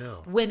reproduce.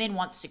 Ew. Women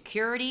want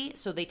security,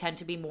 so they tend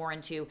to be more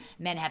into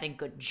men having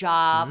good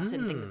jobs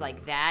and things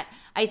like that.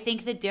 I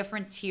think the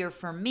difference here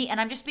for me,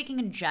 and I'm just speaking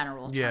in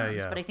general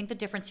terms, but I think the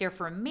difference here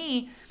for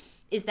me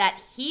is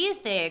that he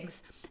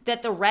thinks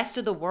that the rest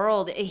of the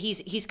world,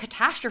 he's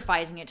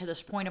catastrophizing it to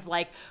this point of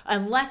like,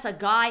 unless a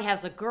guy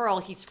has a girl,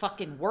 he's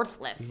fucking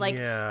worthless. Like,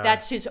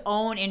 that's his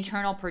own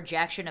internal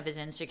projection of his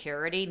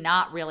insecurity,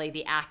 not really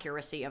the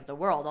accuracy of the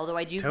world. Although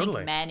I do think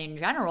men in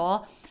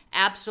general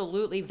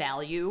absolutely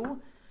value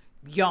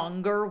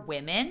younger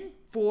women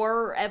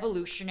for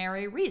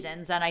evolutionary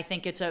reasons, and I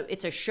think it's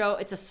a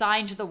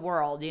sign to the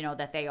world,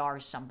 that they are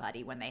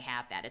somebody when they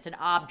have that. It's an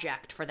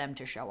object for them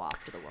to show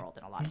off to the world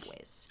in a lot of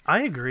ways.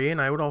 I agree,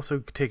 and I would also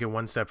take it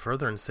one step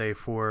further and say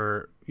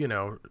for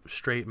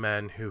straight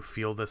men who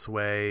feel this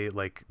way,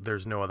 like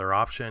there's no other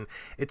option,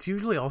 it's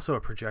usually also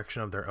a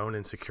projection of their own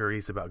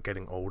insecurities about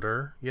getting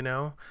older.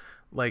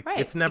 Like, right,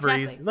 it's never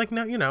easy. Like,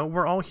 no,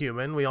 we're all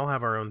human. We all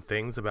have our own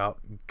things about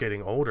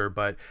getting older,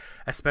 but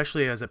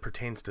especially as it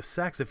pertains to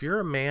sex, if you're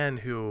a man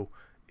who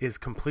is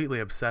completely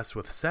obsessed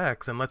with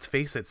sex, and let's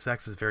face it,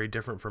 sex is very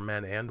different for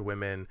men and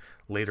women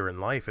later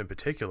in life in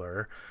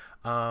particular,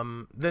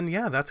 then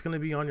yeah, that's going to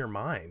be on your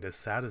mind, as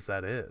sad as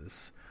that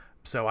is.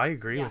 So I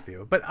agree with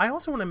you. But I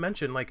also want to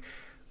mention, like,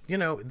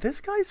 this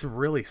guy's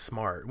really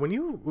smart. When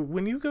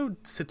you go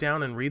sit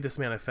down and read this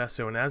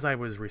manifesto, and as I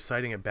was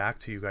reciting it back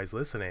to you guys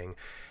listening,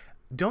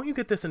 don't you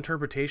get this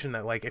interpretation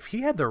that, like, if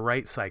he had the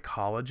right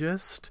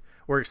psychologist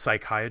or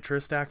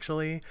psychiatrist,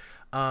 actually,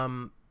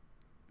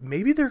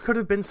 maybe there could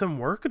have been some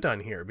work done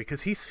here,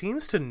 because he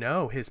seems to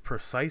know his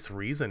precise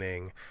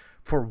reasoning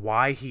for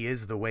why he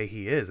is the way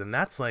he is. And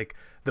that's like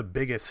the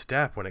biggest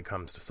step when it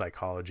comes to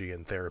psychology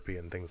and therapy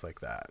and things like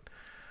that.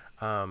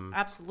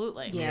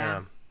 Absolutely.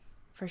 Yeah,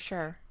 for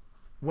sure.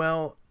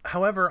 Well,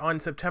 however, on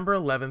September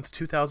 11th,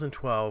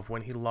 2012,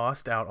 when he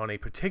lost out on a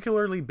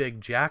particularly big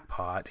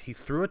jackpot, he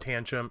threw a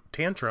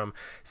tantrum,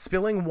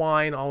 spilling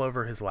wine all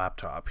over his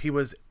laptop. He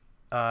was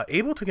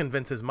able to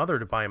convince his mother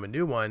to buy him a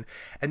new one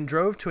and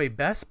drove to a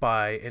Best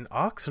Buy in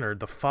Oxnard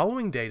the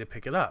following day to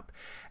pick it up.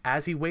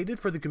 As he waited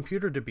for the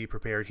computer to be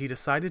prepared, he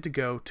decided to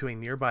go to a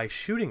nearby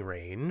shooting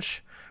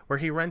range where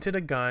he rented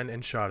a gun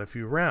and shot a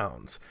few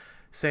rounds,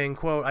 saying,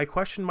 quote, "I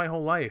questioned my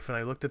whole life, and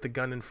I looked at the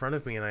gun in front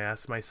of me and I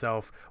asked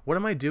myself, what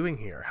am I doing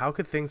here? How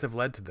could things have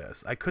led to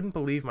this? I couldn't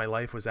believe my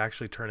life was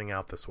actually turning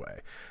out this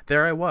way.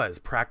 There I was,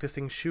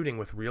 practicing shooting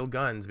with real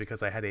guns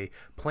because I had a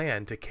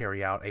plan to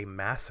carry out a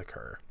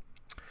massacre."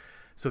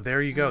 So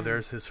there you go.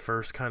 There's his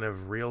first kind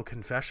of real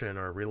confession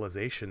or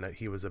realization that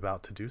he was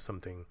about to do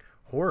something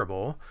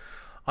horrible.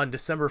 On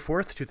December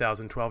 4th,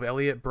 2012,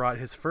 Elliot bought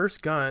his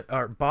first gun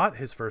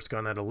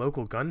at a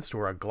local gun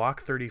store, a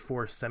Glock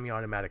 34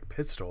 semi-automatic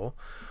pistol.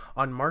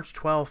 On March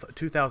 12th,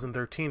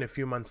 2013, a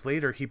few months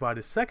later, he bought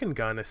his second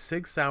gun, a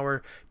Sig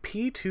Sauer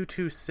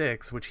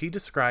P226, which he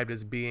described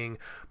as being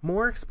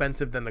more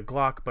expensive than the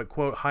Glock, but,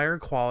 quote, higher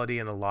quality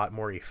and a lot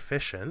more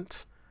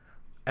efficient.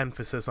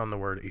 Emphasis on the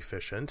word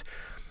efficient.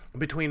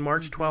 Between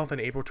March 12th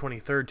and April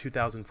 23rd,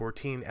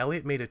 2014,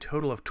 Elliot made a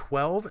total of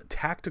 12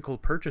 tactical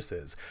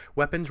purchases,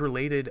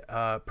 weapons-related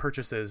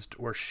purchases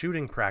or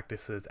shooting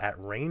practices at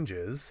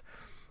ranges.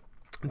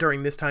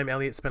 During this time,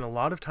 Elliot spent a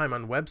lot of time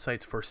on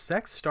websites for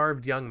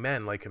sex-starved young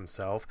men like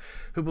himself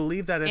who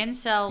believe that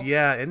incels.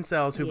 Yeah,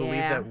 incels who believe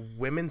that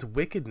women's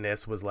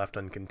wickedness was left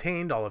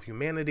uncontained, all of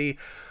humanity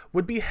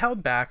would be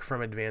held back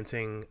from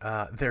advancing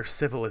their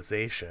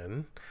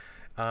civilization.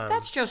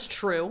 That's just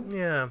true.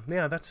 Yeah,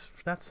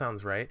 that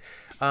sounds right.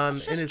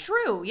 It's just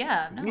true.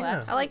 Yeah, no,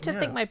 I like to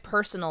think my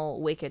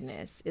personal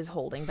wickedness is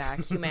holding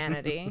back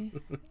humanity.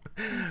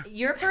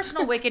 Your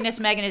personal wickedness,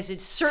 Megan, is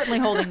certainly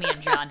holding me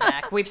and John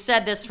back. We've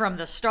said this from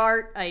the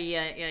start.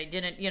 I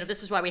didn't,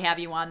 this is why we have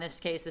you on this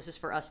case. This is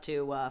for us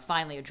to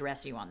finally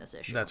address you on this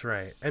issue. That's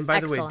right. And by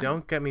the way,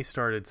 don't get me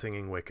started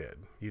singing Wicked.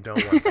 You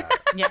don't want that.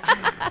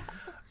 Yeah.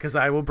 Because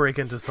I will break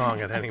into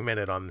song at any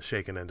minute on the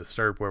Shaken and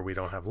Disturbed where we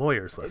don't have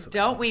lawyers listening.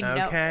 Don't we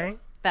know? Okay.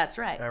 That's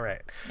right. All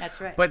right.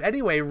 That's right. But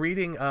anyway,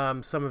 reading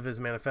some of his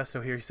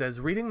manifesto here, he says,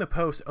 reading the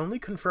post only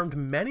confirmed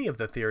many of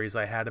the theories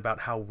I had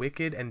about how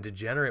wicked and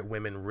degenerate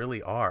women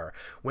really are.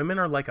 Women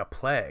are like a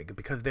plague.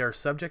 Because they are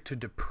subject to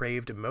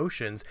depraved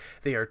emotions,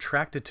 they are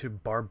attracted to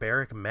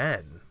barbaric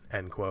men.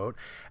 End quote.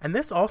 And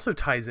this also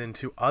ties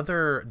into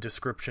other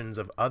descriptions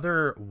of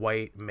other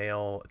white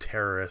male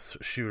terrorist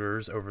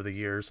shooters over the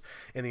years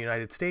in the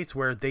United States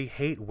where they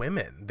hate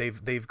women.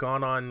 They've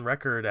gone on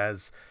record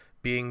as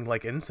being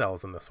like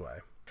incels in this way.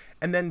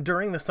 And then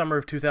during the summer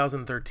of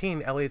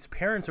 2013, Elliot's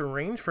parents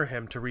arranged for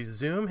him to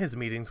resume his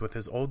meetings with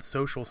his old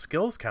social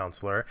skills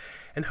counselor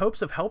in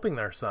hopes of helping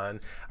their son.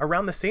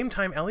 Around the same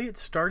time, Elliot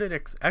started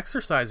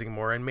exercising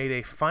more and made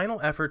a final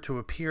effort to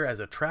appear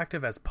as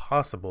attractive as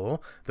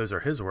possible, those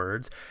are his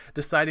words,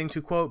 deciding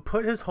to, quote,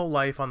 put his whole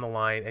life on the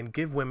line and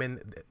give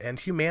women and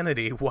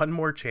humanity one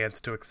more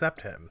chance to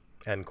accept him,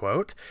 end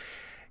quote.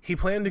 He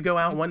planned to go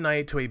out one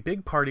night to a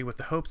big party with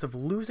the hopes of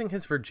losing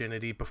his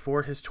virginity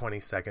before his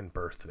 22nd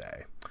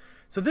birthday.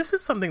 So this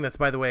is something that's,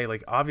 by the way,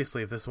 like,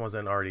 obviously, if this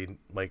wasn't already,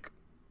 like,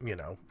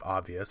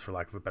 obvious, for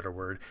lack of a better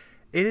word,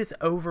 it is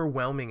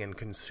overwhelming and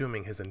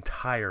consuming his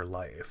entire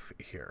life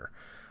here.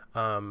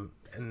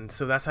 And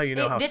so that's how you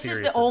know how this serious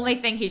is the it only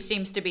is. thing he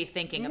seems to be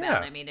thinking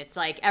about. I mean, it's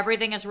like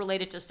everything is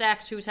related to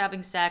sex. Who's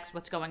having sex?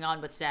 What's going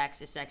on with sex?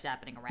 Is sex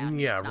happening around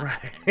me? Yeah, It's not right.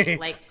 happening to me.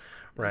 Like,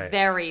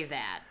 very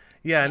that.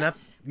 Yeah,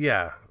 Yes.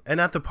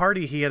 and at the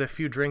party, he had a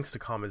few drinks to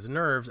calm his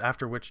nerves,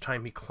 after which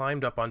time he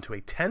climbed up onto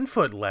a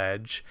 10-foot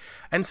ledge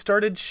and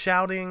started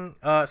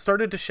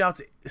to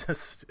shout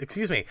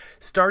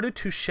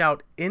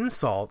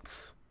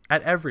insults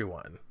at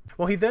everyone.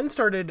 Well, he then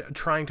started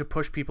trying to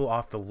push people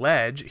off the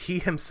ledge. He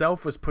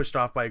himself was pushed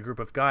off by a group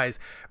of guys,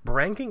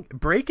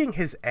 breaking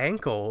his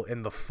ankle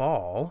in the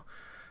fall.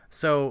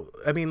 So,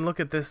 I mean,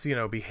 look at this,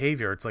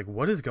 behavior. It's like,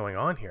 what is going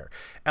on here?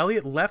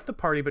 Elliot left the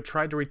party but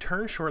tried to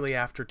return shortly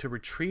after to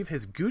retrieve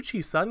his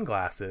Gucci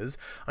sunglasses.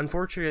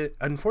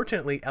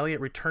 Unfortunately, Elliot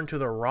returned to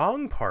the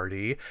wrong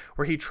party,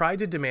 where he tried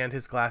to demand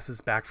his glasses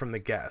back from the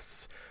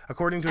guests.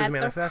 According to his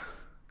manifest...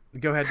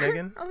 Go ahead,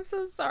 Megan. I'm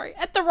so sorry.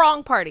 At the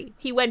wrong party.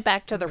 He went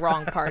back to the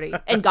wrong party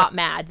and got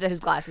mad that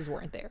his glasses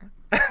weren't there.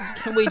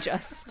 Can we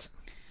just...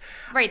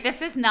 Right,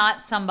 this is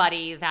not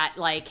somebody that,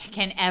 like,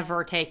 can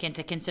ever take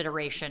into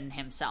consideration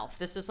himself.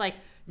 This is, like,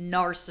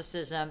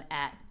 narcissism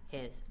at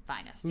his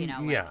finest,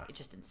 It's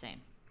just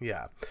insane.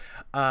 Yeah.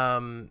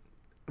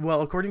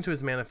 Well, according to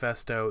his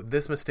manifesto,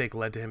 this mistake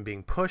led to him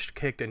being pushed,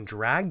 kicked, and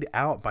dragged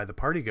out by the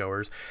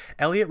partygoers.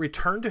 Elliot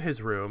returned to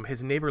his room.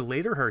 His neighbor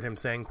later heard him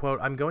saying, quote,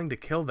 "I'm going to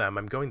kill them.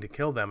 I'm going to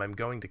kill them. I'm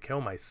going to kill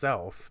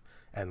myself."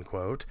 End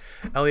quote.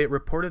 Elliot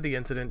reported the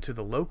incident to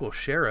the local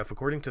sheriff.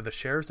 According to the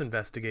sheriff's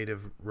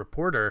investigative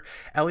reporter,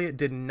 Elliot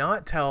did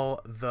not tell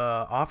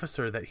the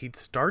officer that he'd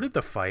started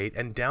the fight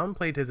and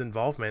downplayed his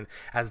involvement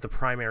as the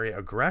primary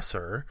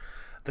aggressor.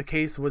 The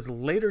case was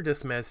later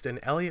dismissed, and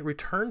Elliot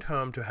returned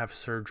home to have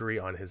surgery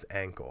on his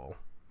ankle.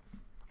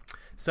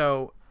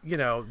 So,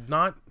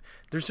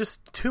 there's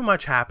just too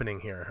much happening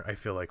here, I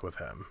feel like, with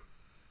him.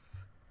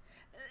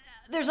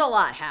 There's a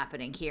lot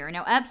happening here.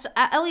 Now,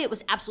 Elliot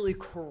was absolutely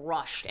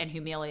crushed and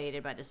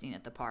humiliated by the scene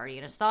at the party,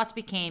 and his thoughts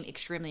became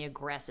extremely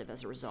aggressive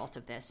as a result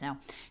of this. Now,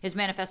 his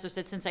manifesto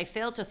said, "Since I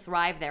failed to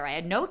thrive there, I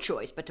had no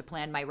choice but to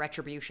plan my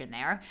retribution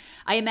there.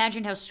 I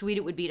imagined how sweet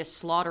it would be to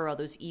slaughter all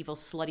those evil,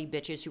 slutty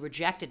bitches who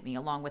rejected me,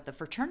 along with the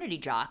fraternity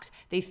jocks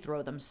they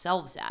throw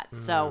themselves at."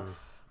 So...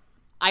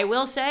 I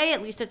will say,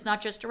 at least it's not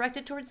just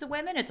directed towards the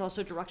women. It's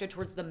also directed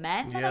towards the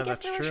men that I guess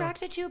they're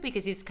attracted to,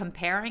 because he's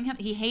comparing him.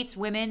 He hates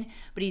women,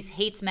 but he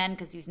hates men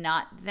because he's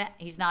not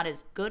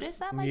as good as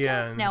them, I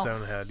guess. In his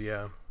own head,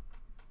 yeah.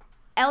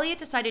 Elliot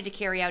decided to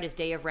carry out his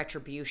day of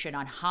retribution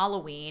on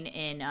Halloween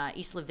in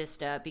Isla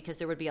Vista because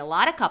there would be a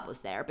lot of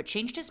couples there, but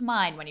changed his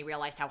mind when he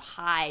realized how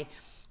high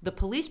the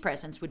police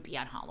presence would be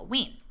on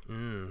Halloween.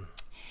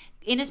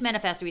 In his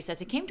manifesto, he says,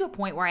 "It came to a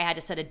point where I had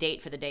to set a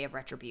date for the day of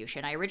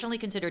retribution. I originally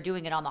considered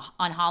doing it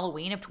on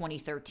Halloween of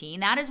 2013.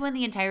 That is when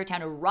the entire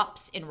town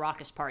erupts in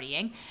raucous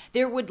partying.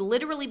 There would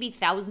literally be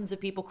thousands of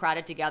people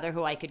crowded together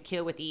who I could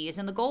kill with ease,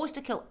 and the goal was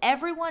to kill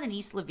everyone in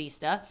Isla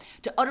Vista,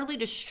 to utterly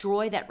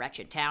destroy that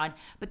wretched town.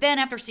 But then,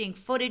 after seeing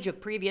footage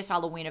of previous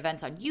Halloween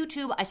events on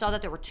YouTube, I saw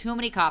that there were too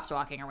many cops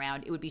walking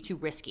around. It would be too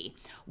risky.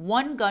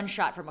 One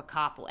gunshot from a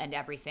cop will end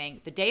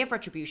everything. The day of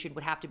retribution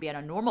would have to be on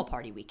a normal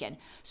party weekend.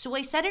 So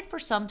I set it for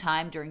some time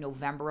during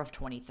November of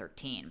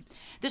 2013.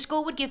 This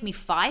goal would give me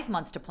 5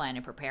 months to plan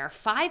and prepare,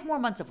 5 more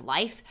months of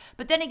life,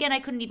 but then again, I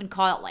couldn't even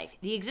call it life.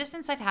 The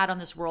existence I've had on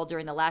this world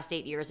during the last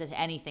 8 years is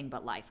anything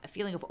but life. A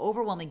feeling of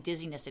overwhelming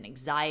dizziness and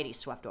anxiety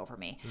swept over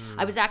me.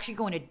 I was actually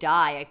going to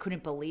die. I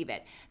couldn't believe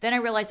it. Then I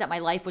realized that my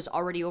life was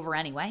already over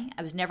anyway.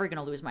 I was never going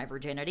to lose my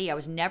virginity. I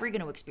was never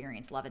going to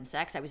experience love and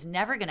sex. I was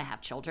never going to have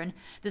children.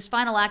 This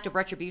final act of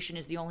retribution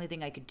is the only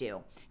thing I could do.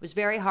 It was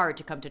very hard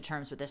to come to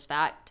terms with this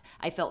fact.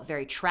 I felt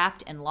very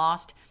trapped and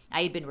lost.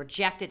 I had been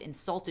rejected,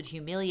 insulted,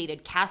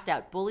 humiliated, cast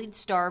out, bullied,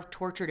 starved,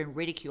 tortured, and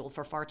ridiculed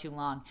for far too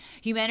long.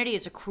 Humanity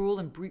is a cruel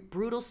and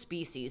brutal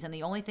species, and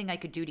the only thing I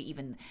could do to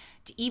even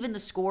the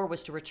score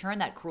was to return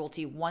that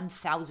cruelty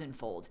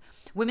 1,000-fold.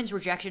 Women's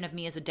rejection of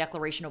me is a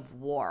declaration of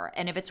war,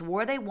 and if it's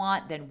war they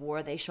want, then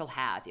war they shall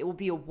have. It will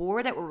be a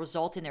war that will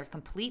result in their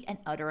complete and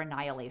utter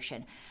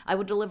annihilation. I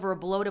will deliver a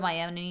blow to my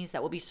enemies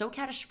that will be so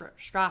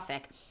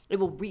catastrophic,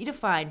 it will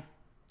redefine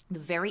the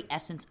very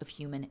essence of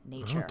human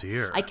nature. Oh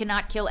dear. I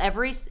cannot kill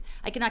every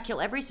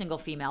single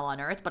female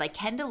on earth, but I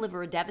can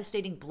deliver a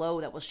devastating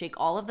blow that will shake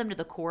all of them to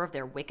the core of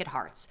their wicked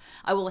hearts.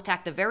 I will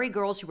attack the very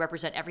girls who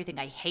represent everything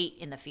I hate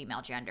in the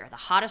female gender. The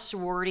hottest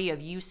sorority of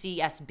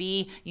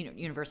UCSB,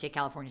 University of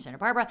California, Santa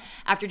Barbara.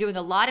 After doing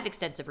a lot of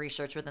extensive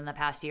research within the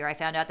past year, I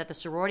found out that the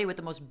sorority with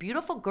the most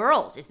beautiful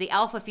girls is the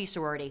Alpha Phi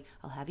sorority.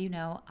 I'll have you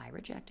know, I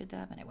rejected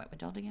them and I went with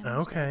Delta Gamma.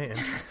 Okay,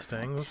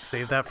 interesting. We'll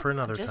save that for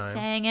another time. Just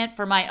saying it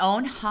for my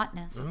own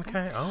hotness.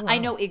 Okay. Oh, wow. I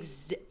know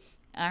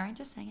All right,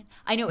 just saying it.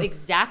 I know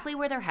exactly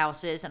where their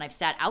house is, and I've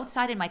sat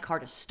outside in my car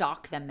to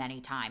stalk them many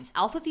times.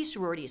 Alpha Phi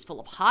sorority is full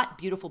of hot,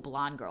 beautiful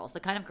blonde girls,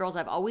 the kind of girls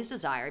I've always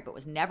desired but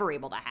was never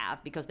able to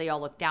have because they all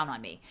look down on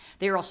me.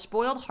 They are all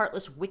spoiled,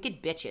 heartless,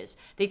 wicked bitches.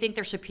 They think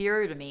they're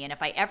superior to me, and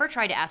if I ever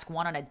try to ask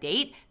one on a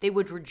date, they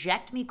would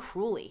reject me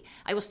cruelly.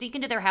 I will sneak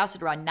into their house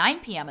at around 9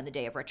 p.m. on the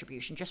day of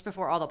retribution, just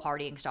before all the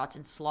partying starts,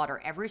 and slaughter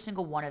every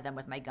single one of them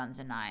with my guns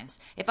and knives.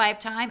 If I have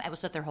time, I will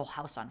set their whole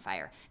house on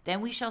fire.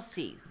 Then we shall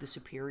see who the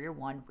superior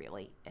one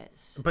really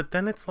is. But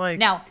then it's like,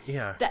 now,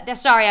 yeah.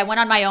 Sorry, I went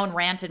on my own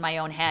rant in my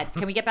own head.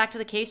 Can we get back to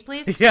the case,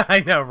 please? Yeah, I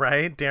know,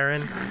 right,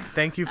 Darren?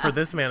 Thank you for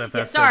this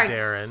manifesto, sorry.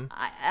 Darren.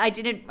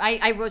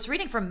 I was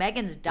reading from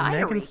Megan's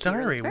diary. Megan's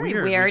diary. It's very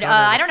weird.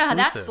 I don't know how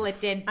that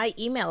slipped in. I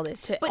emailed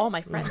it to all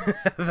my friends.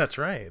 That's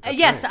right.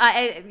 Yes,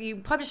 right. you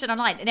published it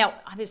online. Now,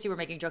 obviously, we're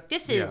making a joke.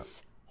 This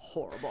is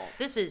horrible.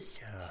 This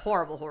is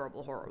horrible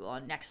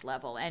on next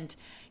level. And,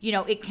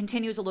 it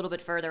continues a little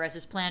bit further as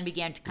his plan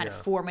began to kind of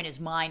form in his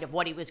mind of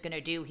what he was going to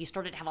do. He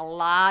started to have a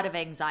lot of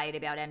anxiety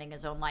about ending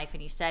his own life.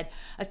 And he said,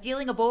 a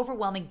feeling of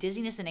overwhelming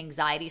dizziness and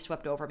anxiety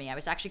swept over me. I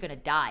was actually going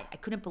to die. I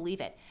couldn't believe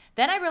it.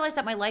 Then I realized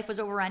that my life was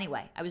over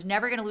anyway. I was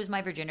never going to lose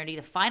my virginity.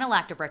 The final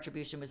act of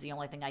retribution was the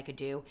only thing I could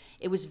do.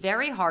 It was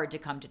very hard to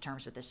come to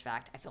terms with this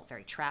fact. I felt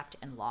very trapped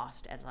and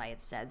lost, as I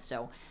had said.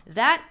 So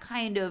that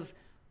kind of...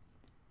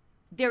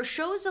 there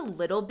shows a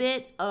little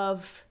bit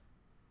of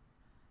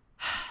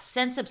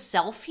sense of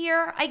self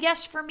here, I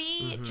guess, for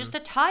me. Mm-hmm. Just a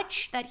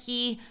touch that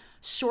he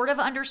sort of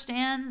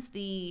understands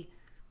the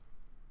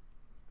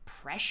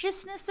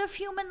preciousness of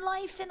human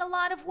life in a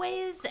lot of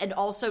ways and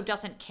also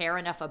doesn't care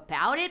enough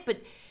about it.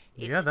 But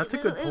that's a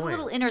good point. It was a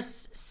little inner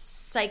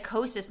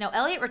psychosis. Now,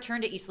 Elliot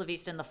returned to Isla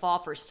Vista in the fall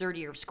for his third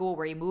year of school,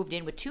 where he moved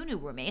in with 2 new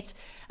roommates,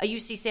 a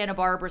UC Santa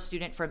Barbara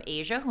student from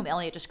Asia, whom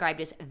Elliot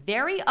described as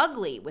very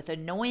ugly with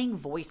annoying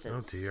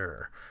voices. Oh,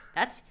 dear.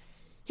 That's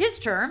his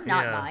term,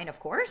 not mine, of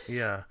course.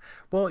 Yeah.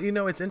 Well,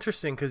 it's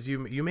interesting because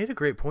you made a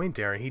great point,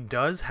 Darren. He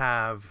does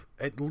have,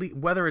 at least,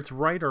 whether it's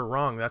right or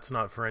wrong, that's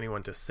not for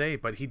anyone to say,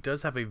 but he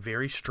does have a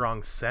very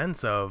strong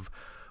sense of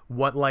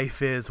what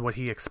life is, what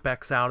he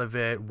expects out of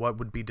it, what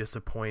would be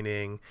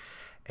disappointing.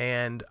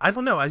 And I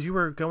don't know, as you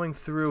were going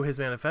through his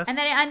manifesto... And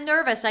then I'm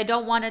nervous. I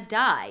don't want to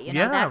die.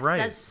 That right.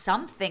 says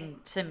something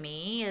to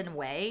me in a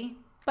way.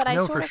 But I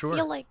sort of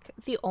feel like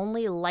the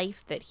only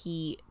life that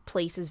he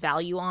places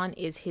value on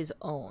is his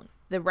own.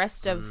 The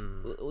rest of,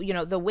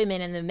 the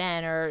women and the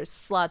men are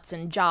sluts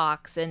and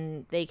jocks,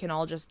 and they can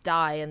all just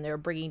die, and they're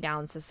bringing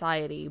down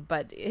society.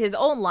 But his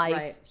own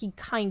life, he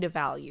kind of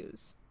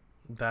values.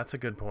 That's a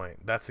good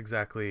point. That's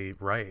exactly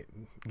right.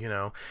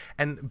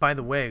 And by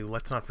the way,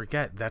 let's not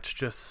forget, that's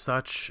just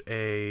such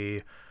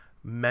a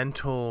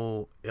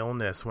mental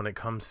illness when it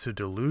comes to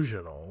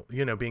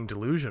being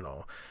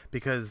delusional,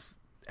 because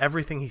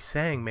everything he's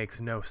saying makes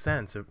no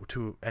sense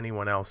to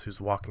anyone else who's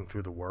walking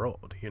through the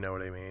world. You know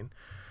what I mean?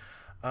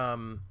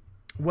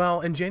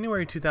 Well, in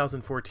January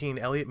 2014,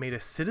 Elliot made a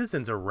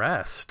citizen's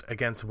arrest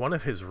against one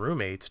of his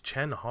roommates,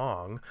 Chen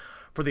Hong,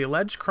 for the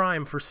alleged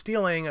crime for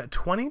stealing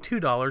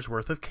 $22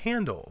 worth of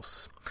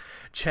candles.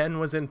 Chen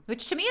was in...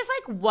 Which to me is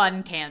like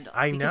one candle.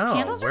 I know.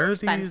 Candles are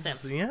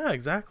expensive. Yeah,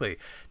 exactly.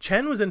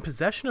 Chen was in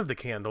possession of the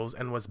candles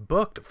and was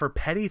booked for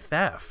petty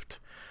theft.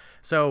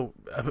 So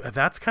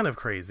that's kind of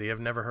crazy. I've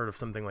never heard of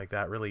something like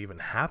that really even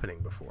happening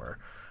before.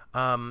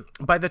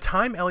 By the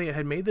time Elliot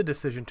had made the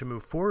decision to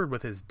move forward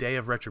with his day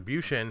of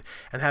retribution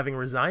and having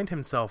resigned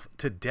himself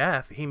to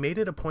death, he made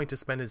it a point to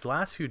spend his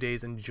last few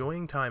days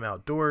enjoying time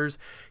outdoors.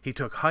 He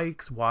took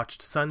hikes,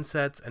 watched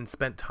sunsets, and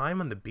spent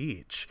time on the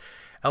beach.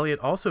 Elliot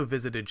also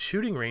visited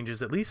shooting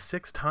ranges at least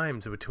 6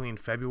 times between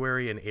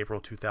February and April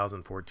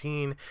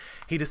 2014.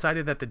 He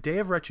decided that the day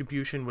of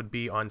retribution would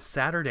be on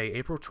Saturday,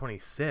 April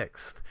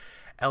 26th.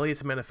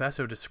 Elliot's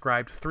manifesto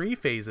described 3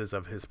 phases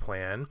of his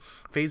plan.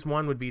 Phase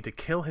 1 would be to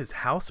kill his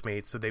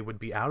housemates so they would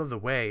be out of the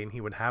way and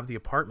he would have the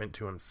apartment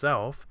to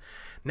himself.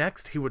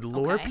 Next, he would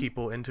lure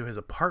people into his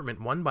apartment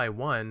one by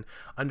one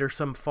under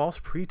some false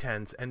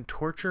pretense and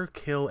torture,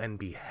 kill, and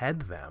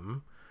behead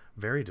them.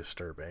 Very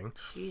disturbing.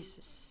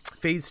 Jesus.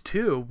 Phase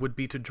 2 would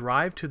be to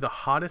drive to the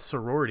hottest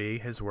sorority,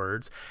 his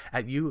words,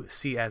 at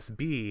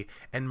UCSB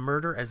and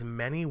murder as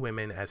many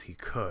women as he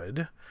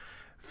could.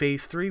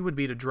 Phase 3 would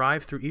be to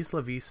drive through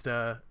Isla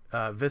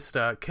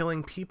Vista,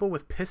 killing people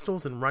with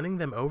pistols and running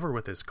them over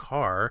with his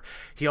car.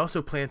 He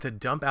also planned to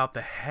dump out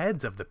the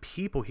heads of the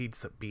people he'd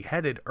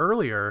beheaded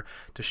earlier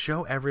to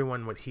show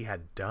everyone what he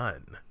had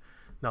done.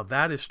 Now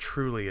that is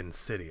truly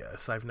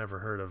insidious. I've never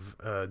heard of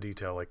a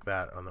detail like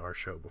that on our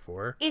show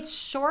before. It's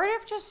sort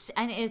of just,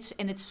 and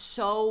it's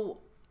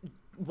so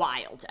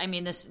wild. I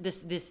mean,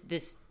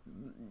 this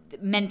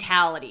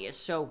mentality is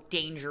so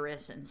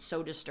dangerous and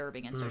so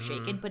disturbing and so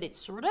shaken, but it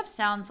sort of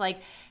sounds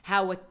like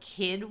how a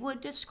kid would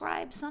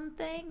describe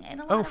something in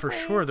a lot of ways. Oh, for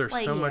sure.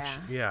 There's so much.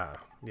 Yeah.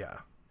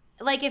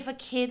 Like if a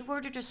kid were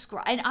to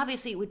describe, and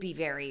obviously it would be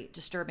very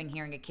disturbing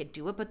hearing a kid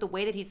do it, but the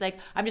way that he's like,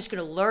 I'm just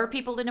going to lure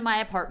people into my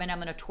apartment, I'm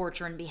going to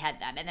torture and behead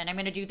them, and then I'm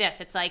going to do this.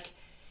 It's like,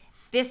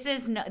 This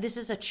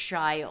is a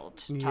child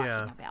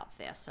talking about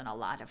this in a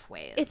lot of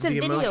ways. It's a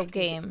video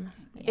game.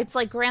 It's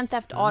like Grand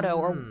Theft Auto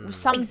or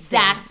something.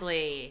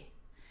 Exactly.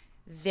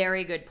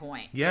 Very good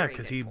point. Yeah,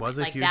 because he was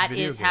a huge video gamer.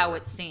 That is how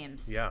it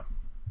seems. Yeah.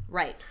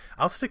 Right.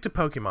 I'll stick to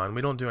Pokemon.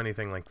 We don't do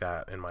anything like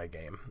that in my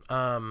game.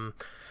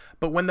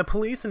 But when the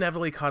police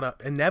inevitably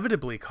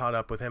caught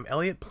up with him,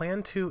 Elliot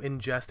planned to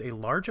ingest a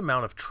large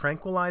amount of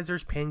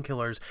tranquilizers,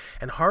 painkillers,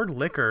 and hard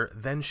liquor,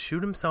 then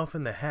shoot himself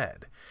in the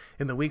head.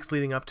 In the weeks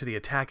leading up to the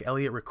attack,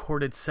 Elliot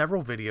recorded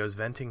several videos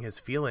venting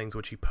his feelings,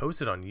 which he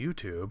posted on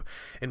YouTube.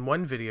 In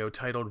one video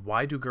titled,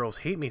 "Why Do Girls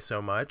Hate Me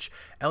So Much?"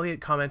 Elliot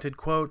commented,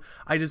 quote,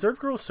 "I deserve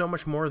girls so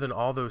much more than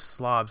all those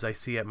slobs I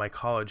see at my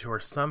college who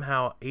are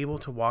somehow able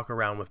to walk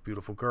around with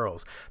beautiful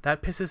girls.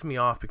 That pisses me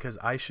off because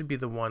I should be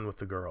the one with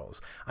the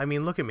girls. I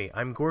mean, look at me.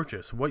 I'm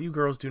gorgeous. What you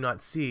girls do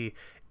not see,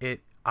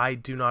 I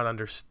do not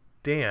understand.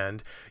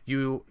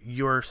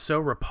 You're so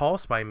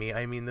repulsed by me.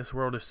 I mean, this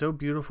world is so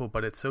beautiful,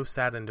 but it's so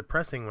sad and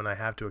depressing when I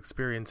have to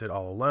experience it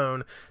all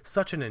alone.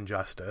 Such an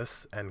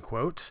injustice," end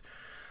quote.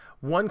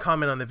 One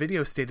comment on the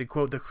video stated,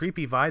 quote, "The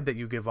creepy vibe that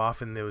you give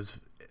off in those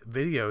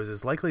videos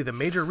is likely the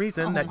major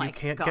reason that you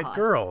can't get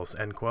girls,"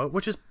 end quote,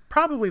 which is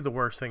probably the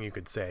worst thing you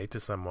could say to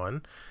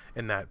someone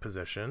in that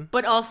position.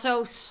 But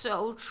also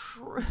so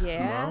true.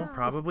 Yeah. Well,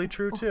 probably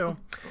true too.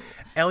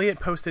 Elliot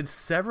posted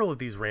several of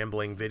these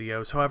rambling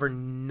videos. However,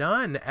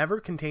 none ever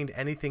contained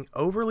anything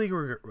overly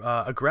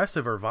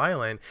aggressive or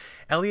violent.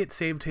 Elliot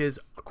saved his,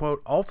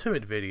 quote,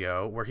 ultimate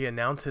video where he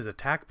announced his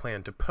attack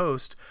plan to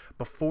post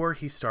before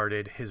he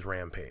started his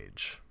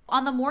rampage.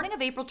 On the morning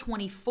of April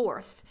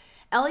 24th,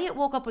 Elliot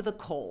woke up with a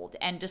cold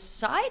and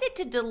decided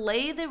to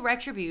delay the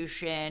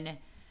retribution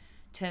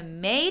to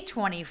May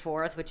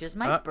 24th, which is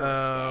my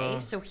birthday,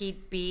 so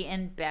he'd be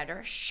in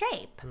better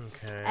shape.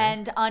 Okay.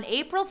 And on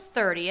April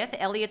 30th,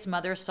 Elliot's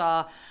mother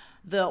saw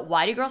the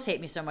 "Why Do Girls Hate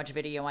Me So Much"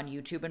 video on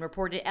YouTube and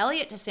reported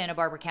Elliot to Santa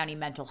Barbara County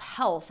Mental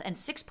Health, and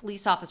 6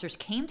 police officers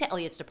came to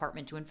Elliot's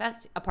apartment to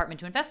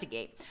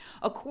investigate.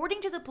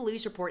 According to the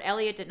police report,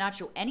 Elliot did not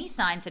show any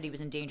signs that he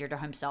was in danger to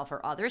himself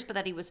or others, but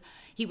that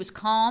he was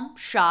calm,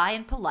 shy,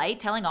 and polite,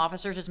 telling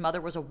officers his mother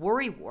was a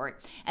worrywart,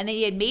 and that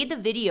he had made the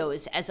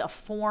videos as a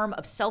form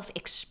of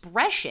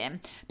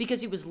self-expression because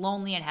he was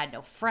lonely and had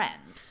no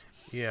friends.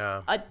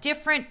 Yeah. A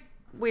different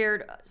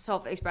weird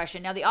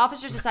self-expression. Now, the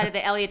officers decided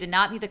that Elliot did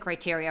not meet the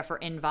criteria for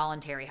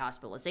involuntary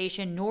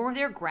hospitalization, nor were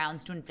there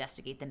grounds to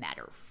investigate the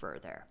matter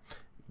further.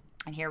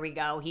 And here we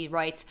go. He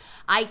writes,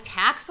 "I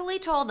tactfully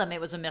told them it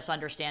was a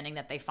misunderstanding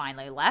that they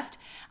finally left.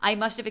 I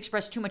must have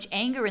expressed too much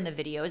anger in the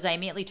videos. I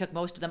immediately took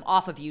most of them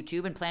off of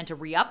YouTube and planned to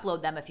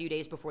re-upload them a few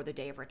days before the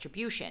day of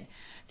retribution.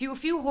 Through a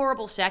few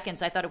horrible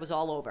seconds, I thought it was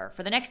all over.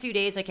 For the next few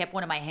days, I kept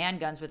one of my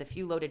handguns with a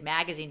few loaded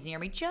magazines near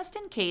me just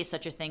in case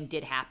such a thing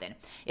did happen.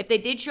 If they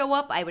did show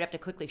up, I would have to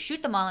quickly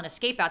shoot them all and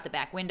escape out the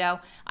back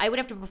window. I would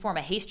have to perform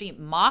a hasty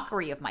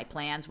mockery of my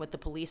plans with the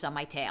police on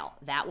my tail.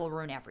 That will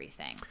ruin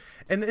everything."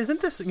 And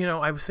isn't this,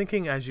 I was thinking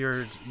as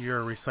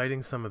you're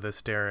reciting some of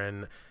this,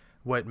 Darren,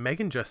 what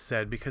Megan just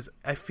said, because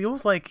it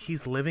feels like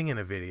he's living in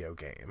a video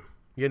game.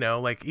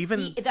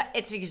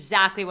 It's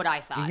exactly what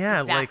I thought. Yeah,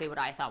 exactly what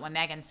I thought when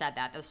Megan said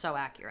that. That was so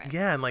accurate.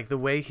 Yeah, and the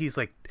way he's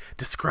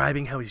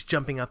describing how he's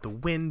jumping out the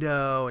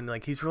window, and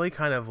he's really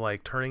kind of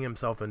turning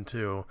himself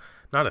into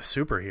not a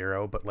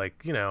superhero, but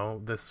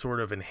this sort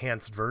of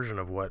enhanced version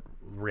of what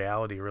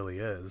reality really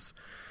is.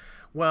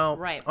 Well,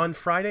 right. On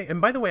Friday, and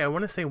by the way, I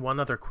want to say one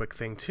other quick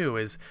thing too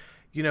is,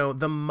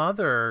 the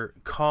mother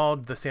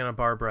called the Santa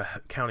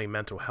Barbara County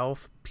Mental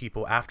Health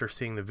people after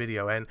seeing the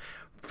video, and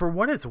for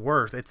what it's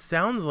worth, it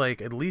sounds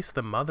like at least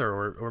the mother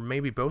or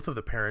maybe both of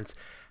the parents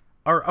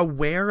are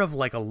aware of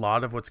a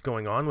lot of what's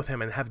going on with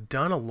him and have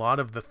done a lot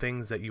of the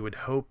things that you would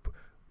hope,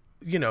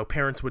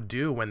 parents would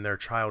do when their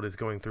child is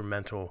going through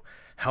mental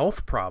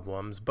health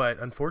problems, but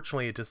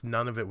unfortunately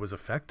none of it was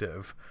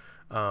effective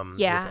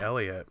with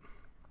Elliot.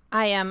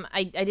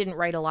 I didn't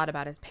write a lot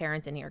about his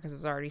parents in here because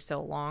it's already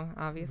so long,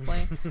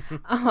 obviously.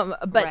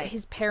 But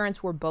his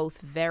parents were both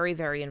very,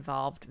 very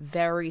involved,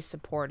 very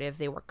supportive.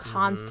 They were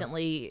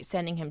constantly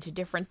sending him to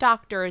different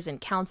doctors and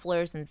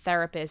counselors and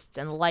therapists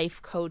and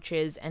life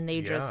coaches, and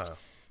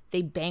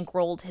they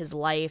bankrolled his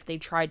life. They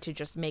tried to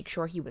just make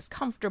sure he was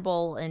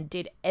comfortable and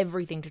did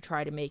everything to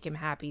try to make him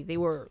happy.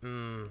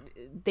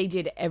 They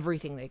did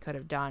everything they could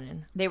have done.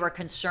 And they were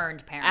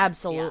concerned parents.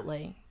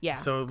 Absolutely. Yeah.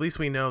 So at least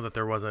we know that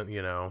there wasn't,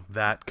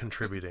 that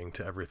contributing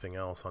to everything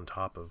else on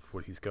top of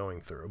what he's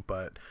going through.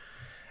 But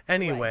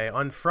anyway,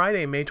 on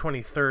Friday, May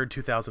 23rd,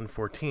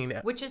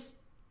 2014. Which is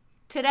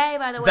today,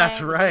 by the way.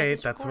 That's right.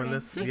 That's when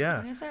this,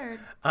 23rd.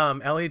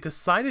 Elliot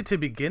decided to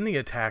begin the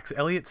attacks.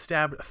 Elliot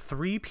stabbed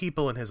 3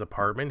 people in his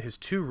apartment, his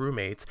 2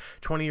 roommates,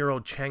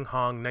 20-year-old Cheng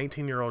Hong,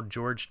 19-year-old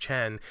George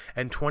Chen,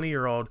 and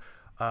 20-year-old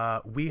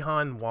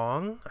Weihan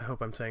Wang. I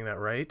hope I'm saying that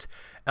right.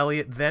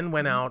 Elliot then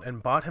went out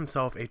and bought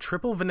himself a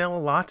triple vanilla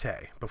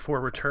latte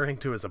before returning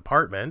to his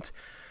apartment.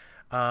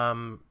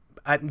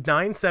 At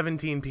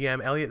 9:17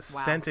 p.m., Elliot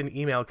sent an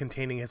email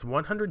containing his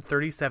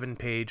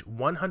 137-page,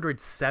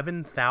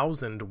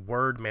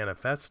 107,000-word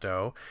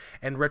manifesto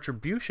and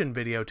retribution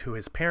video to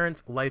his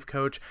parents, life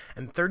coach,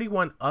 and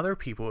 31 other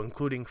people,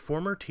 including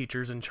former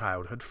teachers and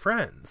childhood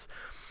friends.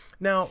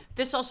 Now,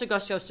 this also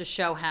goes to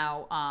show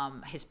how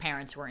his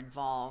parents were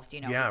involved,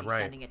 with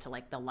sending it to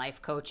like the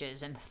life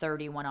coaches and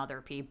 31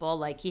 other people.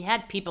 Like, he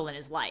had people in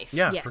his life.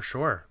 Yeah, for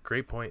sure.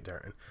 Great point,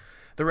 Darren.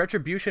 The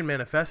Retribution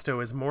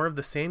Manifesto is more of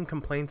the same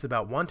complaints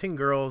about wanting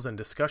girls and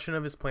discussion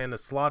of his plan to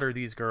slaughter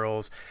these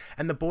girls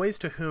and the boys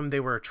to whom they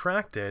were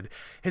attracted.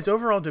 His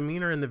overall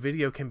demeanor in the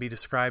video can be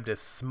described as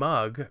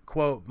smug.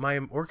 Quote, "My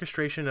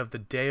orchestration of the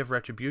Day of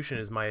Retribution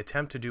is my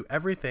attempt to do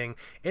everything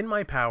in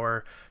my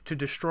power to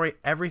destroy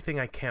everything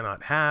I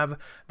cannot have."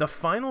 The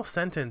final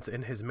sentence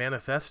in his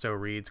manifesto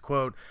reads,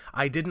 quote,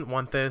 "I didn't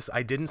want this.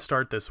 I didn't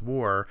start this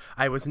war.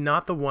 I was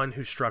not the one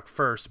who struck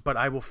first, but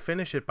I will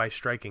finish it by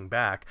striking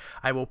back.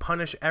 I will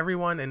punish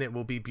everyone and it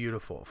will be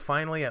beautiful.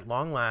 Finally, at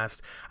long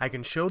last, I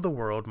can show the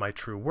world my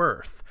true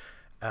worth."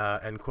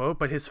 End quote.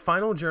 But his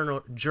final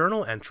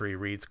journal entry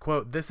reads,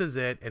 quote, "This is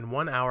it. In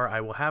 1 hour,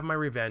 I will have my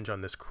revenge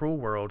on this cruel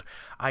world.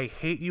 I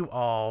hate you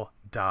all.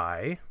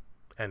 Die."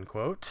 End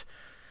quote.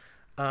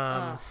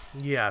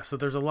 Yeah, so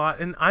there's a lot,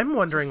 and I'm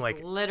wondering,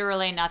 like,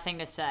 literally nothing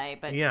to say,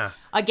 but yeah,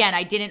 again,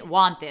 I didn't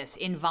want this.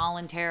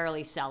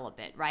 Involuntarily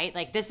celibate, right?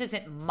 Like, this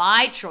isn't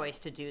my choice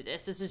to do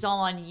this. This is all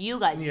on you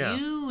guys. Yeah.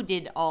 You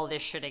did all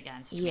this shit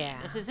against me.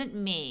 This isn't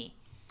me.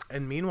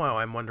 And meanwhile,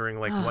 I'm wondering,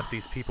 like, what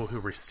these people who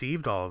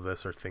received all of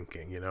this are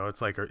thinking.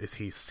 It's like, is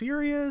he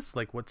serious?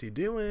 Like, what's he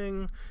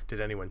doing?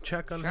 Did anyone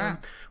check on him?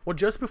 Well,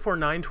 just before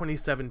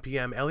 9:27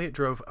 p.m., Elliot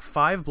drove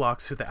 5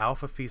 blocks to the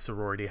Alpha Phi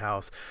sorority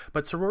house,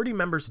 but sorority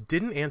members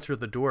didn't answer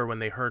the door when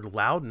they heard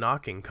loud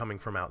knocking coming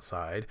from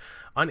outside.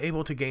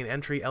 Unable to gain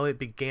entry, Elliot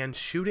began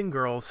shooting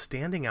girls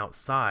standing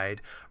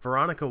outside.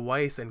 Veronica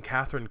Weiss and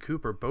Catherine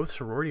Cooper, both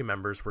sorority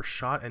members, were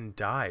shot and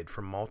died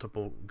from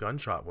multiple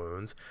gunshot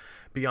wounds.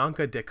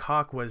 Bianca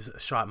DeCock was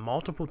shot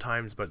multiple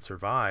times but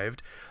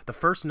survived. The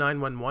first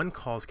 911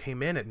 calls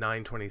came in at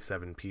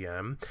 9:27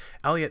 p.m.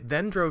 Elliot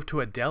then drove to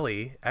a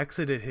deli,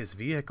 exited his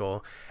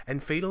vehicle,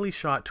 and fatally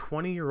shot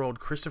 20-year-old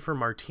Christopher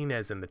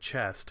Martinez in the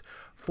chest.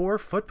 4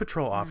 Foot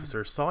Patrol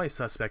officers saw a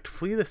suspect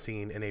flee the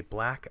scene in a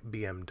black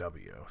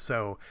BMW.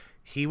 So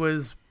he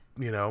was,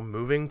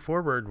 moving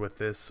forward with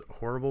this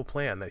horrible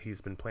plan that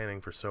he's been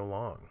planning for so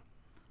long.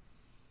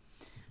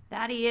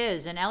 That he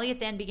is. And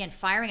Elliot then began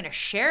firing at a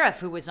sheriff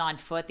who was on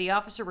foot. The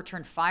officer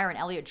returned fire and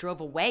Elliot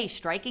drove away,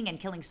 striking and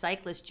killing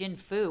cyclist Jin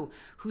Fu,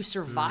 who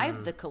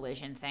survived the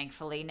collision,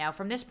 thankfully. Now,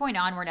 from this point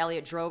onward,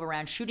 Elliot drove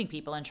around shooting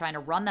people and trying to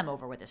run them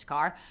over with his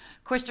car.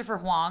 Christopher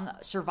Huang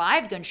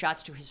survived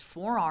gunshots to his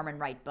forearm and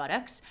right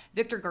buttocks.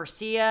 Victor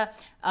Garcia,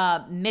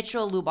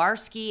 Mitchell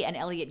Lubarsky, and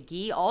Elliot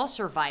Gee all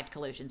survived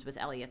collisions with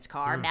Elliot's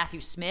car. Matthew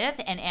Smith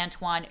and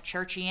Antoine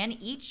Cherchian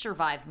each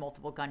survived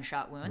multiple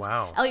gunshot wounds.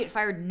 Wow. Elliot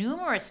fired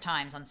numerous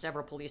times on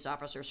several police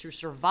officers who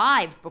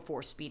survived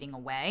before speeding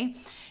away.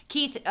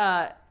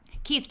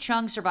 Keith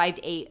Chung survived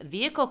a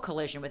vehicle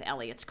collision with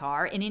Elliot's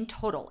car, and in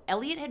total,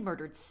 Elliot had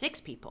murdered 6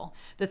 people.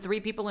 The 3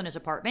 people in his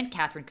apartment,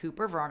 Catherine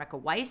Cooper, Veronica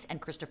Weiss, and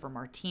Christopher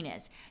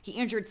Martinez. He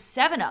injured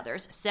 7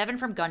 others, 7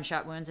 from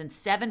gunshot wounds and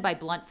 7 by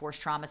blunt force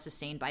trauma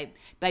sustained by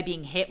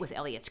being hit with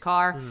Elliot's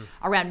car.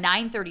 Around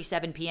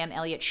 9:37 p.m.,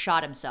 Elliot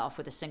shot himself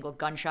with a single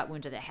gunshot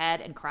wound to the head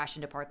and crashed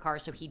into parked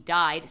cars, so he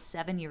died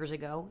 7 years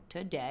ago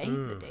today,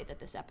 the day that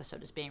this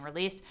episode is being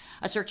released.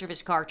 A search of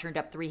his car turned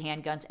up 3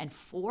 handguns and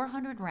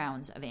 400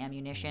 rounds of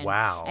ammunition.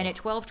 Wow. And at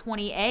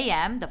 12:20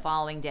 a.m. the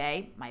following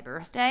day, my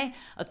birthday,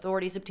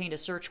 authorities obtained a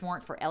search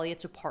warrant for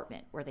Elliot's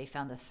apartment where they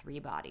found the 3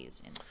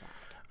 bodies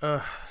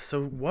inside.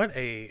 So what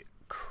a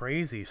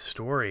crazy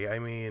story. I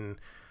mean,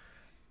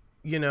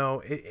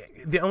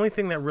 the only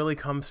thing that really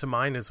comes to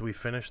mind as we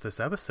finish this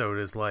episode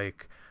is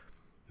like,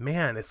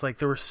 man, it's like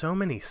there were so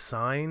many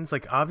signs.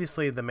 Like,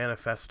 obviously the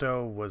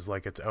manifesto was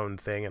like its own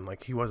thing and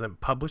like he wasn't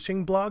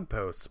publishing blog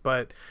posts,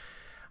 but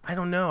I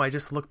don't know. I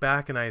just look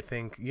back and I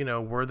think,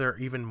 were there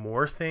even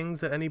more things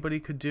that anybody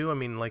could do? I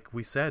mean, like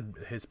we said,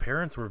 his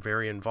parents were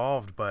very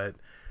involved, but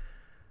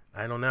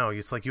I don't know.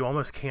 It's like you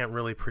almost can't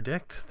really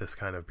predict this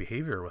kind of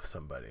behavior with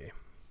somebody.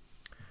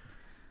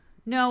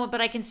 No,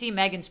 but I can see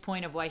Megan's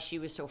point of why she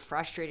was so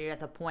frustrated at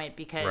the point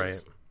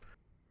because,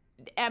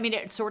 I mean,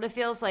 it sort of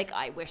feels like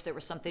I wish there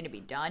was something to be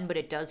done, but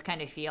it does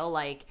kind of feel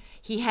like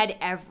he had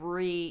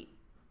every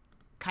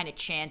kind of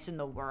chance in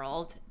the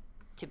world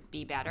to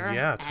be better.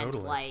 Yeah,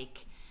 totally.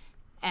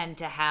 And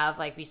to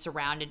have, be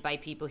surrounded by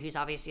people. He's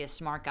obviously a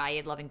smart guy. He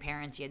had loving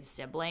parents. He had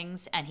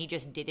siblings. And he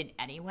just did it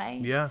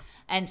anyway. Yeah.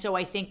 And so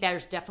I think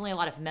there's definitely a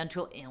lot of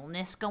mental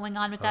illness going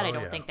on with that. I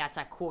don't think that's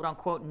a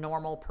quote-unquote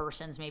normal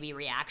person's maybe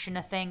reaction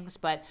to things.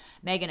 But,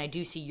 Megan, I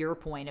do see your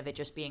point of it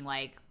just being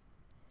like,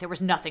 there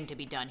was nothing to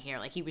be done here.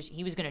 Like, he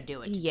was going to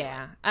do it.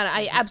 Yeah. And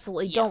I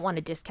absolutely don't want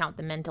to discount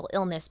the mental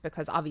illness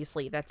because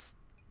obviously that's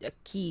a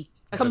key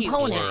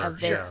component of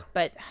this. Yeah.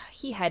 But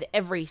he had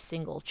every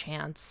single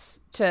chance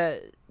to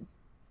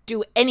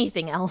do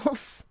anything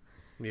else.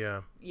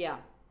 Yeah.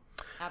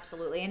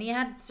 Absolutely. And he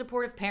had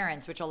supportive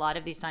parents, which a lot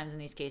of these times in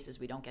these cases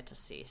we don't get to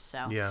see.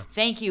 So yeah.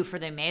 Thank you for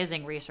the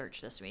amazing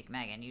research this week,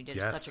 Megan. You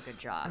did such a good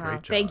job.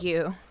 Great job. Thank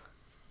you.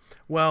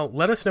 Well,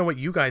 let us know what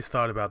you guys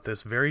thought about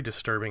this very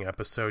disturbing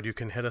episode. You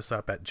can hit us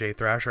up at J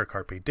Thrasher,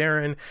 Carpe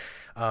Darren.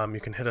 You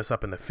can hit us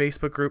up in the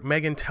Facebook group.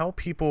 Megan, tell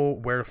people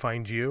where to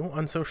find you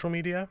on social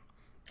media.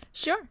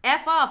 Sure.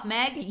 F off,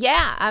 Meg.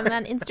 Yeah, I'm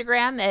on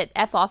Instagram at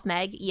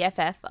FOffMeg,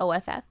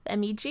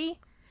 EFFOFFMEG.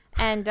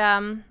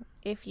 And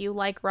if you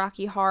like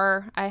Rocky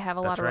Horror, I have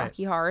a lot of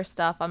Rocky Horror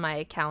stuff on my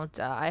account.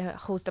 I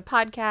produce a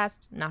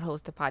podcast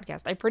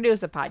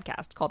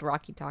called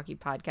Rocky Talkie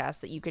Podcast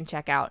that you can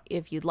check out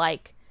if you'd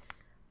like.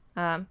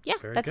 Very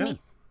that's good. Me.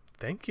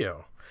 Thank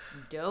you.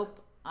 Dope.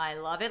 I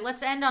love it.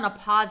 Let's end on a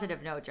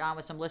positive note, John,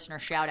 with some listener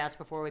shout-outs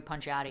before we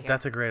punch out of here.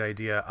 That's a great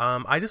idea.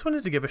 I just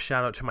wanted to give a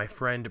shout-out to my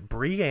friend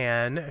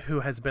Brienne,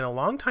 who has been a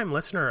longtime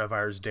listener of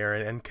ours,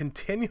 Darren, and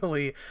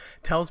continually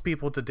tells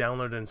people to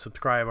download and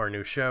subscribe our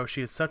new show.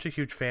 She is such a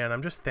huge fan.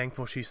 I'm just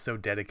thankful she's so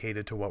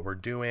dedicated to what we're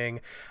doing.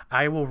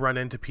 I will run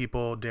into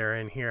people,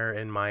 Darren, here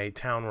in my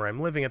town where I'm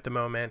living at the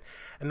moment,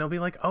 and they'll be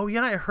like, oh,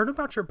 yeah, I heard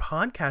about your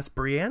podcast.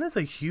 Brienne is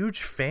a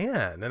huge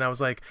fan. And I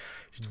was like,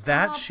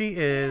 she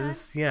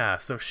is. Yeah,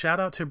 so shout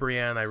out to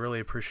Brienne. I really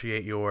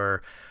appreciate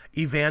your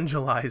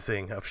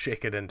evangelizing of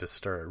Shake It and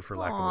Disturb, for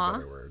lack of a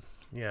better word.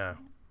 Yeah.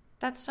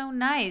 That's so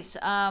nice.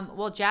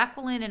 Well,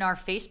 Jacqueline in our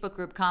Facebook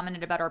group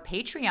commented about our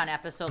Patreon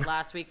episode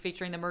last week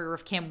featuring the murder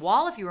of Kim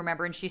Wall, if you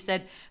remember. And she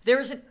said, there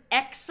is an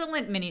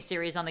excellent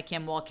miniseries on the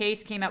Kim Wall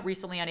case. Came out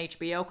recently on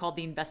HBO called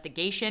The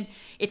Investigation.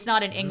 It's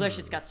not in English.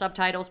 It's got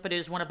subtitles, but it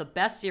is one of the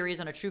best series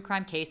on a true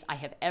crime case I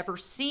have ever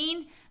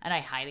seen. And I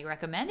highly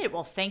recommend it.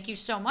 Well, thank you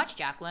so much,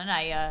 Jacqueline.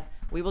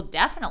 We will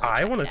definitely check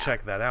it out. I want to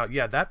check that out.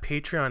 Yeah, that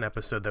Patreon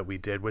episode that we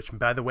did, which,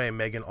 by the way,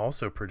 Megan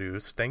also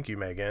produced. Thank you,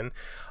 Megan.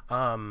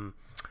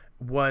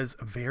 Was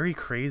very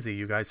crazy.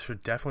 You guys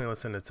should definitely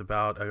listen. It's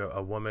about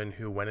a woman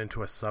who went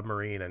into a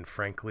submarine and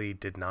frankly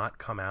did not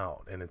come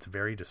out, and it's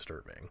very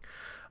disturbing.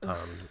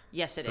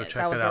 Yes, it is.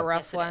 That was a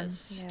rough one.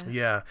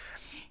 Yeah.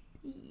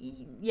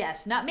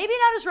 Yes, maybe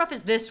not as rough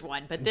as this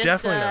one, but this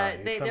definitely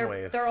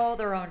not. They're all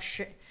their own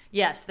shit.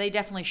 Yes, they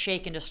definitely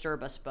shake and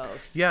disturb us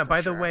both. Yeah,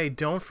 by the way,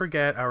 don't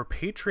forget our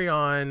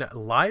Patreon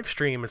live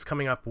stream is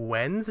coming up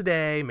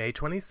Wednesday, May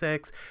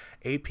 26th,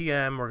 8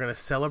 p.m. We're going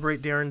to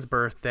celebrate Darren's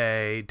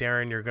birthday.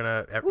 Darren,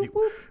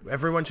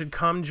 everyone should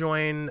come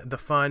join the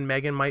fun.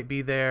 Megan might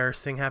be there.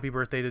 Sing happy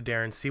birthday to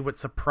Darren. See what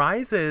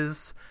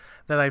surprises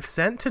that I've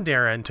sent to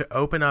Darren to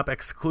open up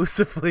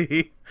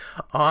exclusively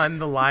on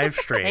the live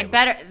stream.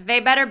 They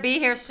better be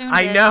here soon.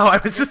 I know. I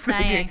was just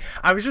thinking.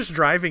 I was just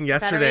driving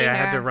yesterday. I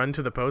had to run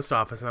to the post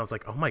office, and I was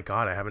like, "Oh my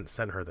god, I haven't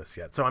sent her this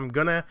yet." So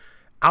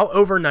I'll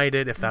overnight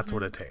it if that's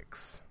what it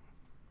takes.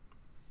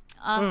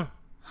 Okay.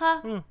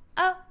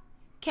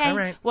 All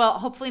right. Well,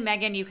 hopefully,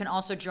 Megan, you can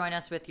also join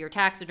us with your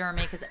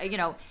taxidermy because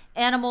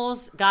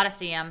animals, gotta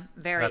see them.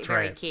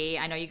 Very key.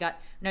 I know you got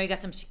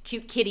some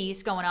cute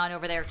kitties going on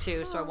over there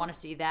too, so I want to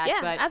see that. Yeah,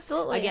 but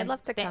absolutely. Again, I'd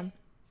love to come.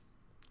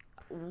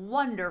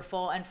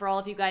 Wonderful, and for all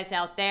of you guys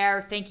out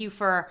there, thank you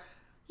for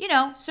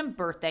some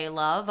birthday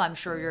love. I'm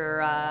sure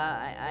you're.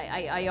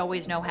 I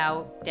always know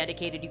how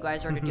dedicated you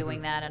guys are to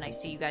doing that, and I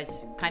see you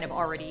guys kind of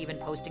already even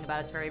posting about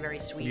it. It's very, very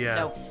sweet. Yeah.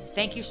 So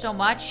thank you so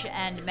much,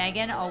 and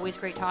Megan, always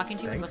great talking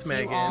to you. Thanks, we'll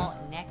see Megan. you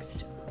all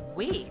next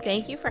week.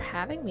 Thank you for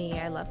having me.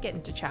 I love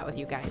getting to chat with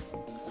you guys.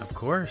 Of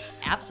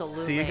course.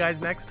 Absolutely. See you guys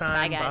next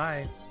time. Bye,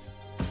 guys.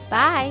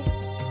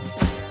 Bye.